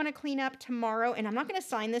things I want to clean up tomorrow, and I'm not going to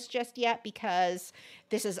sign this just yet because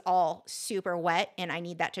this is all super wet and I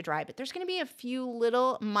need that to dry. But there's going to be a few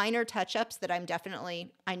little minor touch-ups that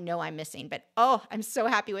I know I'm missing. But oh, I'm so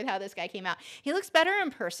happy with how this guy came out. He looks better in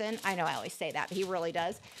person. I know I always say that, but he really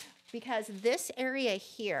does. Because this area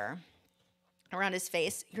here around his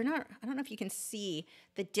face, I don't know if you can see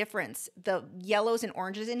the difference. The yellows and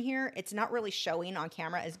oranges in here, it's not really showing on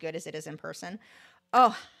camera as good as it is in person.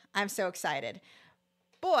 Oh, I'm so excited.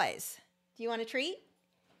 Boys, do you want a treat?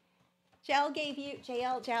 JL gave you,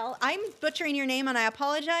 JL, I'm butchering your name and I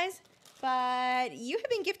apologize, but you have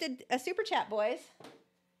been gifted a super chat, boys.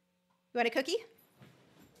 You want a cookie?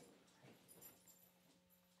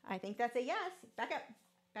 I think that's a yes. Back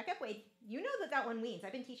up, Wade. You know that one weans.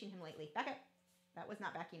 I've been teaching him lately. Back up. That was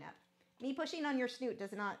not backing up. Me pushing on your snoot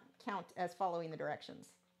does not count as following the directions.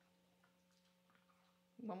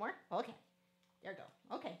 One more? Okay. There you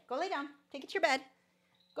go. Okay, go lay down. Take it to your bed.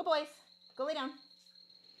 Go, boys. Go lay down.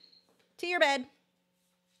 To your bed.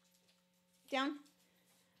 Down.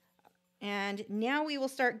 And now we will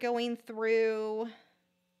start going through.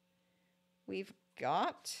 We've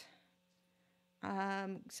got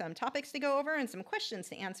some topics to go over and some questions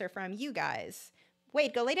to answer from you guys.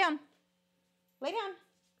 Wade, go lay down. Lay down.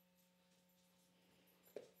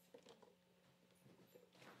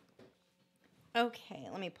 Okay,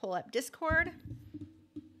 let me pull up Discord.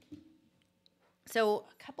 So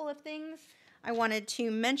a couple of things I wanted to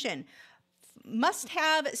mention.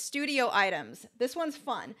 Must-have studio items. This one's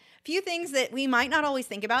fun. A few things that we might not always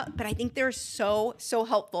think about, but I think they're so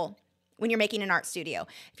helpful when you're making an art studio.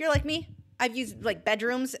 If you're like me, I've used like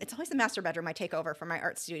bedrooms. It's always the master bedroom I take over for my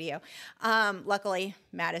art studio. Luckily,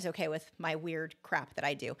 Matt is okay with my weird crap that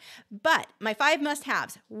I do. But my 5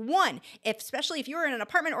 must-haves. 1, especially if you're in an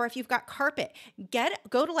apartment or if you've got carpet,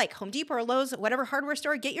 go to like Home Depot or Lowe's, whatever hardware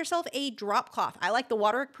store, get yourself a drop cloth. I like the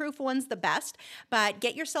waterproof ones the best, but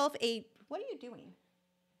get yourself a What are you doing?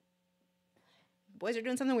 Boys are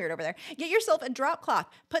doing something weird over there. Get yourself a drop cloth.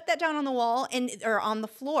 Put that down on the wall or on the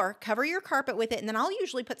floor. Cover your carpet with it. And then I'll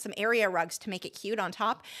usually put some area rugs to make it cute on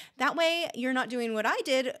top. That way you're not doing what I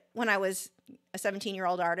did when I was a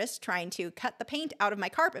 17-year-old artist trying to cut the paint out of my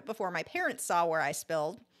carpet before my parents saw where I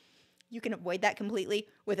spilled. You can avoid that completely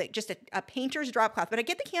with just a painter's drop cloth. But I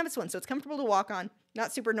get the canvas one so it's comfortable to walk on.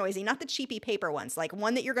 Not super noisy. Not the cheapy paper ones. Like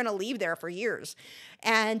one that you're going to leave there for years.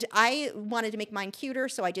 And I wanted to make mine cuter,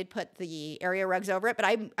 so I did put the area rugs over it. But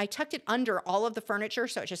I tucked it under all of the furniture,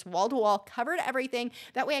 so it's just wall to wall, covered everything.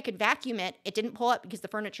 That way I could vacuum it. It didn't pull up because the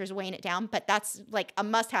furniture is weighing it down. But that's like a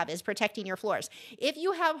must-have, is protecting your floors. If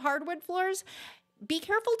you have hardwood floors, be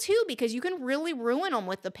careful too, because you can really ruin them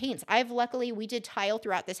with the paints. Luckily, we did tile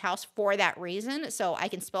throughout this house for that reason, so I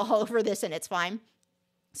can spill all over this and it's fine.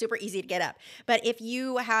 Super easy to get up. But if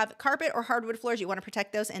you have carpet or hardwood floors, you want to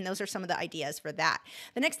protect those, and those are some of the ideas for that.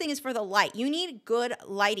 The next thing is for the light. You need good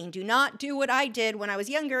lighting. Do not do what I did when I was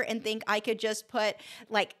younger and think I could just put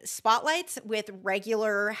like spotlights with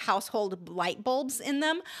regular household light bulbs in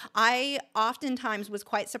them. I oftentimes was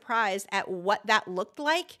quite surprised at what that looked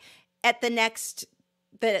like at the next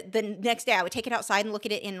day. I would take it outside and look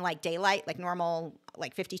at it in like daylight, like normal,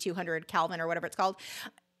 like 5200 Kelvin or whatever it's called.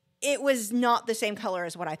 It was not the same color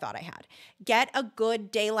as what I thought I had. Get a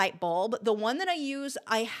good daylight bulb. The one that I use,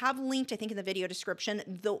 I have linked, I think, in the video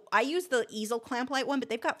description. I use the easel clamp light one, but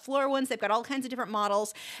they've got floor ones. They've got all kinds of different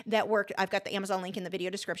models that work. I've got the Amazon link in the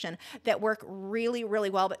video description that work really,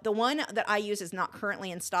 really well. But the one that I use is not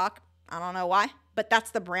currently in stock. I don't know why, but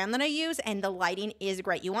that's the brand that I use, and the lighting is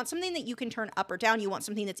great. You want something that you can turn up or down. You want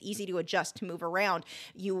something that's easy to adjust, to move around.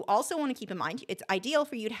 You also want to keep in mind, it's ideal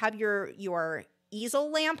for you to have your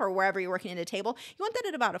easel lamp or wherever you're working at a table. You want that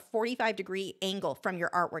at about a 45-degree angle from your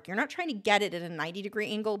artwork. You're not trying to get it at a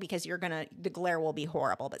 90-degree angle because the glare will be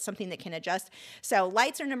horrible, but something that can adjust. So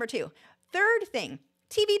lights are number 2. Third thing,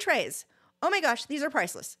 TV trays. Oh my gosh, these are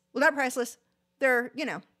priceless. Well, not priceless. They're,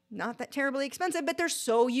 not that terribly expensive, but they're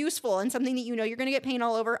so useful and something that you're going to get paint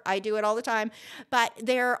all over. I do it all the time, but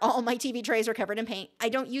all my TV trays are covered in paint. I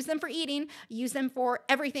don't use them for eating. I use them for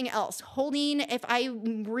everything else. If I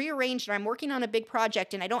rearranged or I'm working on a big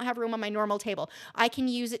project and I don't have room on my normal table, I can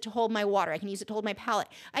use it to hold my water. I can use it to hold my palette.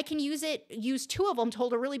 I can use 2 of them to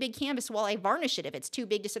hold a really big canvas while I varnish it if it's too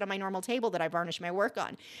big to sit on my normal table that I varnish my work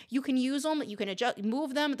on. You can use them. You can adjust,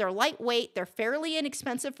 move them. They're lightweight. They're fairly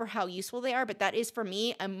inexpensive for how useful they are, but that is, for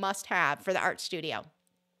me, a must-have for the art studio.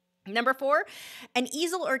 Number 4, an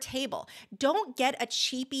easel or table. Don't get a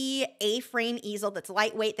cheapy A-frame easel that's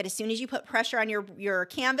lightweight that as soon as you put pressure on your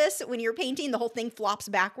canvas when you're painting, the whole thing flops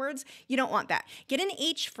backwards. You don't want that. Get an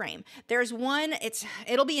H-frame. There's one,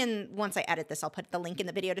 it'll be in, once I edit this, I'll put the link in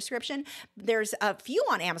the video description. There's a few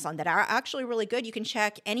on Amazon that are actually really good. You can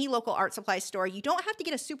check any local art supply store. You don't have to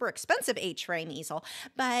get a super expensive H-frame easel,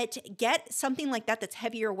 but get something like that that's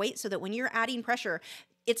heavier weight so that when you're adding pressure,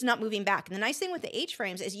 it's not moving back. And the nice thing with the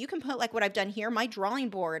H-frames is you can put, like what I've done here, my drawing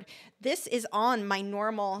board. This is on my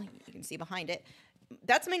normal, you can see behind it.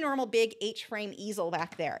 That's my normal big H-frame easel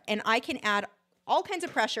back there. And I can add all kinds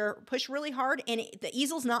of pressure, push really hard, and the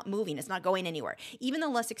easel's not moving. It's not going anywhere. Even the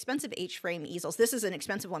less expensive H-frame easels, this is an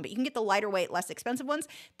expensive one, but you can get the lighter weight, less expensive ones.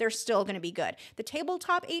 They're still going to be good. The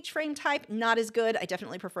tabletop H-frame type, not as good. I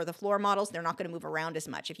definitely prefer the floor models. They're not going to move around as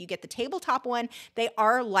much. If you get the tabletop one, they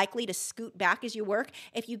are likely to scoot back as you work.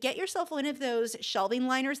 If you get yourself one of those shelving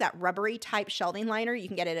liners, that rubbery type shelving liner, you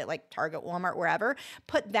can get it at like Target, Walmart, wherever.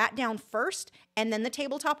 Put that down first, and then the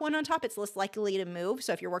tabletop one on top. It's less likely to move.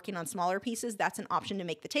 So if you're working on smaller pieces, that's an option to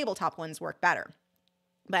make the tabletop ones work better.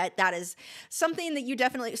 But that is something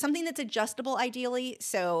that something that's adjustable ideally.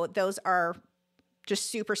 So those are just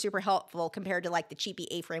super, super helpful compared to like the cheapy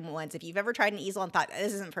A-frame ones. If you've ever tried an easel and thought,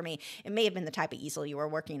 this isn't for me, it may have been the type of easel you were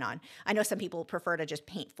working on. I know some people prefer to just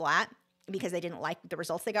paint flat because they didn't like the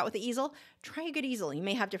results they got with the easel. Try a good easel. You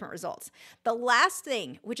may have different results. The last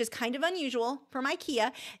thing, which is kind of unusual from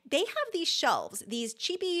IKEA, they have these shelves, these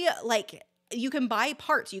cheapy, like you can buy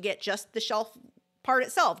parts. You get just the shelf part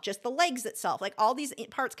itself, just the legs itself, like all these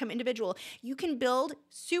parts come individual. You can build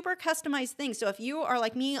super customized things. So if you are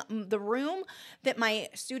like me, the room that my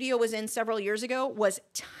studio was in several years ago was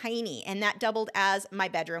tiny, and that doubled as my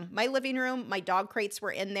bedroom, my living room, my dog crates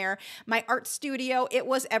were in there, my art studio.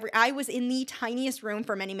 I was in the tiniest room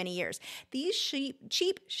for many, many years. These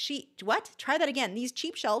cheap shelves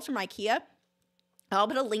from IKEA I'll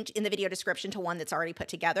put a link in the video description to one that's already put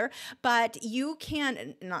together, but you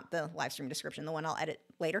can, not the live stream description, the one I'll edit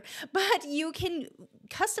later, but you can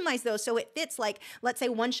customize those so it fits, like, let's say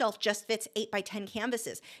one shelf just fits 8x10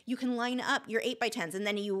 canvases. You can line up your 8x10s, and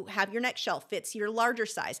then you have your next shelf fits your larger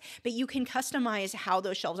size, but you can customize how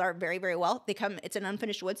those shelves are very, very well. It's an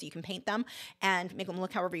unfinished wood, so you can paint them and make them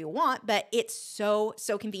look however you want, but it's so,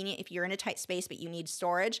 so convenient if you're in a tight space, but you need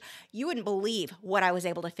storage. You wouldn't believe what I was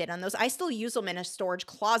able to fit on those. I still use them in a storage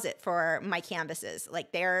closet for my canvases.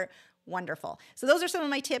 Like, they're wonderful. So those are some of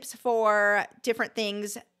my tips for different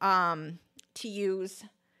things to use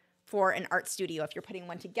for an art studio if you're putting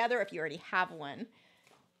one together, if you already have one.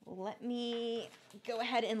 Let me go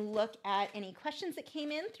ahead and look at any questions that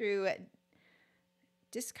came in through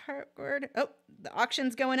Discord. Oh, the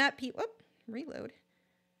auction's going up. Whoop, reload.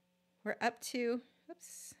 We're up to,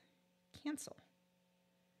 oops, cancel.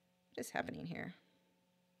 What is happening here?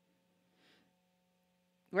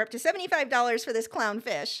 We're up to $75 for this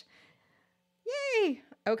clownfish. Yay!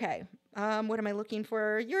 Okay. What am I looking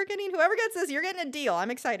for? Whoever gets this, you're getting a deal.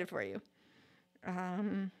 I'm excited for you.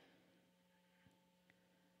 Come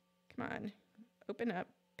on. Open up.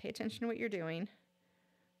 Pay attention to what you're doing.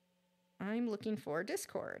 I'm looking for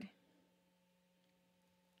Discord.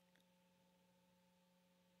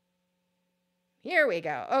 Here we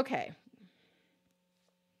go. Okay.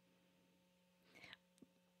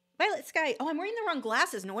 Violet Sky, oh, I'm wearing the wrong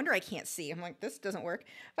glasses. No wonder I can't see. I'm like, this doesn't work.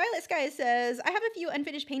 Violet Sky says, I have a few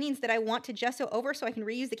unfinished paintings that I want to gesso over so I can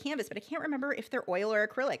reuse the canvas, but I can't remember if they're oil or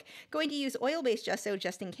acrylic. Going to use oil-based gesso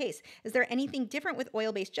just in case. Is there anything different with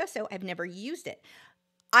oil-based gesso? I've never used it.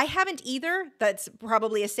 I haven't either. That's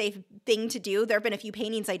probably a safe thing to do. There have been a few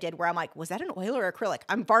paintings I did where I'm like, was that an oil or acrylic?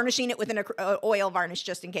 I'm varnishing it with an oil varnish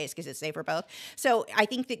just in case because it's safe for both. So I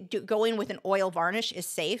think that going with an oil varnish is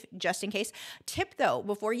safe just in case. Tip though,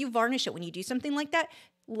 before you varnish it, when you do something like that,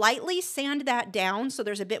 lightly sand that down so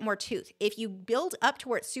there's a bit more tooth. If you build up to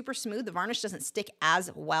where it's super smooth, the varnish doesn't stick as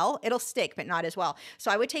well. It'll stick, but not as well. So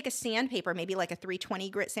I would take a sandpaper, maybe like a 320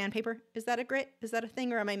 grit sandpaper. Is that a grit? Is that a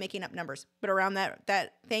thing, or am I making up numbers? But around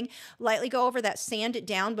that thing, lightly go over that, sand it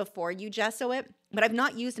down before you gesso it. But I've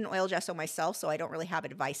not used an oil gesso myself, so I don't really have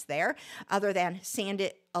advice there other than sand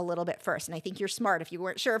it a little bit first. And I think you're smart if you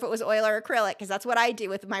weren't sure if it was oil or acrylic, because that's what I do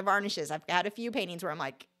with my varnishes. I've had a few paintings where I'm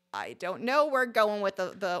like, I don't know. We're going with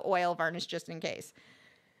the oil varnish just in case.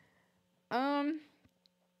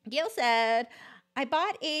 Gail said, I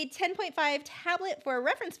bought a 10.5 tablet for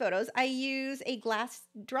reference photos. I use a glass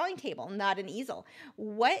drawing table, not an easel.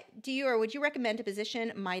 What do you or would you recommend to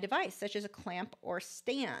position my device, such as a clamp or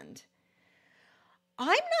stand? I'm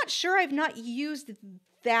not sure. I've not used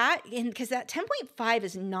that because that 10.5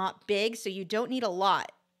 is not big, so you don't need a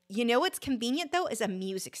lot. You know what's convenient, though, is a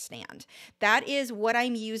music stand. That is what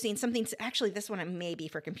I'm using. Actually, this one may be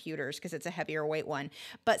for computers because it's a heavier weight one.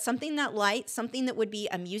 But something that light, something that would be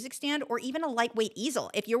a music stand or even a lightweight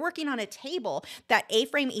easel. If you're working on a table, that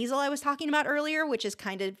A-frame easel I was talking about earlier, which is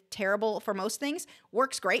kind of terrible for most things,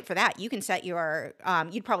 works great for that. You can set your,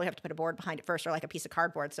 you'd probably have to put a board behind it first or like a piece of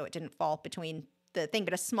cardboard so it didn't fall between the thing.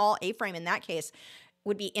 But a small A-frame in that case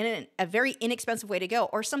would be a very inexpensive way to go,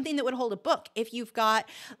 or something that would hold a book. If you've got,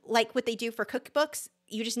 like what they do for cookbooks,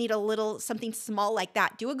 you just need a little something small like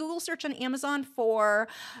that. Do a Google search on Amazon for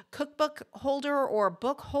cookbook holder or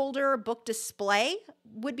book holder. Book display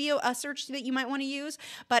would be a search that you might want to use,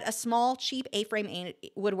 but a small, cheap A-frame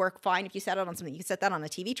would work fine. If you set it on something, you can set that on a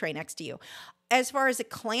TV tray next to you. As far as a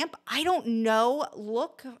clamp, I don't know.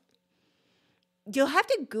 You'll have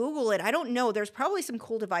to Google it. I don't know. There's probably some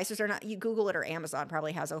cool devices or not. You Google it, or Amazon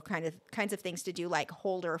probably has all kinds of things to do, like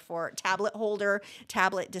holder,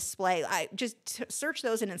 tablet display. I just search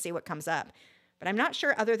those in and see what comes up. But I'm not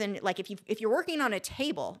sure, other than like if you're working on a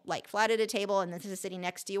table, like flat at a table and this is sitting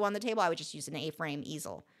next to you on the table, I would just use an A-frame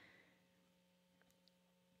easel.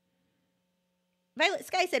 Violet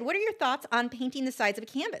Sky said, what are your thoughts on painting the sides of a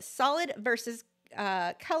canvas? Solid versus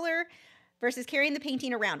color versus carrying the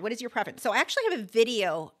painting around. What is your preference? So I actually have a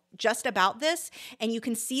video just about this, and you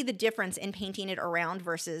can see the difference in painting it around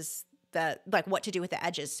versus what to do with the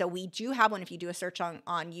edges. So we do have one if you do a search on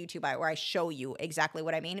YouTube where I show you exactly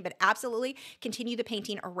what I mean, but absolutely continue the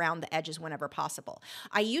painting around the edges whenever possible.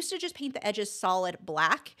 I used to just paint the edges solid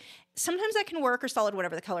black, sometimes that can work, or solid,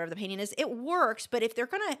 whatever the color of the painting is. It works, but if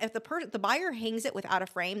the buyer hangs it without a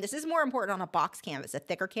frame, this is more important on a box canvas, a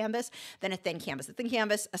thicker canvas than a thin canvas. A thin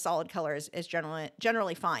canvas, a solid color is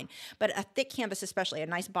generally fine, but a thick canvas, especially a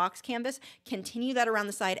nice box canvas, continue that around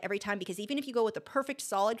the side every time, because even if you go with the perfect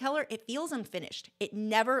solid color, it feels unfinished. It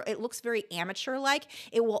looks very amateur-like.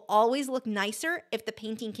 It will always look nicer if the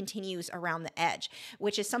painting continues around the edge,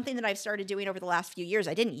 which is something that I've started doing over the last few years.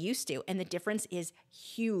 I didn't used to, and the difference is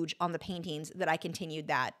huge on the paintings that I continued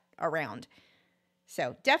that around.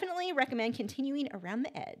 So definitely recommend continuing around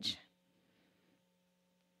the edge.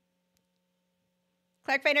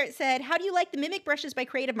 Clark Finder said, how do you like the Mimic brushes by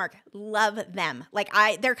Creative Mark? Love them. Like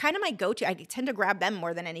they're kind of my go-to. I tend to grab them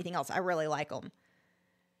more than anything else. I really like them.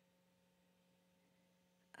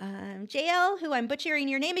 JL, who I'm butchering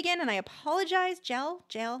your name again, and I apologize.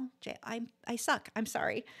 I suck. I'm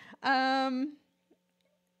sorry.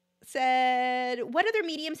 Said, what other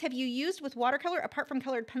mediums have you used with watercolor apart from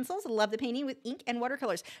colored pencils? Love the painting with ink and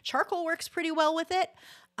watercolors. Charcoal works pretty well with it.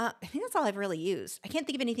 I think that's all I've really used. I can't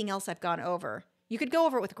think of anything else I've gone over. You could go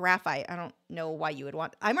over it with graphite. I don't know why you would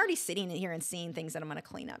want. I'm already sitting here and seeing things that I'm going to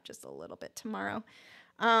clean up just a little bit tomorrow.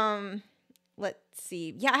 Let's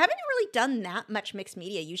see. Yeah, I haven't really done that much mixed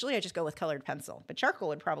media. Usually I just go with colored pencil, but charcoal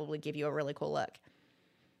would probably give you a really cool look.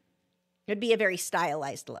 It would be a very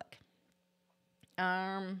stylized look.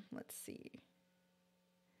 Let's see.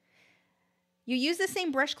 You use the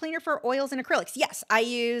same brush cleaner for oils and acrylics. Yes, I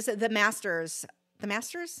use the Masters. The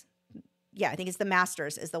Masters? Yeah, I think it's the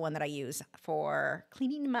Masters is the one that I use for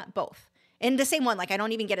cleaning them up, both. And the same one, like I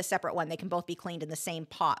don't even get a separate one. They can both be cleaned in the same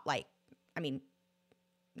pot. Like, I mean,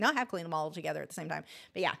 not have cleaned them all together at the same time.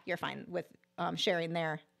 But yeah, you're fine with sharing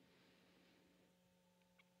there.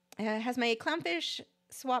 Has my clownfish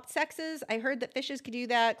swapped sexes? I heard that fishes could do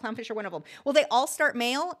that. Clownfish are one of them. Well, they all start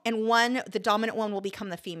male, and the dominant one will become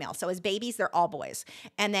the female. So as babies, they're all boys.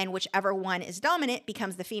 And then whichever one is dominant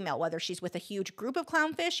becomes the female. Whether she's with a huge group of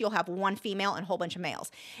clownfish, you'll have one female and a whole bunch of males.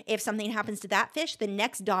 If something happens to that fish, the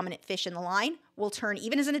next dominant fish in the line will turn,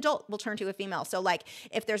 even as an adult, will turn to a female. So like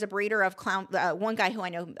if there's a breeder of one guy who I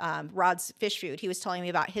know, Rod's Fish Food, he was telling me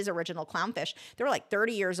about his original clownfish. They were like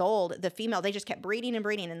 30 years old. The female, they just kept breeding and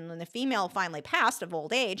breeding. And when the female finally passed of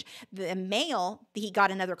old age, the male, he got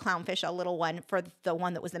another clownfish, a little one, for the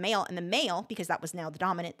one that was the male. And the male, because that was now the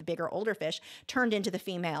dominant, the bigger, older fish, turned into the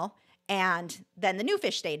female. And then the new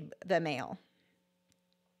fish stayed the male.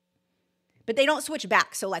 But they don't switch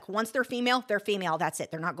back. So like once they're female, that's it.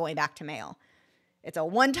 They're not going back to male. It's a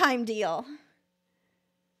one-time deal.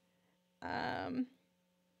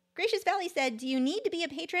 Gracious Valley said, do you need to be a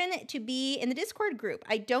patron to be in the Discord group?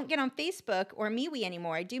 I don't get on Facebook or MeWe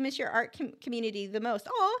anymore. I do miss your art community the most.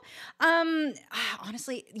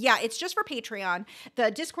 Honestly, yeah, it's just for Patreon.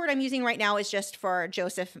 The Discord I'm using right now is just for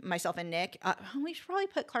Joseph, myself, and Nick. We should probably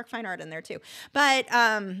put Clark Fine Art in there too. But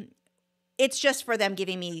it's just for them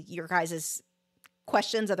giving me your guys'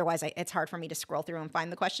 questions. Otherwise, it's hard for me to scroll through and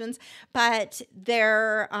find the questions. But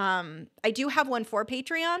I do have one for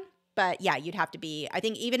Patreon. But yeah, you'd have to be, I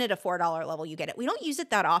think even at a $4 level, you get it. We don't use it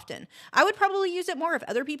that often. I would probably use it more if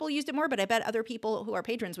other people used it more, but I bet other people who are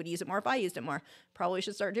patrons would use it more if I used it more. Probably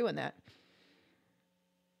should start doing that.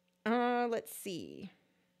 Let's see.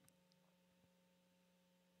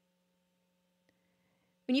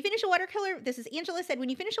 When you finish a watercolor, this is Angela said, when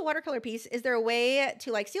you finish a watercolor piece, is there a way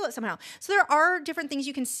to like seal it somehow? So there are different things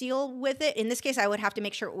you can seal with it. In this case, I would have to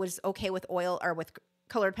make sure it was okay with oil or with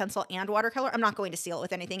colored pencil and watercolor. I'm not going to seal it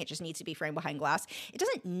with anything. It just needs to be framed behind glass. It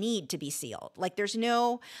doesn't need to be sealed. Like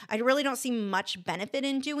I really don't see much benefit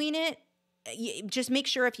in doing it. Just make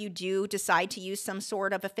sure if you do decide to use some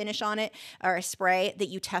sort of a finish on it or a spray that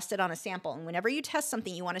you test it on a sample. And whenever you test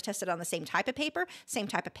something, you want to test it on the same type of paper, same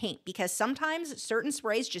type of paint, because sometimes certain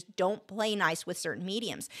sprays just don't play nice with certain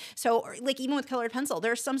mediums. So like even with colored pencil,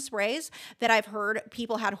 there's some sprays that I've heard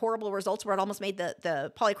people had horrible results where it almost made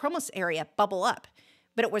the polychromos area bubble up,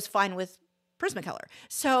 but it was fine with Prismacolor.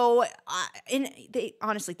 So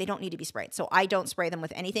honestly, they don't need to be sprayed. So I don't spray them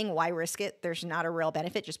with anything. Why risk it? There's not a real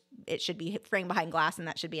benefit. Just it should be framed behind glass and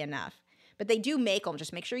that should be enough. But they do make them.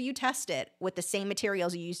 Just make sure you test it with the same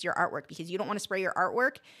materials you used your artwork, because you don't want to spray your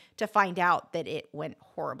artwork to find out that it went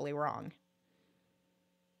horribly wrong.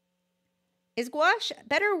 Is gouache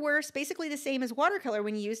better or worse? Basically the same as watercolor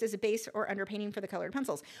when used as a base or underpainting for the colored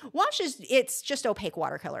pencils. Gouache it's just opaque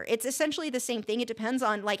watercolor. It's essentially the same thing. It depends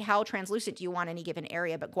on like how translucent you want any given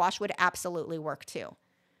area, but gouache would absolutely work too.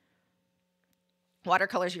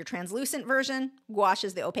 Watercolor is your translucent version. Gouache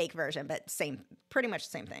is the opaque version, but pretty much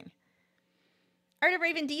the same thing. Art of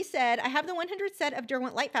Raven D said, I have the 100 set of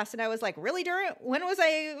Derwent Light Fast, and I was like, really, Derwent? When was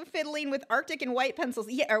I fiddling with Arctic and white pencils?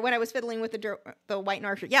 Yeah, or when I was fiddling with the white and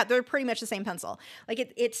Arctic. Yeah, they're pretty much the same pencil.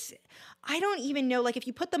 Like it's, I don't even know, like if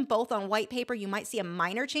you put them both on white paper, you might see a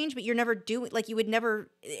minor change, but you're never doing, like you would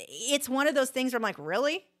never, it's one of those things where I'm like,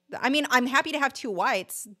 really? I mean, I'm happy to have two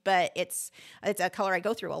whites, but it's a color I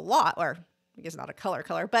go through a lot, or I guess not a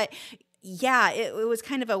color, but yeah, it was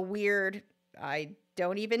kind of a weird, I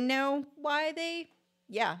don't even know why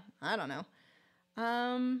yeah, I don't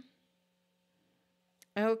know.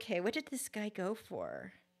 Okay, what did this guy go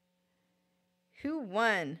for? Who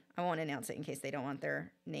won? I won't announce it in case they don't want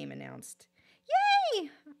their name announced. Yay!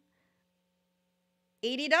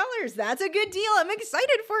 $80. That's a good deal. I'm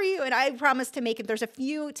excited for you. And I promise to make it. There's a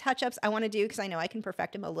few touch-ups I want to do because I know I can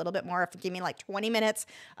perfect them a little bit more. If you give me like 20 minutes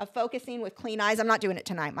of focusing with clean eyes. I'm not doing it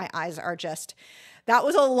tonight. My eyes are just, that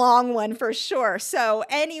was a long one for sure. So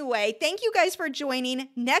anyway, thank you guys for joining.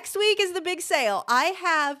 Next week is the big sale. I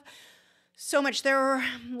have so much. There were,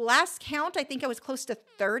 last count, I think I was close to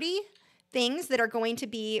 30 things that are going to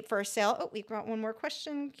be for sale. Oh, we've got one more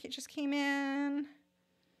question. It just came in.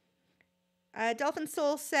 Dolphin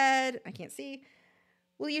Soul said, I can't see,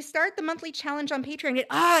 will you start the monthly challenge on Patreon?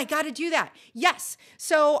 I got to do that. Yes.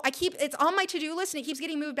 So it's on my to-do list and it keeps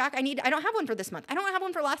getting moved back. I don't have one for this month. I don't have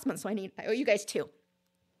one for last month. So I owe you guys 2.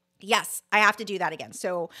 Yes, I have to do that again.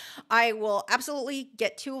 So I will absolutely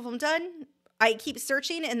get 2 of them done. I keep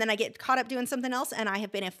searching and then I get caught up doing something else and I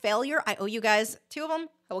have been a failure. I owe you guys 2 of them.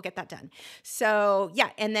 I will get that done. So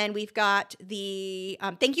yeah, and then we've got the,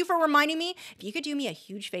 thank you for reminding me. If you could do me a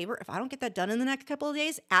huge favor, if I don't get that done in the next couple of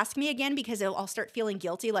days, ask me again because I'll start feeling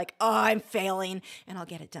guilty like, oh, I'm failing and I'll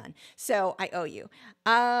get it done. So I owe you.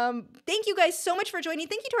 Thank you guys so much for joining.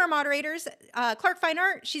 Thank you to our moderators. Clark Fine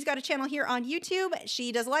Art, she's got a channel here on YouTube.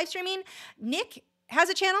 She does live streaming. Nick has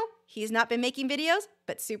a channel. He's not been making videos,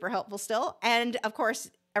 but super helpful still. And of course,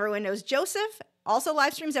 everyone knows Joseph also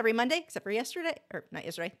live streams every Monday, except for yesterday, or not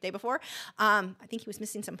yesterday, day before. I think he was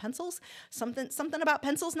missing some pencils, something about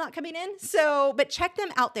pencils not coming in. So, but check them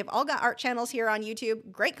out. They've all got art channels here on YouTube.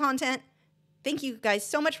 Great content. Thank you guys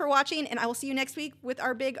so much for watching, and I will see you next week with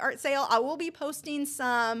our big art sale. I will be posting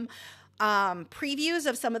some previews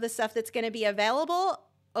of some of the stuff that's going to be available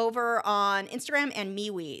over on Instagram and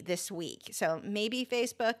MeWe this week. So maybe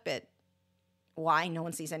Facebook, but why? No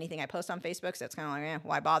one sees anything I post on Facebook, so it's kind of like,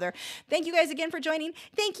 why bother? Thank you guys again for joining.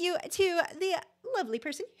 Thank you to the lovely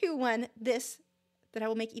person who won this that I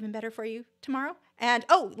will make even better for you tomorrow. And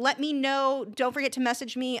oh, let me know. Don't forget to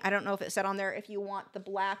message me. I don't know if it said on there if you want the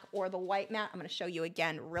black or the white matte. I'm going to show you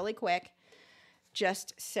again really quick,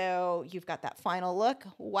 just so you've got that final look.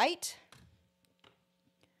 White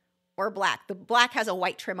or black. The black has a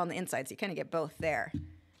white trim on the inside, so you kind of get both there.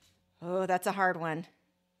 Oh, that's a hard one.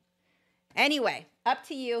 Anyway, up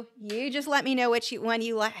to you. You just let me know which one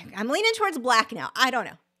you like. I'm leaning towards black now. I don't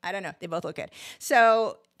know. They both look good.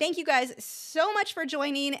 So thank you guys so much for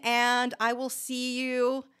joining, and I will see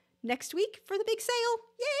you next week for the big sale.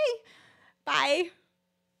 Yay! Bye.